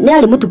na nĩ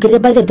arĩ mũtukĩrĩre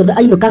baithe tondũ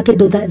ainũka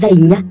kĩndũ thaa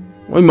 4.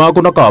 Oimaga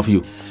kũ na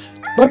kabiũ?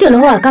 Gũtirĩ na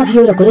ũhoro wa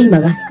kabiũ ũrĩa kũrĩa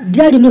oimaga.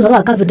 Ndirarĩ nĩ ũhoro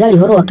wa kabiũ, ndirarĩ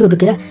ũhoro wa kĩũndũ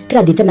kĩrĩa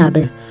kĩrathiĩte na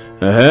mbere.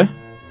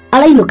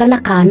 arainũka na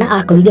kana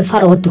akorire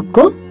bara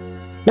ũtukũ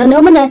na nĩ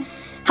ũmenya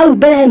hau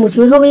mbere he mũciĩ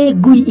ũyũ wĩ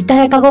ngui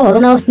itahekaga ũhoro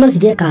na no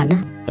cirĩe kana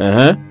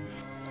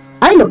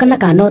arainũka na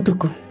kana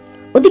ũtukũ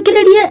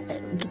ũthikĩrĩrie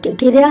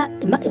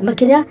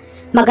kĩrĩa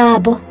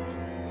magambo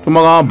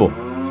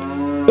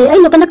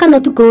ainũka na kana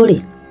ũtukũ rĩ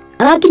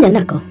arakinya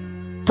nako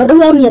tondũ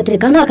rĩu aumia atĩrĩ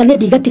kana aka nĩ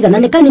ndigatigana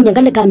nĩ kanini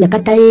anga nĩ ka mĩaka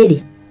ta ĩrĩ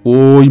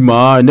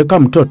ma nĩ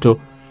kamtoto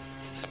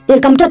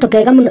kamtoto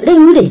kega mũno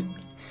rĩu rĩ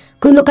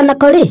kũinũka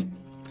nako rĩ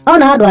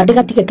ona andũ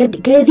andigatige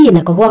kethiĩ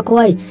nako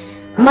gwakwa ĩ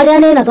marĩa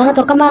nĩ na twana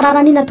twoka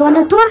mararani na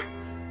twana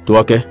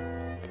twake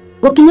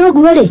gũkinya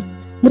ũguo rĩ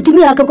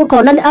mũtumia wake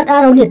gũkona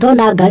aronire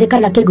twana ngari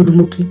kana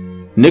kĩgurumũki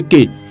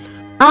nĩkĩ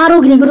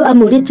arũgire igũrũ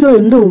amũrĩtie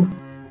ũyũ nũ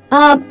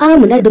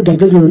amwĩra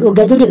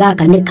ndũngĩanjũria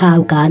gaka nĩ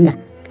kau kana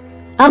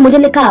amwĩra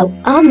nĩ kau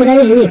amwĩra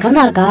ĩhĩ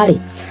kana karĩ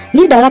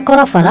niĩ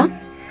ndagakora bara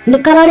nĩ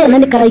kararĩa na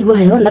nĩ karaigua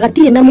heho na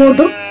gatirĩ na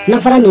mũndũ na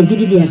bara nĩ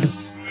thirire andũ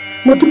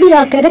mũtumia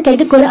wake reke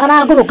ngĩkwĩra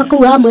aragũrũka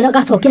kũu amwĩra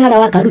gacoke harĩa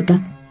wakaruta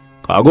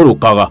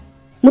kagũrũkaga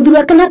mũthuri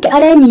wake nake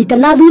arenyita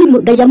na thuri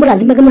Ngai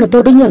amũrathimage mũno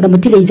tondũ inyuĩ anga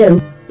mũtirĩ itherũ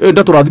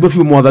ndatũrathime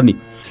biũ mwathani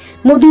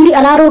mũthuri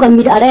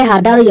ararũgamire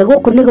arehanda aroiga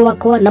gũkũ nĩ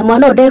gwakwa na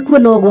mwana ũyũ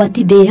ndekuona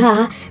ũgwati ndĩ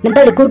haha na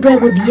ndarĩ kũndũ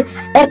egũthiĩ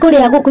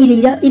ekũrĩa gũkũ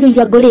irio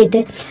iria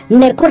ngũrĩte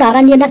na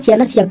ekũrarania na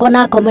ciana ciakwa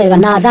na akomega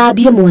na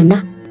athambie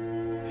mwana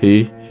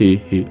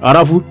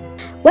arabu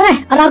we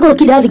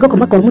aragũrũkire athi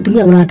gũkoma kwa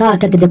mũtumia mũrata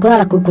wake atĩ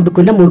ndekũrara kũndũ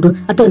kwĩna mũndũ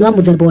atoĩ nĩ wa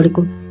mũthemba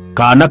ũrĩkũ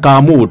kana ka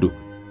mũndũ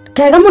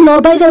kega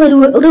mũno by the way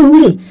rĩu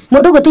rĩ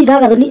mũndũ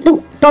gũtũithaga thoni rĩu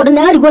tondũ nĩ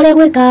arigwo ũrĩa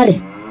gwĩka rĩ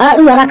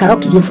rĩu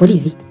arakarokirie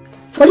borithi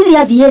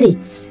athiĩ rĩ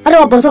arĩ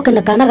wambocoke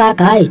na kana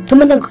gaka ĩ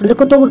tũmenye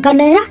nĩkũ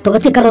tũgũkaneya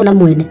tũgathiĩ karona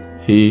mwene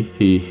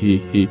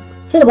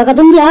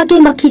wagathomia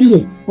akĩmakirie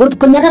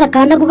kũnyarara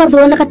kana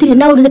gũgathũra na gatirĩ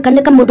na ũrĩ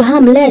nĩ kamũndũ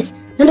harmless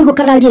na nĩguo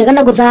karariega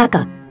na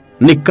gũthaka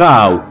nĩ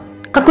kaũ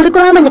kakũrĩ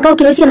kũramanyeka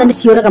ũkĩrĩ ciana nĩ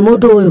ciũraga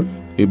mũndũ ũyũ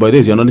by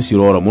the ciana nĩ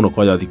ciũrora mũno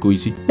kwaja thikũ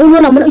ici rĩu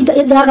nĩona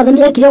mũno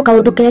wagathomia ekire o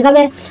kaũndũ kega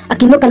we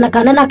akĩinũka na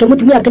kana nake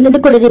mũtumia wake nĩ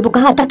kũrĩrĩmbũka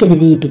haha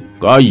takĩrĩrĩmbĩ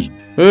Ngai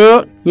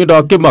niĩ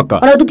ndakĩmaka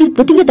ona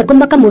tũtigĩte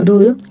kũmaka mũndũ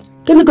ũyũ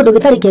kĩu nĩ kũndũ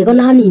gĩtarĩ kĩega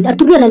na hanini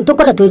atumia na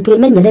nĩtũkwenda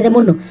twĩmenyerere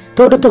mũno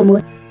tondũ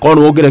tũmwe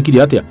kono wongerekire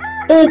atĩa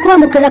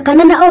kwamũkĩra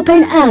kana na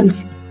open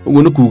arms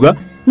ũguo nĩ kuga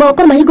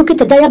moko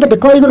mahingũkĩte ndayambe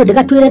ndĩkorwo igũrũ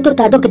ndĩgatuĩre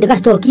tũtandoke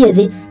ndĩgacokie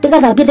thĩ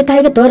ndĩgathambie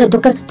ndĩkahe gĩtore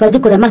twathiĩ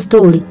kũrĩa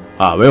masitũrĩ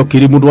we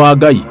ũkĩrĩ mũndũ wa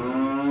Ngai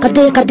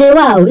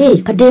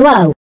kadĩ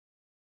wao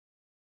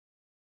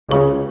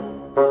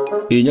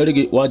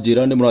Nyarigi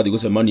wanjĩra nĩ mũrathiĩ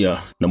gũcemania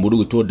na mũndũ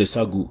gwĩtwo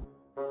Desagu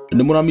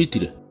nĩ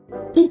mũramitire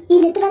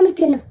nĩ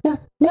tũramitire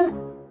no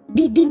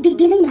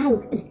ndinaima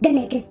hau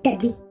ndanete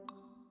ndathi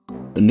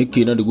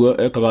nĩkĩ na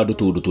nĩguo ekaga andũ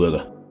tũndũ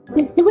twega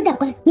nĩguo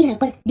ndakwa niĩ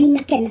hakwa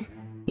ndinakena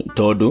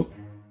tondũ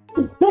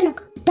nona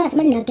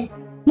twacemania nake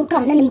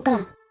mũkawa na nĩ mũkawa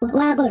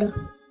wa goro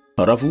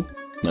arabu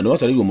na nĩ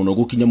wacarĩirwo mũno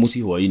gũkinya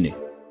mũciĩ hwaĩ-inĩ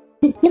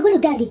nĩguo rĩu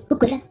ndathiĩ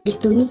gũkwĩra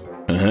gĩtũmi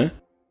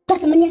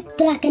twacemania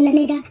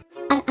tũrakenanĩra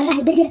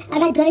arahĩmbĩria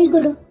aranjũra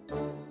igũrũ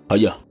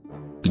haya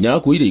nginya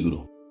akuĩire igũrũ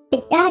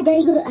aranjũra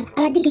igũrũ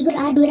aranjĩka igũrũ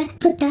andwĩra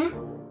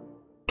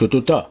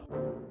tũta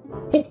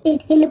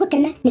nĩ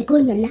gũkena nĩ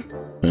kũnyona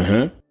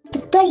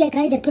twaiga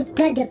kaitha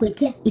tũranjia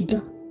gwĩtia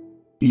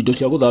indo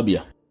cia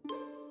gũthambia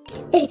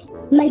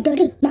maindo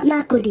rĩu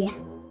makũrĩa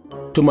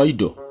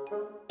tũmaindo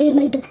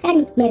maindo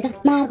yani mega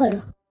ma goro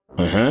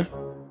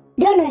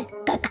ndĩrona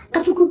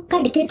kabuku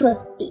kandĩkĩtwo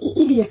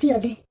irio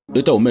ciothe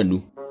ĩta ũmenu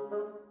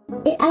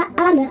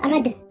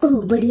aranja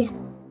kũhumbũria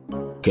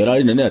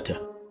kerarĩ nene atĩa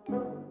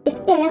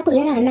ĩyo ya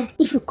kwĩyarana na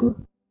ibuku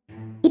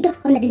indo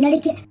ona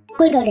ndinarĩkia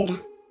kwĩrorera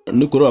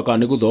nĩ kũrora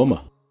kana nĩ gũthoma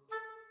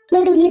no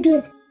rĩu niĩ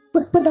ndũĩ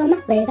gũthoma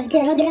wega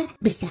ndĩrarogera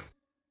mbica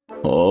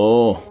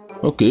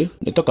okay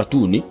nĩ ta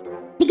katuni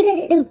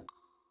ndigire rĩu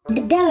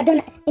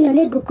ndona ĩno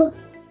nĩ ngũkũ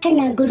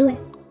hena ngũrwe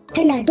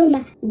hena ndũma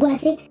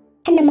ngwacĩ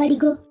hena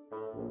marigũ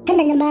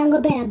hena nyama ya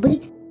ng'ombe ya mbũri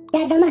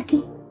ya thamaki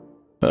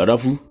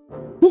arabu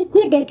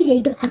niĩ ndetirie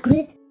indo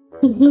hakuhĩ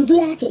nuthu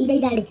yacio iria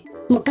irarĩ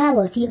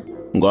mũkawa ũcio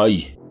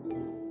Ngai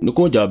nĩ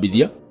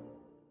kũnjambithia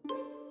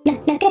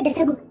nake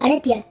Desagu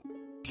aretia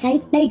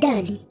cai na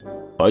indathi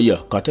aya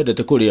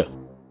katendete kũrĩa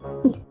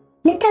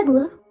nĩ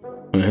taguo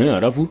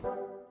arabu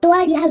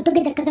twaria hau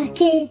tũgĩthekaga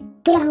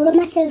tũrahũrwo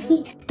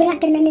maselfie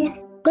tũrakenanĩra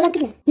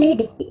kũrakinya nĩ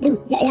hĩndĩ rĩu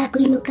ya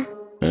kũinũka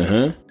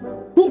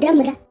niĩ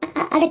ndamwĩra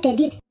areke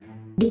thiĩ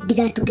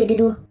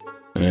ndigatukĩrĩrwo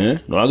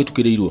no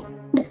agĩtukĩrĩirwo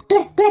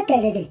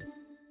tweterere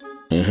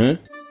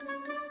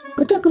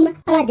gũtua kuma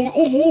aranjĩra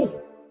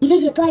irio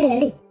icio twarĩa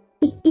rĩ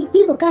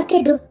igũka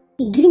kĩndũ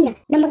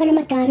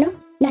 4,500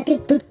 na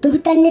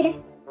tũrutanĩre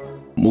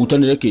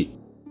mũrutanĩre kĩ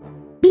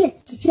mbia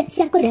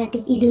cia kũrĩha atĩ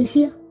irio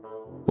icio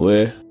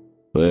we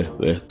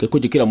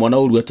kĩkũnjĩkĩra mwana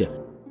ũru atĩa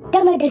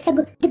ndamwĩra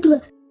Desagu tituo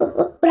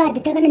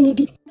ũranjĩtaga na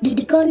niĩ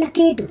ndikona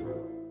kĩndũ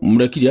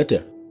mũrekire atĩa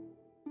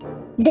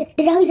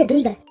ndĩrahoire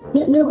ndũiga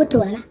nĩ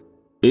ũgũtwara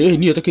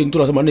niĩ takĩ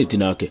nĩtũracemanĩtie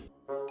nake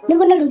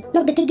nĩguo na rĩu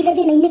no ngĩkĩingĩra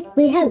thĩna-inĩ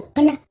wĩ hau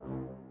kana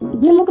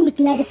nĩ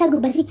mũkũmitina Desagu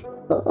basi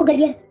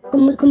ũgeria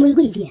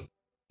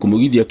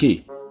kũmũiguithia kĩ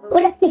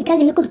ũrĩa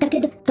nĩikage nĩ kũruta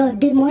kĩndũ tondũ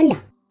ndĩ mwana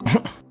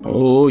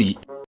oi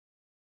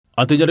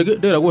Ati Nyarigi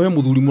nderagwo he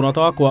muthuri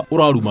murata wakwa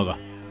urarumaga.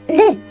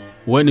 Nde.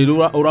 We ni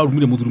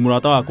urarumire muthuri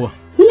murata wakwa.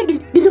 Ni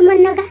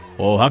ndirumanaga.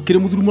 Hakiri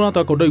muthuri murata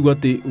wakwa ndaigua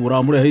ati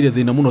uramureheire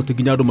thina muno ti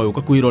nginya andu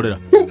maguka kwirorera.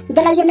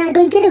 Ndaragia na andu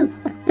aingi riu.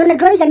 Nona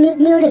ndroiga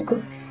ni uriku.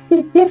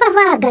 Ni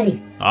baba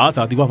ngari.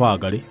 Aca ti baba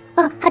ngari.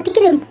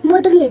 Hatikire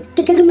mundu ni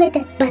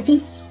kikirumete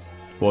basi.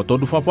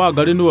 Tondu baba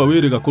ngari niwe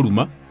wiriga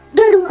kuruma.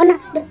 Ndoru ona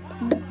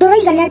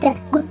ndroiga ni atia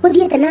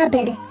guthiete na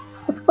mbere.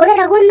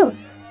 Ureragwo no.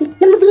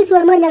 Ni muthuri ucio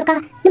wa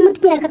mwanyaka ni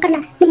mutumia kana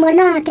ni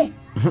mwana wake.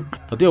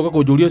 Tati oka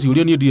kunjuria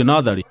ciuria ni ndire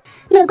na thari.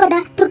 No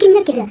ngoda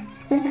tukinyakira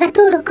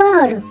gaturu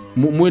koro.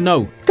 Mwe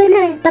nau.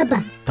 Twina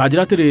baba.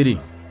 Tanjira atiriri.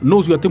 No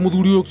ucio ati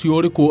muthuri ucio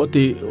uriku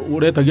ati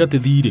uretagia ati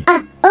thiri.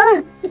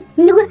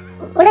 Nigu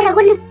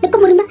ureragwo ni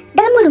kumurima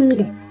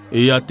ndamurumire.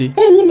 Ati.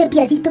 Ni ne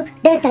bia cito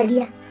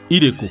ndetagia.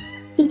 Iriku.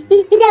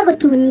 Ira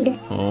gutunyire.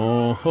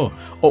 Oho.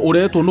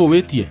 Uretwo no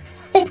witie.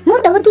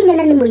 Mundu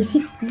gutunyana ni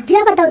muici.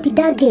 Ndirabata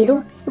utinda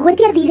ngirwo.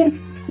 Gwetia thire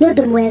ni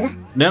undu mwega.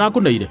 Nera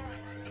kuneire.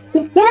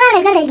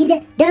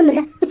 Nĩararegaregire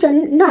ndamĩra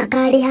ũcio no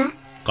akarĩha.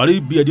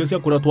 Kari mbia iria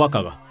ciakũra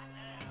twakaga.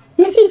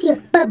 Nĩ cicio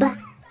baba.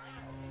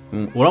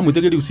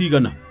 Ũramwĩtĩkĩria rĩu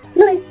cigana?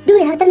 No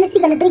ndiũĩ hata nĩ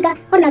cigana ndoiga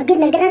ona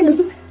ngĩnengera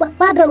nuthu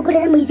wambe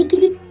ũngũrĩre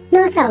mũithikiri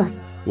no sawa.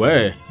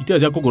 We itia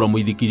cia kũgũra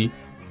mũithikiri.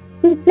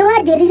 Nĩ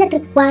wanjĩrĩire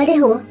atĩ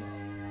warĩhwo.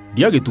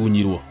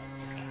 Ndiagĩtunyirwo.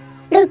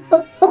 Rĩu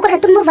ũkora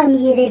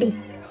tũmũvamiĩre rĩ.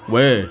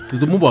 We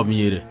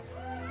tũtũmũvamiĩre.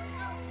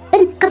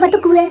 Kaba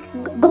tũkue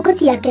ngũkũ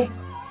ciake.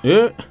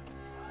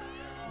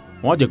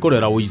 Wanje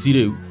kurera uici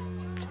riu.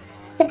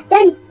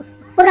 Yani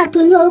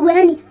uratunywa uguo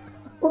yani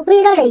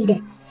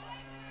wiroreire.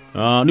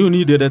 Ni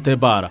uni ndendete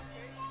bara.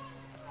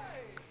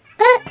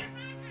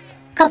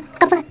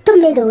 Kaba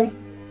tumirwe.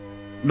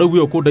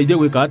 Noguo kundeithia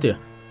gwika atia?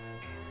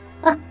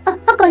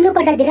 Oko ni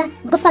ukondandira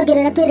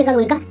ngubangirira twiriga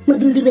gwika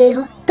muthuri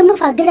weho.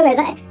 Tumubangire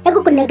wega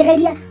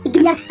egukunengereria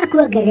nginya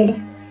akuongerere.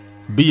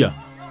 Bia.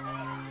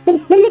 Nĩ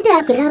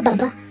ndĩrakwĩra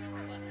baba.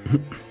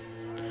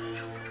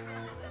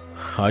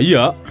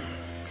 Haya.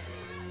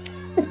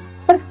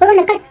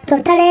 Uroneka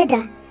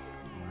totarenda.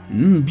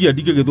 Bia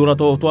ndingĩgĩthũra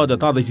twaja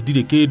ta thaa ici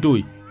ndirĩ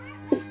kĩndũ.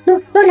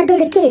 Nona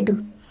ndũrĩ kĩndũ.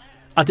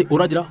 Ati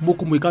ũranjĩra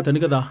mũkũmwĩka atĩa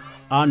nĩgetha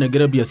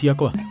anengere mbia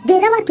ciakwa?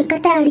 Njĩra watuĩka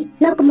tari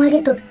no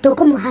kũmũharĩria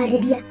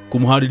tũkũmũharĩria.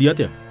 Kũmũharĩria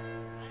atĩa?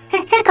 He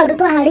kaũndũ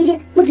twaharĩirie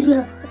mũthuri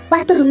ũyũ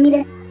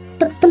watũrumire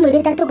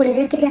tũmwĩrĩte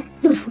tũgũrĩre kĩrĩa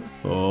thubu.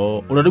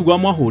 Ũrĩa rĩu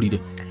wamwahũrire?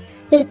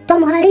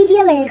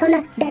 Twamũharĩirie wega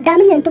ona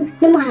ndamenya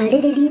nĩ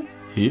mũharĩrĩrie.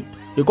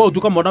 Ĩkorwo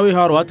ũtuĩka mwana wĩ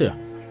haro atĩa?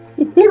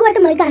 Nĩguo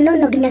andũ moigaga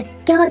no nginya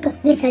kĩhoto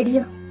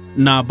gĩcario.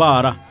 Na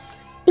mbara?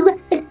 Igua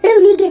rĩu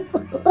ningĩ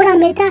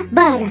ũrameta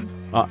mbara.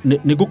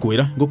 Nĩ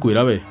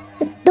ngũkwĩra we.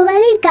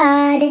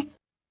 Ndũgagĩikare.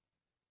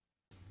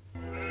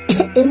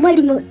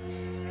 Mwalimu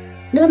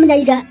nĩwamenya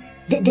ira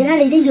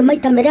ndĩrarĩire irio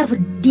maita merĩ arabu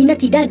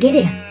ndinatinda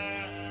ngĩrĩa.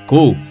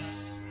 Kũu?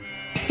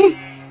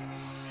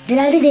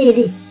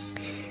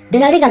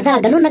 Ndĩrarĩ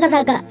gathanga nona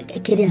gathanga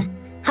kĩrĩa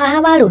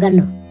haha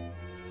warũgano.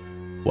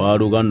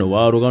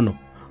 Warũgano.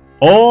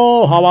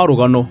 Ha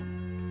warũgano.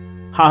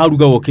 Haha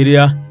rugagwo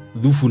kĩrĩa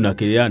thubu na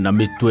kĩrĩa na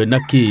mĩtwe na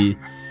kĩ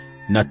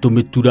na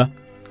tũmĩtura.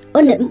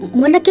 One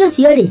mwanake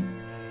ũcio rĩ.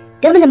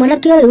 Ndamenya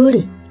mwanake ũyũ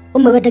rĩ.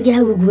 Ũmwe wendagia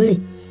hau ũguo rĩ.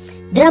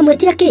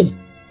 Ndĩramwĩtia kĩ?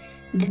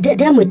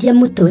 Ndĩramwĩtia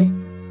mũtwe.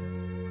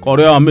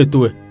 Korĩa wa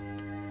mĩtwe?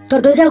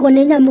 Tondũ ĩragwo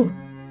nĩ nyamũ.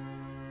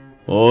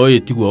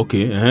 Tiguo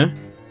okay.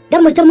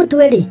 Ndamwĩtia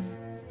mũtwe rĩ.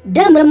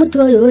 Ndamwĩra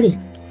mũtwe ũyũ rĩ.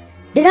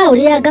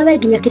 Ndĩraũrĩanga we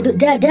nginya kĩndũ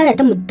ndĩrarĩa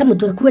ta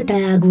mũtwe kuota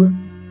yaguo.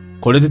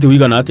 Korete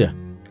wĩigana atĩa?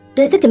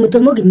 Ndetete mũtwe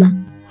mũgima.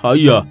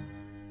 Haya.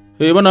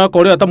 Bana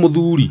korĩa ta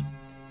mũthuri.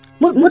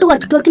 Mũndũ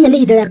gwatukio kinya nĩ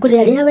ihinda rĩa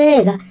kũrĩa rĩa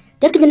wega.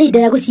 Rĩakinya nĩ ihinda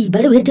rĩa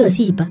gũcimba rĩu hĩndĩ ĩyo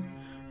cimba.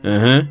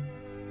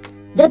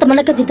 Ndeta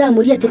mwanake ũcio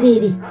ndamũria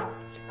atĩrĩrĩ.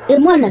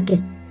 Mwanake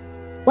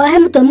wahe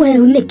mũtwe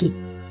mũhehu nĩkĩ?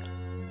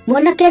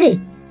 Mwanake rĩ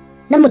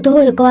na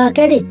mũtũhũyũko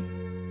wake rĩ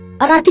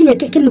aratinia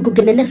kĩmĩkũ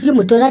kĩnene biũ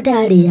mũtwe ũrĩa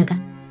ndĩrarĩaga.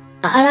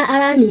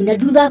 Aranina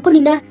thutha wa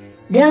kũnina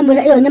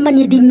ndĩramwĩra ĩyo nyama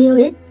niĩ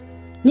ndimĩũĩ.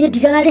 Niĩ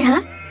ndirarĩha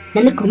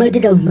na nĩ kuma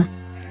ndĩrauma.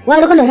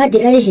 Warũgano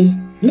ũranjĩra ĩhĩ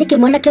nĩkĩ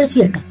mwanake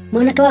ũcio eka?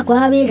 Mwanake wakwa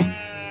wa wĩra.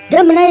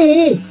 Ndĩramwĩra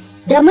ĩhĩ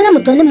ndamwĩra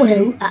mũtwe nĩ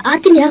mũhehu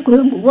atinia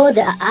hakuhĩ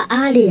wothe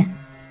arĩa.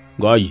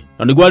 Ngai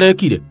na nĩguo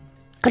arekire?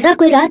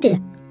 Kandakwĩra atĩa?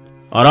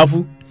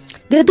 Arabu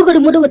ngĩrĩtuga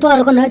rĩu mũndũ ũgĩtwara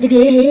rũgano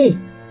anjĩria ĩhĩ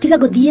tiga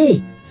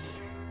gũthiĩ.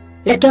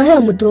 Reke ũheo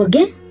mũtwe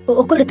ũngĩ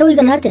ũkũrĩte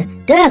wĩigana atĩa?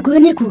 Ndĩrakuga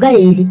nĩ kuga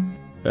ĩrĩ.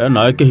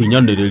 Nawe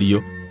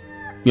kĩhinyanĩrĩrio.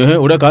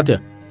 Ũreka atĩa?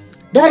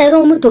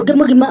 Ndarerwo mũtwe ũngĩ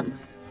mũgima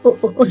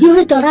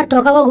ũhiũhĩte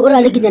ũratoga ũguo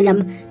ũrarĩ nginya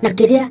na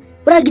kĩrĩa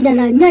ũranginya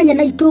na nyanya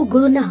na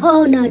itũngũrũ na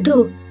hoho na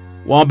ndũ.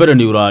 Wa mbere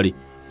nĩ ũrarĩ?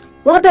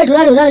 Wa mbere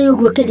ndũrarĩ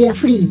ũguo kĩrĩa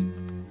free.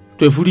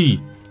 Twĩ free?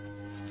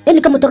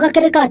 Nĩ kamũtwe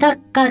gakerĩ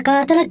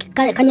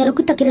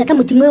kanyarũku ta kĩrĩa ta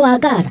mũting'oe wa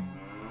ngara.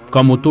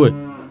 Kamũtwe?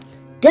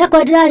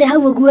 Ndĩrarĩ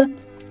hau ũguo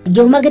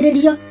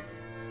ngĩũmagĩrĩrio.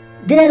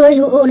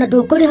 Ndĩrerwo ona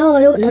ndũkũrĩha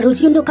ũyũ na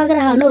rũciũ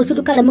ndũkagera haha no rũciũ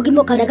ndũkarĩa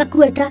mũgima ũkarega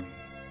kueta.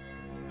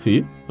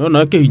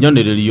 Nawe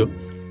kĩhinyanĩrĩrio.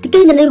 Ti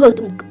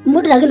kĩhinyanĩrĩrio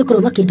mũndũ ndagĩrĩirwo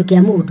kũrũma kĩndũ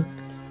kĩa mũndũ.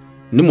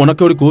 Nĩ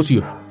mwanake ũrĩkũ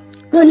ũcio?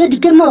 No niĩ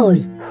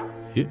ndikĩmoĩ.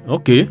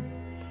 Okay.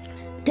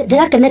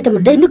 ndirakenete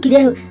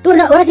ndainukire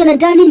rona uracana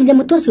ndaninire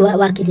mutoci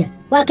wakiria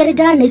wakere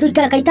ndana iru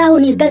ikaitaho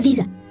ni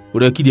ngathira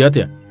urekire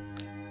atia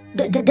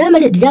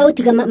ndamare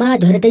ndirautiga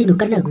maranjohera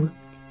ndainuka naguo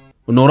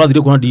no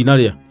urathire kwa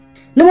ndinaria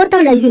no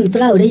watana ithu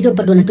niturauriire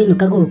bado na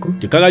tuinuka guku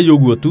tikaga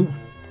yoguo tu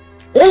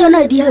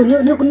na thi hau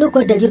no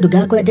kwenderio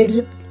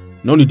ndugakwenderio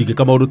no ni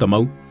ndikika maundu ta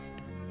mau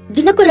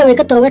ndinakwira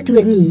weka to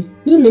wetiwe ni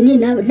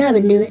nawe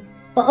niwe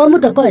o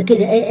mundu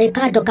akoekire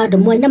kando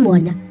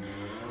mwanya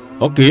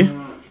okay